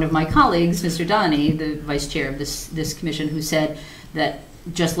another one of my colleagues, Mr. Donnie, the vice chair of this commission, who said that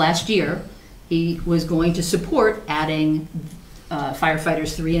just last year, he was going to support adding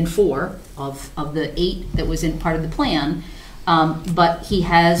firefighters 3 and 4 of the 8 that was in part of the plan. But he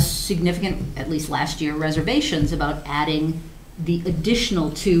has significant, at least last year, reservations about adding the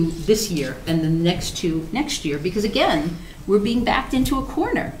additional 2 this year and the next 2 next year, because again, we're being backed into a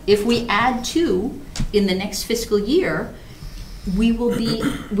corner. If we add 2 in the next fiscal year, we will be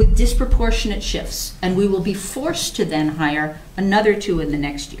with disproportionate shifts, and we will be forced to then hire another 2 in the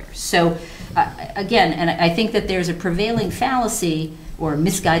next year. So again, and I think that there's a prevailing fallacy or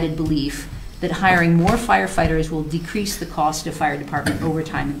misguided belief that hiring more firefighters will decrease the cost of fire department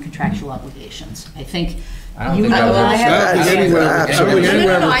overtime and contractual obligations. I think I don't think that was I don't think anyone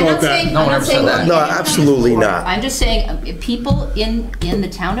ever thought that. No one ever said that. No, absolutely not. I'm just saying, people in the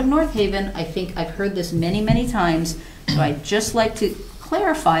town of North Haven, I think I've heard this many, many times, so I'd just like to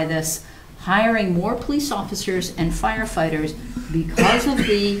clarify this. Hiring more police officers and firefighters because of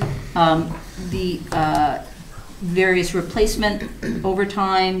the various replacement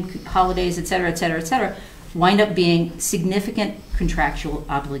overtime, holidays, et cetera, wind up being significant contractual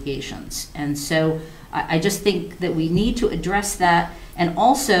obligations. And so I just think that we need to address that, and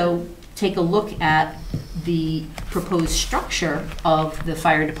also take a look at the proposed structure of the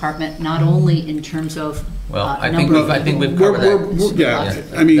fire department, not only in terms of Well, I think number we've covered that. Yeah,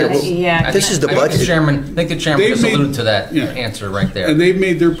 I mean, Yeah. This is the I think budget. I think the chairman They've just made- alluded to that yeah. answer right there. and they've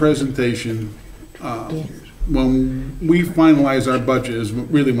made their presentation. When we finalize our budget is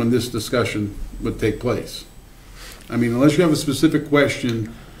really when this discussion would take place. I mean, unless you have a specific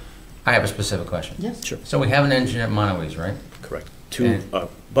question. I have a specific question. Yes. Sure. So we have an engine at Monowese, right? Correct. And-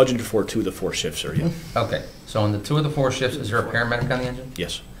 Budgeted for 2 of the 4 shifts, sir, yeah. Okay, so on the 2 of the 4 shifts, is there a paramedic on the engine?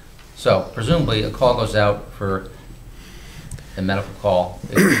 Yes. So presumably, a call goes out for a medical call,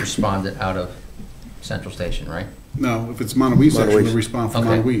 it's responded out of Central Station, right? No, if it's Monowese section, we Monowese. respond for Okay.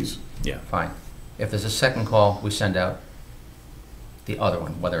 Monowese. Yeah. Fine. If there's a second call, we send out the other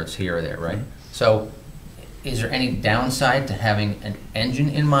one, whether it's here or there, right? So is there any downside to having an engine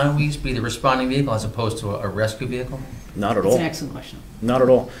in Monowese be the responding vehicle as opposed to a rescue vehicle? Not at That's all. an excellent question. Not at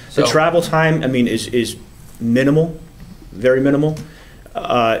all. The So- travel time, I mean, is minimal, very minimal.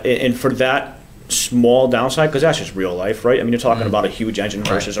 And for that small downside, because that's just real life, right? I mean, you're talking about a huge engine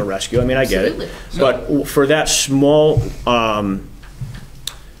versus a rescue. I mean, I get Absolutely. it. But for that small amount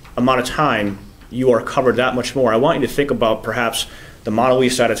of time, you are covered that much more. I want you to think about perhaps the Model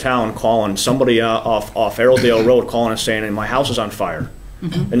East side of town calling somebody off Arrowdale Road, calling and saying, my house is on fire.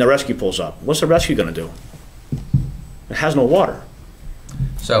 And the rescue pulls up. What's the rescue going to do? It has no water.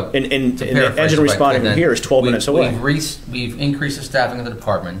 So, And to the paraphrase, engine if I responding could, from then, here is 12 minutes away. We've increased the staffing of the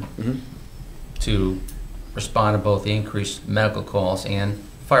department to respond to both the increased medical calls and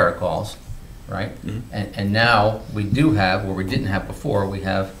fire calls, right? And now we do have, where we didn't have before, we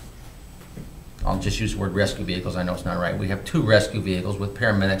have, I'll just use the word rescue vehicles, I know it's not right. We have 2 rescue vehicles with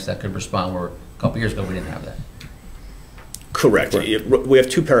paramedics that could respond, where a couple years ago we didn't have that. Correct. We have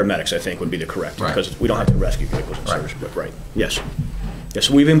 2 paramedics, I think, would be the correct, Right. because we don't have the rescue vehicles in Right. service. But right, yes. Yes,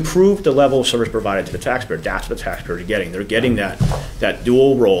 we've improved the level of service provided to the taxpayer. That's what the taxpayers are getting. They're getting that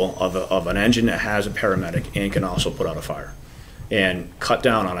dual role of an engine that has a paramedic and can also put out a fire, and cut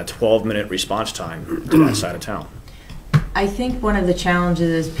down on a 12-minute response time to that side of town. I think one of the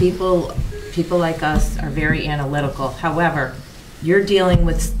challenges is people like us are very analytical. However, you're dealing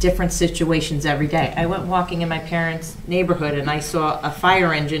with different situations every day. I went walking in my parents' neighborhood and I saw a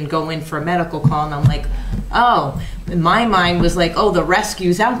fire engine go in for a medical call, and I'm like, oh, in my mind was like, oh, the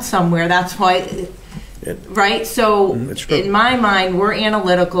rescue's out somewhere, that's why, right? So That's true. in my mind, we're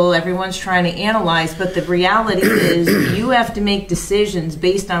analytical, everyone's trying to analyze, but the reality is you have to make decisions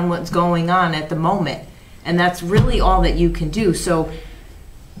based on what's going on at the moment. And that's really all that you can do. So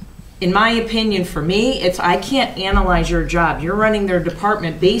in my opinion, for me, I can't analyze your job. You're running their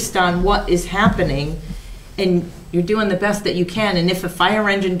department based on what is happening, and you're doing the best that you can. And if a fire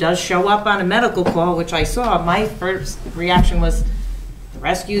engine does show up on a medical call, which I saw, my first reaction was, the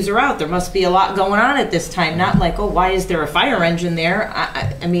rescues are out. There must be a lot going on at this time. Not like, oh, why is there a fire engine there?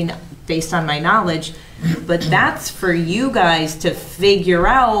 I mean, based on my knowledge. But that's for you guys to figure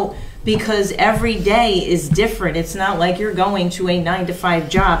out, because every day is different. It's not like you're going to a 9-to-5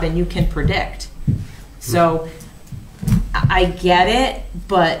 job and you can predict. So I get it,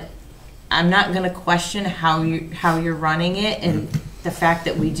 but I'm not going to question how you're running it, and the fact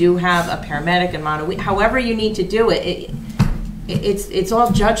that we do have a paramedic and however you need to do it. It's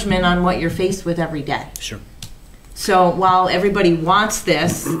all judgment on what you're faced with every day. Sure. So while everybody wants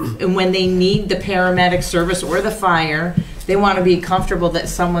this, and when they need the paramedic service or the fire, they want to be comfortable that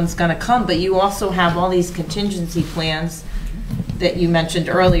someone's going to come, but you also have all these contingency plans that you mentioned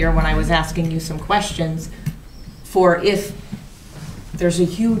earlier when I was asking you some questions for if there's a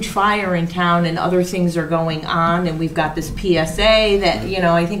huge fire in town and other things are going on, and we've got this PSA that, you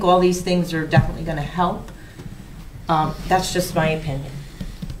know, I think all these things are definitely going to help. That's just my opinion.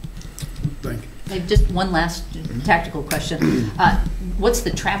 Thank you. Just one last tactical question. What's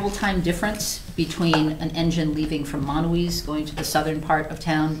the travel time difference between an engine leaving from Monowese going to the southern part of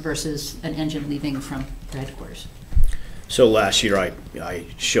town versus an engine leaving from the headquarters? So last year I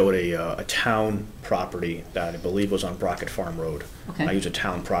showed a town property that I believe was on Brockett Farm Road. Okay. I use a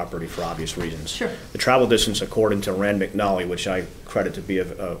town property for obvious reasons. Sure. The travel distance, according to Rand McNally, which I credit to be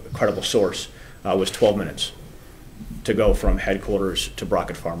a credible source, was 12 minutes to go from headquarters to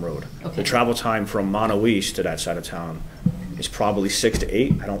Brockett Farm Road. Okay. The travel time from Mono East to that side of town is probably 6 to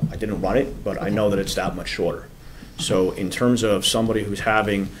 8. I didn't run it, but I know that it's that much shorter. So in terms of somebody who's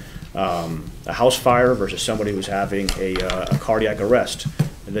having a house fire versus somebody who's having a cardiac arrest,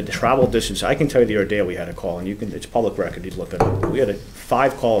 the travel distance, I can tell you the other day we had a call, and it's public record, you can look it up. We had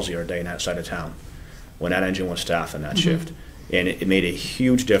 5 calls the other day in that side of town when that engine was staffed in that shift. And it made a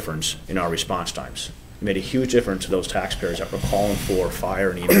huge difference in our response times. It made a huge difference to those taxpayers that were calling for fire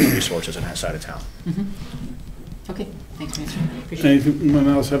and EMS resources in that side of town. Okay, thanks, Mr. Appreciate it. Anyone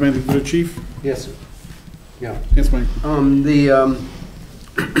else have anything for the chief? Yes, sir. Yeah. Yes, Mike.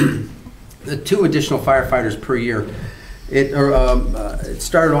 The 2 additional firefighters per year, it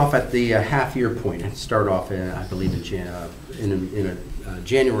started off at the half-year point. It started off, I believe, in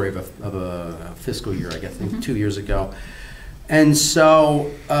January of a fiscal year, I guess, 2 years ago. And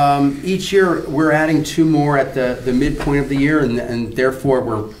so each year we're adding 2 more at the midpoint of the year, and therefore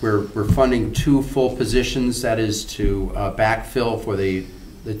we're funding 2 full positions. That is to backfill for the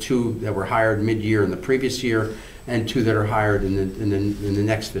 2 that were hired mid-year in the previous year, and 2 that are hired in the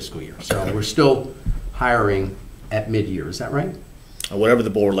next fiscal year. So we're still hiring at mid-year. Is that right? Whatever the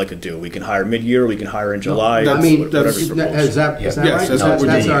board would like to do. We can hire mid-year, we can hire in July. No, I mean, whatever's proposed. is that Yes, right? that's what we're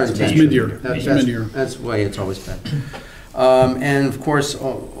That's doing. our It's intention. mid-year. It's mid-year. That's the way it's always been. And of course,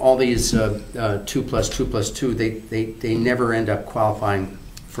 all these 2+2+2, they never end up qualifying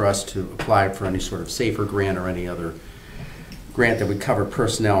for us to apply for any sort of SAFER grant or any other grant that would cover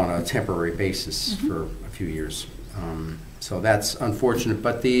personnel on a temporary basis for a few years. So that's unfortunate.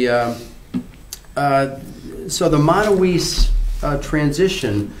 But so the Monowese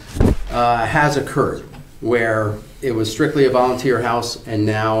transition has occurred, where it was strictly a volunteer house, and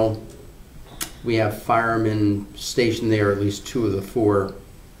now we have firemen stationed there, at least 2 of the 4.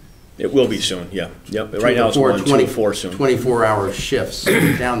 It will be soon, yeah. Yep. Right now it's 1, 2, 4 soon. 24-hour shifts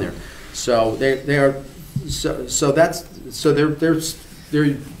down there. So they're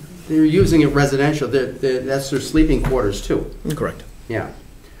using it residential. That's their sleeping quarters too. Correct. Yeah,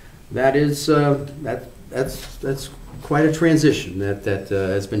 that is that's quite a transition that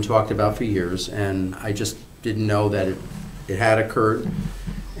has been talked about for years, and I just didn't know that it had occurred.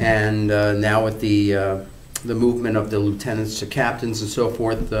 And now with the movement of the lieutenants to captains and so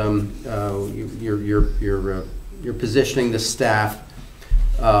forth, you're positioning the staff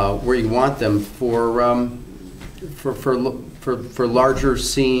where you want them for larger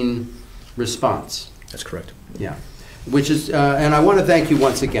scene response. That's correct. Yeah, which is, and I want to thank you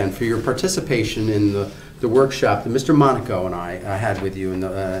once again for your participation in the workshop that Mr. Monaco and I had with you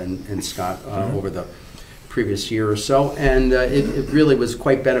and Scott over the previous year or so, and it really was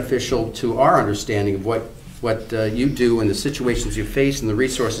quite beneficial to our understanding of what you do and the situations you face and the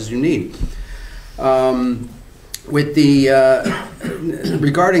resources you need. With the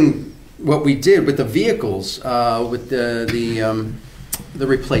regarding what we did with the vehicles, with the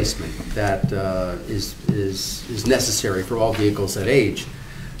replacement that is necessary for all vehicles that age.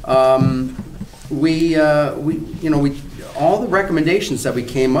 all the recommendations that we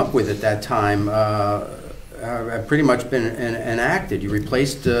came up with at that time have pretty much been enacted. You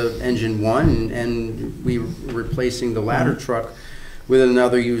replaced engine 1, and we were replacing the ladder truck with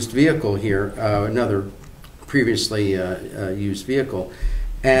another used vehicle here, another previously used vehicle,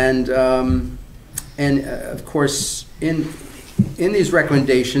 and of course in these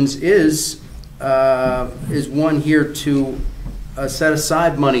recommendations is one here to set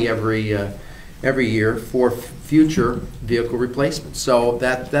aside money every year for future vehicle replacement. So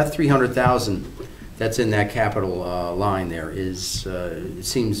that 300,000 that's in that capital line there is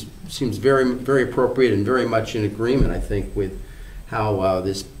seems very appropriate and very much in agreement, I think, with how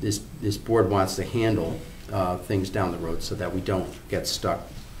this board wants to handle things down the road so that we don't get stuck.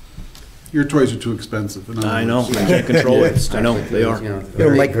 Your toys are too expensive. I know. I can't control it. I know they are.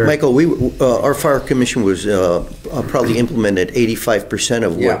 Michael, our fire commission was probably implemented 85%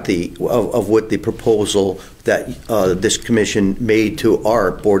 of what the proposal that this commission made to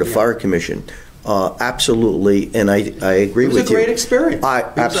our Board of Fire Commission. Absolutely, and I agree with you. It was a great experience.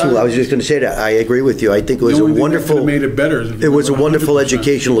 Absolutely. I was just going to say that. I agree with you. I think it was a wonderful. That made it better. It was a wonderful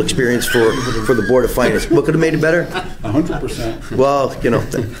educational experience for the Board of Finance. What could have made it better? 100%. Well,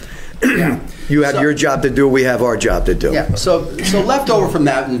 you have your job to do. We have our job to do. Yeah. So left over from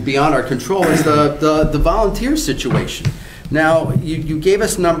that and beyond our control is the volunteer situation. Now, you gave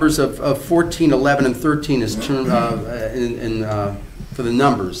us numbers of 14, 11, and 13 as term for the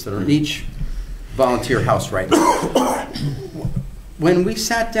numbers that are in each volunteer house right now. When we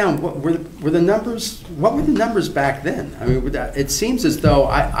sat down, what were the numbers? What were the numbers back then? I mean, it seems as though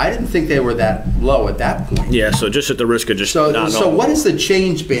I didn't think they were that low at that point. Yeah. So just at the risk of just not knowing. So what has the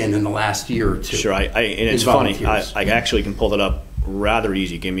change been in the last year or two? Sure. And it's funny. I actually can pull it up rather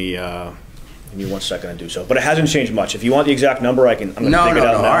easy. Give me 1 second to do so. But it hasn't changed much. If you want the exact number, I'm going to dig it out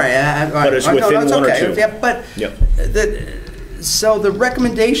now. All right. But it's within one or two. Yeah, but so the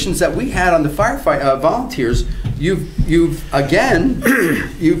recommendations that we had on the firefight volunteers, you've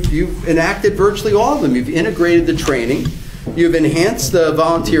enacted virtually all of them. You've integrated the training, you've enhanced the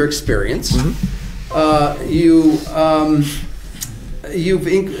volunteer experience. We've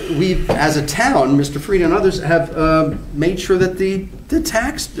as a town, Mr. Fried and others have made sure that the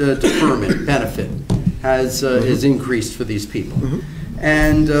tax deferment benefit is increased for these people.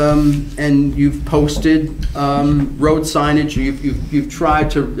 And you've posted road signage. You've tried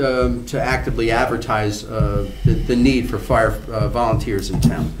to actively advertise the need for fire volunteers in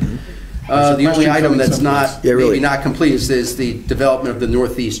town. The only item that's not maybe not complete is the development of the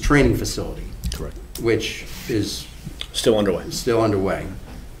Northeast Training Facility. Correct. Which is still underway.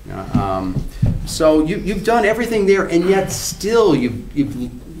 So you've done everything there, and yet still you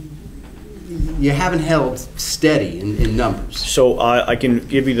haven't held steady in numbers. So I can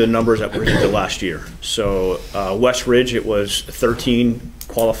give you the numbers that were the last year. So West Ridge, it was 13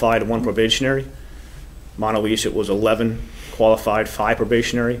 qualified, 1 probationary. Montelise, it was 11 qualified, 5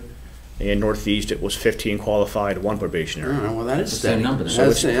 probationary. And Northeast, it was 15 qualified, 1 probationary. All right, well, that is steady. Same number. So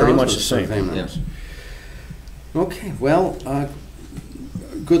it's pretty much the same. Yes. Okay, well,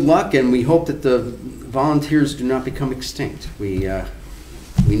 good luck, and we hope that the volunteers do not become extinct. We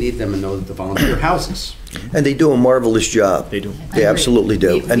need them in the volunteer houses. And they do a marvelous job. They do. They absolutely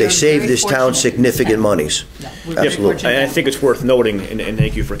do. And they save this town significant monies. Absolutely. And I think it's worth noting, and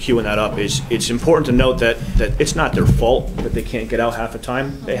thank you for queuing that up, is it's important to note that it's not their fault that they can't get out half the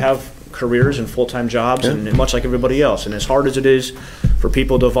time. They have careers and full-time jobs, and much like everybody else. And as hard as it is for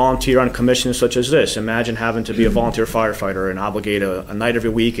people to volunteer on commissions such as this, imagine having to be a volunteer firefighter and obligate a night every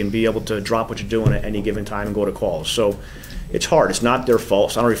week and be able to drop what you're doing at any given time and go to calls. So it's hard. It's not their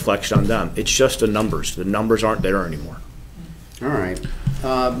fault. It's not a reflection on them. It's just the numbers. The numbers aren't there anymore. All right.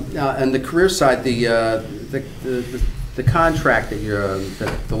 And the career side, the contract that you're,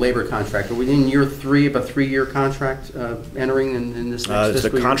 the labor contract, are we in year 3 of a 3-year contract entering in this next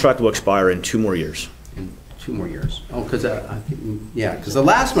fiscal year? The contract will expire in 2 more years. In 2 more years. Oh, because because the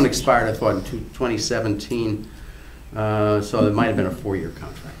last one expired, I thought, in 2017. So it might have been a 4-year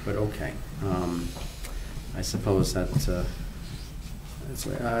contract, but okay. I suppose that's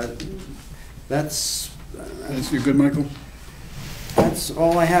you good, Michael? That's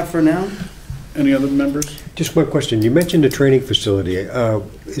all I have for now. Any other members? Just one question. You mentioned a training facility.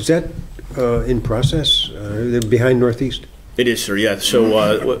 Is that in process behind Northeast? It is, sir, yeah.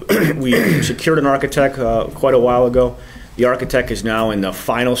 So we secured an architect quite a while ago. The architect is now in the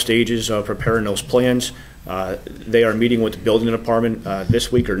final stages of preparing those plans. They are meeting with the building department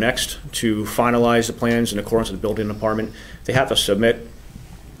this week or next to finalize the plans in accordance with the building department. They have to submit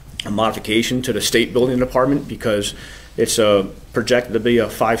a modification to the state building department because It's projected to be a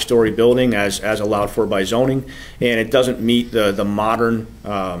 5-story building as allowed for by zoning, and it doesn't meet the modern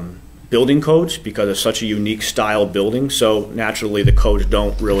building codes because it's such a unique style building. So naturally, the codes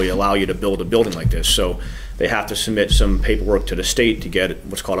don't really allow you to build a building like this. So they have to submit some paperwork to the state to get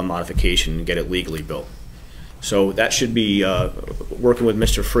what's called a modification and get it legally built. So that should be, working with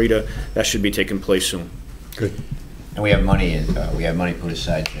Mr. Frieda, that should be taking place soon. Good. And we have money put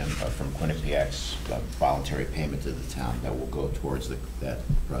aside, Jim, from Quinnipiac's voluntary payment to the town that will go towards that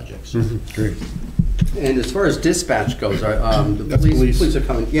project. So. Great. And as far as dispatch goes, the police are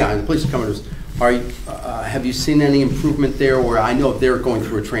coming. Yeah, and the police are coming. Have you seen any improvement there? Where I know they're going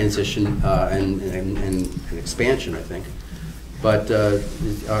through a transition and an expansion, I think. But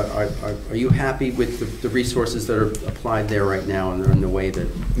are you happy with the resources that are applied there right now and in the way that?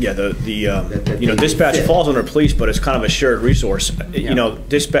 Yeah, dispatch falls under police, but it's kind of a shared resource. Yeah. You know,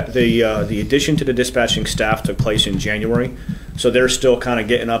 the addition to the dispatching staff took place in January, so they're still kind of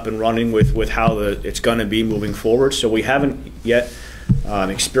getting up and running with how it's going to be moving forward. So we haven't yet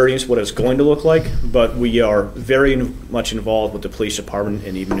experienced what it's going to look like, but we are very much involved with the police department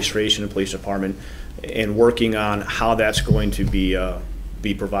and the administration of the police department, and working on how that's going to be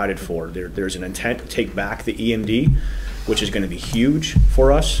provided for. There's an intent to take back the EMD, which is going to be huge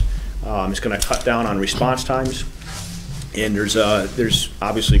for us. It's going to cut down on response times, and there's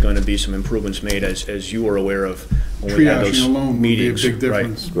obviously going to be some improvements made, as you were aware of when we had those meetings. Would be a big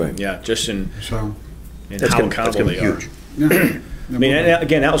difference. Right? Yeah, just in how accountable they are. Yeah. I mean, and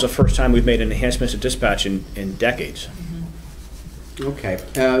again, that was the first time we've made enhancements to dispatch in decades. Okay.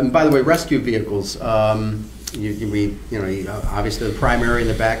 And by the way, rescue vehicles. Obviously the primary and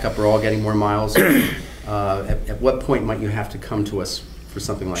the backup are all getting more miles. At what point might you have to come to us for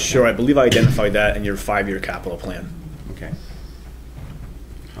something like that? Sure, I believe I identified that in your 5-year capital plan. Okay.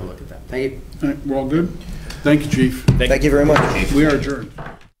 I'll look at that. Thank you. All right, we're all good? Thank you, Chief. Thank you very much. We are adjourned.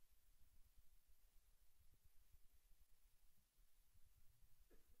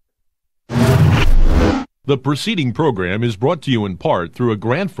 The preceding program is brought to you in part through a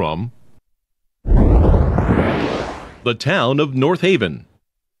grant from the town of North Haven.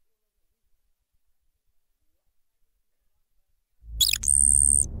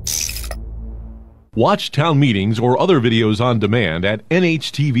 Watch town meetings or other videos on demand at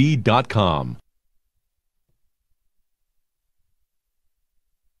nhtv.com.